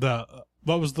 What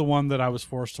was the one that I was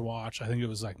forced to watch? I think it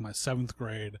was like my 7th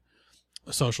grade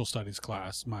social studies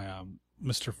class. My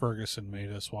Mr. Ferguson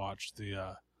made us watch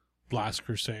the Last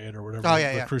Crusade or whatever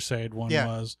the Crusade one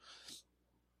was.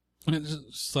 And it's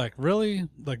just like, really?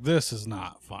 Like, this is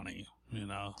not funny, you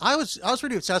know? I was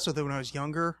pretty obsessed with it when I was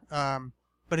younger.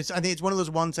 But I think it's one of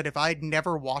those ones that if I'd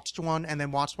never watched one and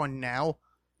then watched one now,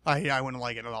 I wouldn't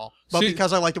like it at all. But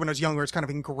because I liked it when I was younger, it's kind of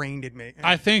ingrained in me.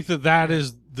 I think that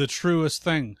is the truest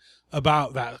thing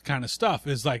about that kind of stuff,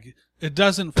 is like, it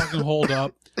doesn't fucking hold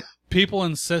up. People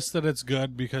insist that it's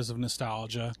good because of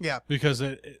nostalgia. Yeah. Because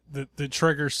it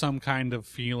triggers some kind of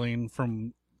feeling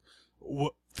from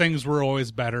things were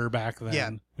always better back then.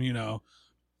 Yeah. You know,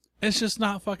 it's just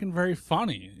not fucking very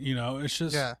funny. You know, it's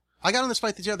just. Yeah. I got in this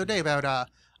fight the other day about,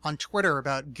 on Twitter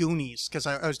about Goonies, because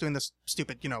I was doing this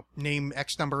stupid, you know, name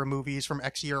X number of movies from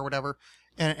X year or whatever.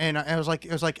 And I was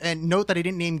like, and note that I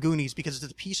didn't name Goonies because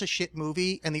it's a piece of shit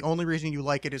movie, and the only reason you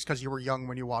like it is because you were young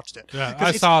when you watched it. Yeah,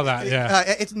 I saw that. Yeah,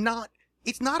 it's not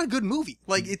a good movie.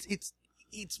 Like, it's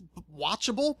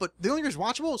watchable, but the only reason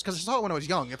it's watchable is because I saw it when I was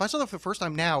young. If I saw it for the first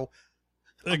time now,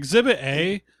 Exhibit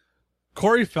A,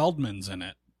 Corey Feldman's in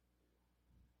it.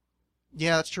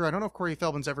 Yeah, that's true. I don't know if Corey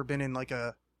Feldman's ever been in like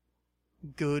a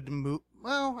good movie.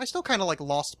 Well, I still kind of like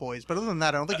Lost Boys, but other than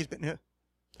that, I don't think he's been.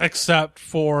 except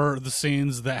for the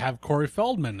scenes that have Corey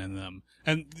Feldman in them.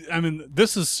 And I mean,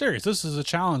 this is serious. This is a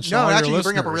challenge. To No, all actually, your you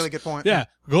bring up a listeners. really good point. Yeah,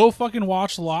 go fucking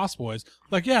watch The Lost Boys.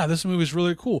 Like, yeah, this movie's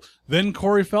really cool. Then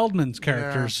Corey Feldman's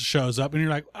character shows up, and you're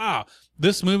like,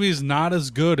 this movie's not as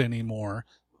good anymore.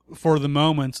 For the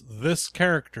moments, this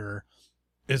character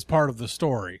is part of the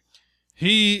story.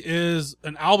 He is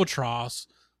an albatross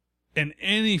in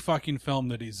any fucking film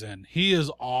that he's in. He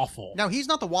is awful. Now, he's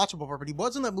not the watchable part, but he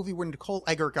was in that movie when Nicole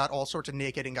Eggert got all sorts of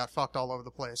naked and got fucked all over the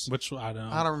place. Which I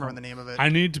don't remember the name of it. I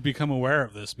need to become aware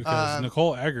of this because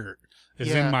Nicole Eggert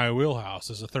is in my wheelhouse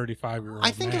as a 35-year-old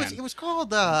I think man. it was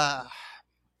called, I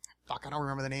don't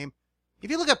remember the name. If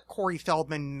you look up Corey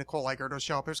Feldman, Nicole Eggert, it'll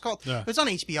show up. It was on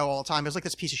HBO all the time. It was like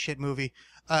this piece of shit movie.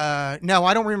 No,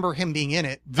 I don't remember him being in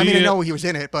it. I know he was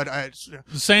in it, but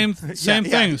same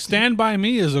thing. Yeah. Stand By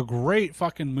Me is a great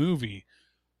fucking movie,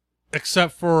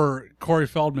 except for Corey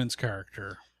Feldman's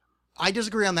character. I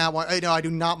disagree on that one. I do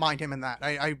not mind him in that.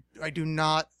 I do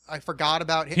not. I forgot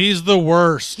about him. He's the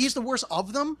worst. He's the worst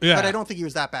of them, Yeah. but I don't think he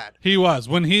was that bad. He was.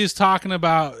 When he's talking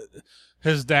about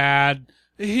his dad,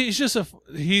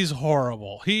 he's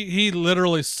horrible. He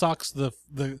literally sucks the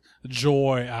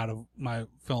joy out of my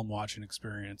film watching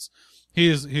experience.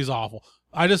 He's awful.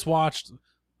 I just watched.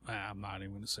 I'm not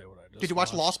even going to say what I just. Did you watch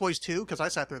watched. Lost Boys 2? Because I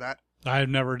sat through that. I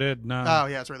never did. No. Oh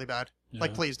yeah, it's really bad. Yeah.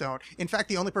 Like, please don't. In fact,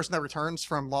 the only person that returns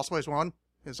from Lost Boys 1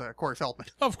 is Corey Feldman.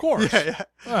 Of course.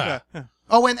 Yeah.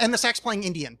 Oh, and the sax playing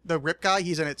Indian, the Rip guy,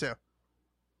 he's in it too.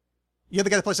 Yeah, the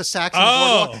guy that plays the sax in the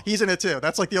boardwalk, he's in it too.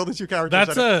 That's like the only two characters.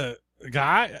 That's a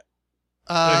guy.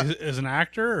 Is an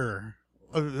actor.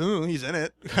 Or? He's in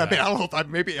it. Yeah. I mean, I don't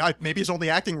know. Maybe his only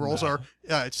acting roles are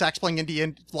sax playing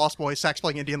Indian, Lost Boys, sax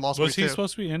playing Indian, Lost Boys. Was he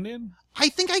supposed to be Indian? I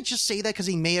think I just say that because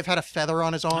he may have had a feather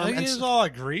on his arm. I think and he was all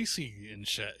like greasy and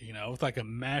shit, with like a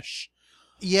mesh.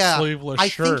 Yeah, sleeveless I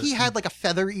shirt. think he had like a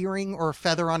feather earring or a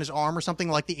feather on his arm or something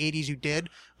like the 80s you did,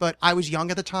 but I was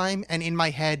young at the time, and in my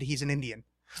head, he's an Indian.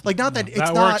 Like, not that it's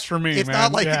that not. Works for me, it's man.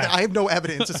 not like yeah. I have no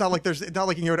evidence. It's not like it's not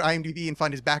like you can go to IMDb and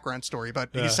find his background story, but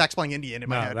he's sax playing Indian in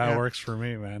my head. That works for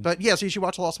me, man. But yeah, so you should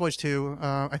watch Lost Boys 2.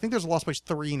 I think there's a Lost Boys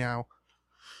 3 now.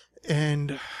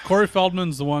 And Corey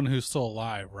Feldman's the one who's still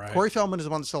alive, right? Corey Feldman is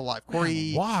the one that's still alive.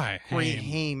 Corey Haim.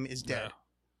 Haim is dead.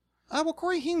 Well,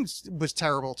 Corey Haim was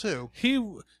terrible too.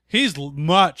 He's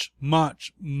much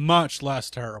less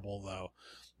terrible though.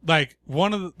 Like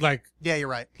one of the yeah, you're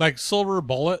right. Like Silver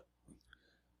Bullet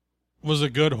was a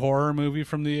good horror movie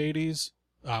from the 80s,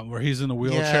 where he's in a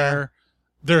wheelchair. Yeah.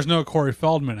 There's no Corey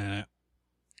Feldman in it.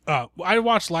 I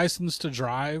watched License to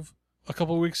Drive a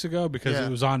couple of weeks ago because it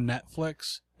was on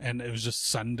Netflix. And it was just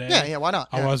Sunday. Yeah, why not?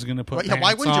 I wasn't going to put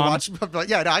why wouldn't you on. watch? But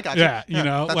yeah, no, I got you. Yeah, you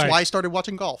know. That's why I started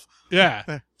watching golf.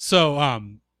 Yeah. So,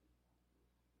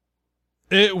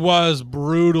 it was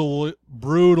brutally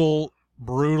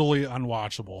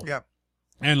unwatchable. Yeah.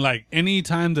 And like any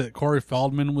time that Corey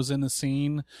Feldman was in a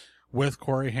scene with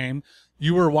Corey Haim,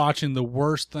 you were watching the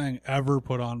worst thing ever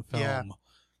put on film. Yeah.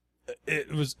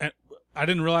 It was, I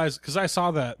didn't realize, because I saw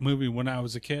that movie when I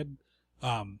was a kid,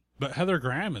 but Heather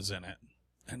Graham is in it.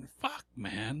 And fuck,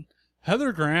 man,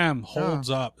 Heather Graham holds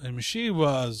up. I mean, she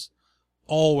was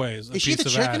always a Is she piece the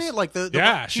of chick ass. in it? Like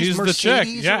the she's the Mercedes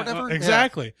chick. or Yeah, whatever?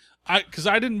 exactly. Because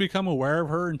I didn't become aware of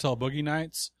her until Boogie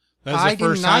Nights. That was I the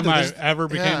first time didn't I either. ever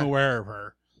became aware of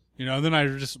her. And then I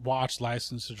just watched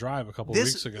License to Drive a couple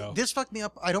weeks ago. This fucked me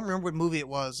up. I don't remember what movie it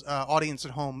was. Audience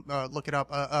at home, look it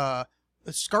up.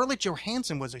 Scarlett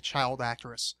Johansson was a child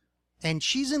actress. And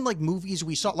she's in like movies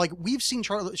we saw. Like we've seen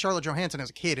Charlotte Johansson as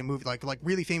a kid in movies like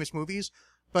really famous movies,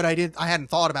 but I hadn't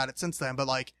thought about it since then. But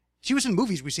like she was in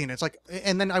movies we've seen. It's like,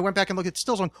 and then I went back and looked at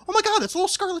stills on. Oh my god, that's little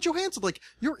Scarlett Johansson. Like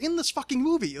you're in this fucking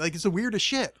movie. Like it's the weirdest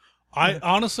shit. I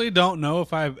honestly don't know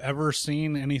if I've ever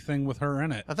seen anything with her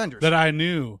in it. Avengers. That I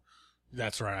knew.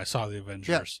 That's right. I saw the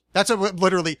Avengers. Yeah, that's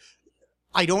literally.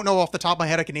 I don't know off the top of my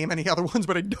head I can name any other ones,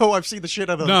 but I know I've seen the shit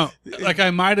out of them. No, like I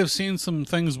might have seen some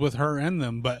things with her in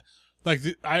them, but like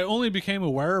I only became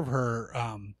aware of her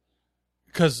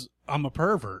because I'm a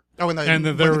pervert. Oh, and then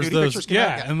there when the was nudity those, pictures came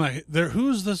out, and like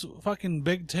who's this fucking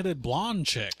big titted blonde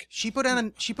chick? She put out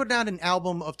an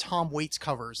album of Tom Waits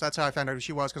covers. That's how I found out who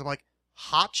she was, because I'm like,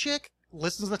 hot chick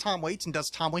listens to Tom Waits and does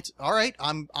Tom Waits. All right,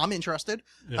 I'm interested.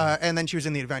 Yeah. And then she was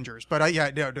in the Avengers, but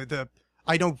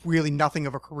I know really nothing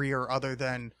of a career other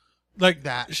than like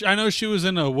that. I know she was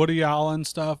in a Woody Allen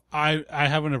stuff. I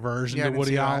have an aversion Yeah, I to didn't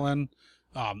Woody see that. Allen.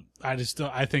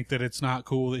 I think that it's not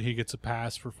cool that he gets a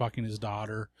pass for fucking his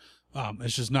daughter.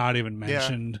 It's just not even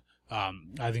mentioned.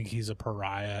 I think he's a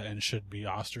pariah and should be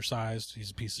ostracized.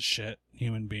 He's a piece of shit,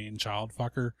 human being, child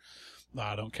fucker.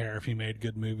 I don't care if he made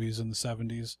good movies in the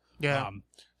 70s. Yeah.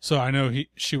 So I know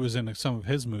she was in some of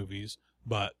his movies,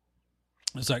 but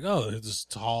it's like, oh, it's this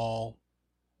tall,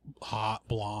 hot,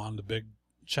 blonde,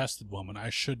 big-chested woman. I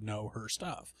should know her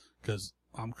stuff because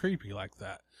I'm creepy like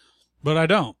that. But I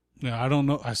don't. I don't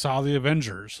know. I saw The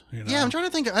Avengers. Yeah, I'm trying to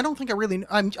think. I don't think I really.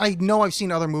 I know I've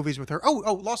seen other movies with her.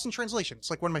 Oh, Lost in Translation. It's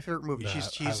like one of my favorite movies.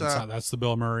 That's the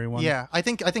Bill Murray one. Yeah, I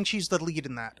think she's the lead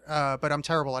in that. But I'm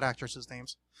terrible at actresses'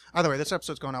 names. Either way, this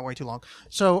episode's going on way too long.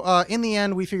 So in the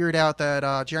end, we figured out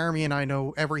that Jeremy and I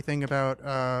know everything about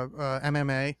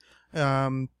MMA.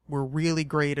 We're really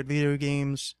great at video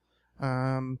games,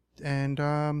 and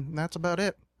that's about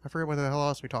it. I forget what the hell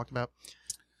else we talked about.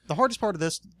 The hardest part of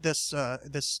this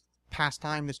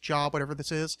pastime, this job, whatever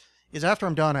this is after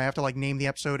I'm done, I have to like name the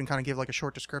episode and kind of give like a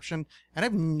short description, and I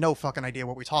have no fucking idea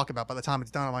what we talk about by the time it's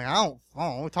done. I'm like, I don't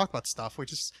know, we talked about stuff. We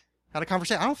just had a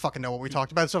conversation. I don't fucking know what we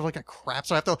talked about. Stuff like that crap.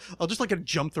 So I'll just like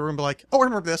jump through and be like, oh, I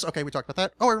remember this. Okay, we talked about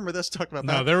that. Oh, I remember this. Talked about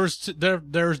that. No,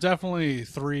 there was definitely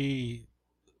 3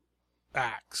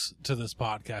 acts to this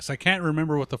podcast. I can't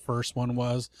remember what the first one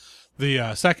was.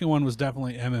 The second one was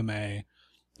definitely MMA.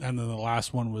 And then the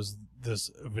last one was this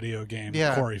video game,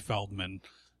 Corey Feldman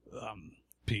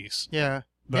piece. Yeah.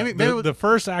 But maybe the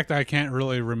first act, I can't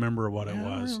really remember what it was. I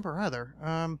don't remember either.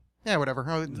 Yeah, whatever.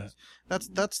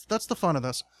 That's the fun of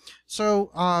this. So,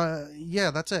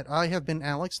 yeah, that's it. I have been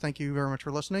Alex. Thank you very much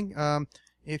for listening.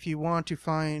 If you want to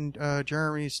find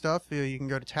Jeremy's stuff, you can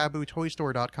go to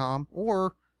tabootoystore.com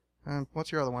or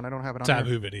what's your other one? I don't have it on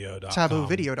Taboovideo.com.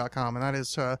 Taboovideo.com, and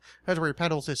that's where he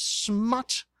peddles his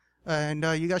smut. And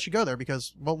you guys should go there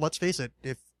because, well, let's face it,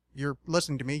 if you're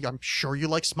listening to me, I'm sure you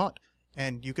like smut.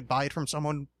 And you could buy it from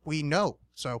someone we know.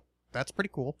 So that's pretty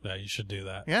cool. Yeah, you should do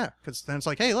that. Yeah, because then it's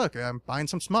like, hey, look, I'm buying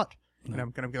some smut. And I'm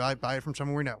going to buy it from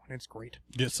someone we know. And it's great.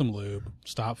 Get some lube.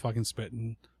 Stop fucking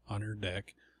spitting on your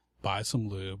dick. Buy some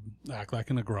lube. Act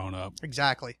like a grown-up.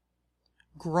 Exactly.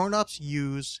 Grown-ups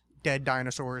use dead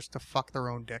dinosaurs to fuck their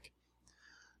own dick.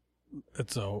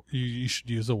 You should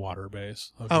use a water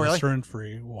base. A really?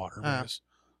 glycerin-free water base.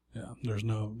 Yeah, there's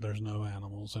no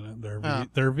animals in it.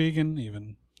 They're vegan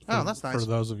even. That's nice for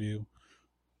those of you.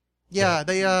 Yeah,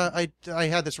 they I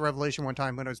had this revelation one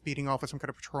time when I was beating off with some kind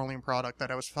of petroleum product that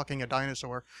I was fucking a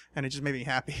dinosaur, and it just made me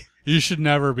happy. You should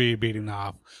never be beating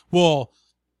off. Well,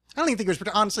 I don't even think it was,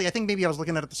 honestly, I think maybe I was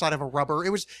looking at it the side of a rubber.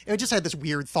 It just had this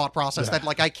weird thought process that,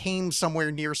 like, I came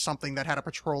somewhere near something that had a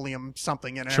petroleum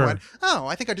something in it. Sure. And I went,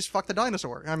 I think I just fucked a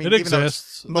dinosaur. I mean, it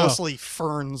exists. Mostly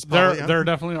ferns. There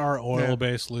definitely are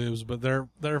oil-based lubes, but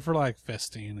they're for, like,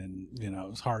 fisting and,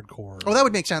 it's hardcore. Oh, that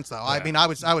would make sense, though. Yeah. I mean, I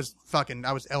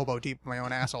was elbow deep in my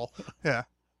own asshole. Yeah.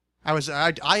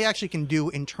 I actually can do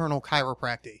internal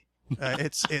chiropractic.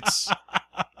 It's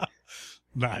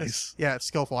nice. It's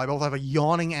skillful. I both have a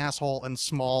yawning asshole and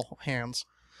small hands.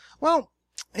 Well,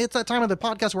 it's that time of the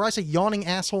podcast where I say yawning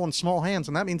asshole and small hands,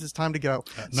 and that means it's time to go.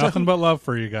 Nothing but love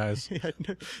for you guys.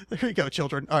 There you go,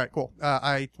 children. All right, cool.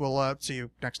 I will see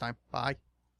you next time. Bye.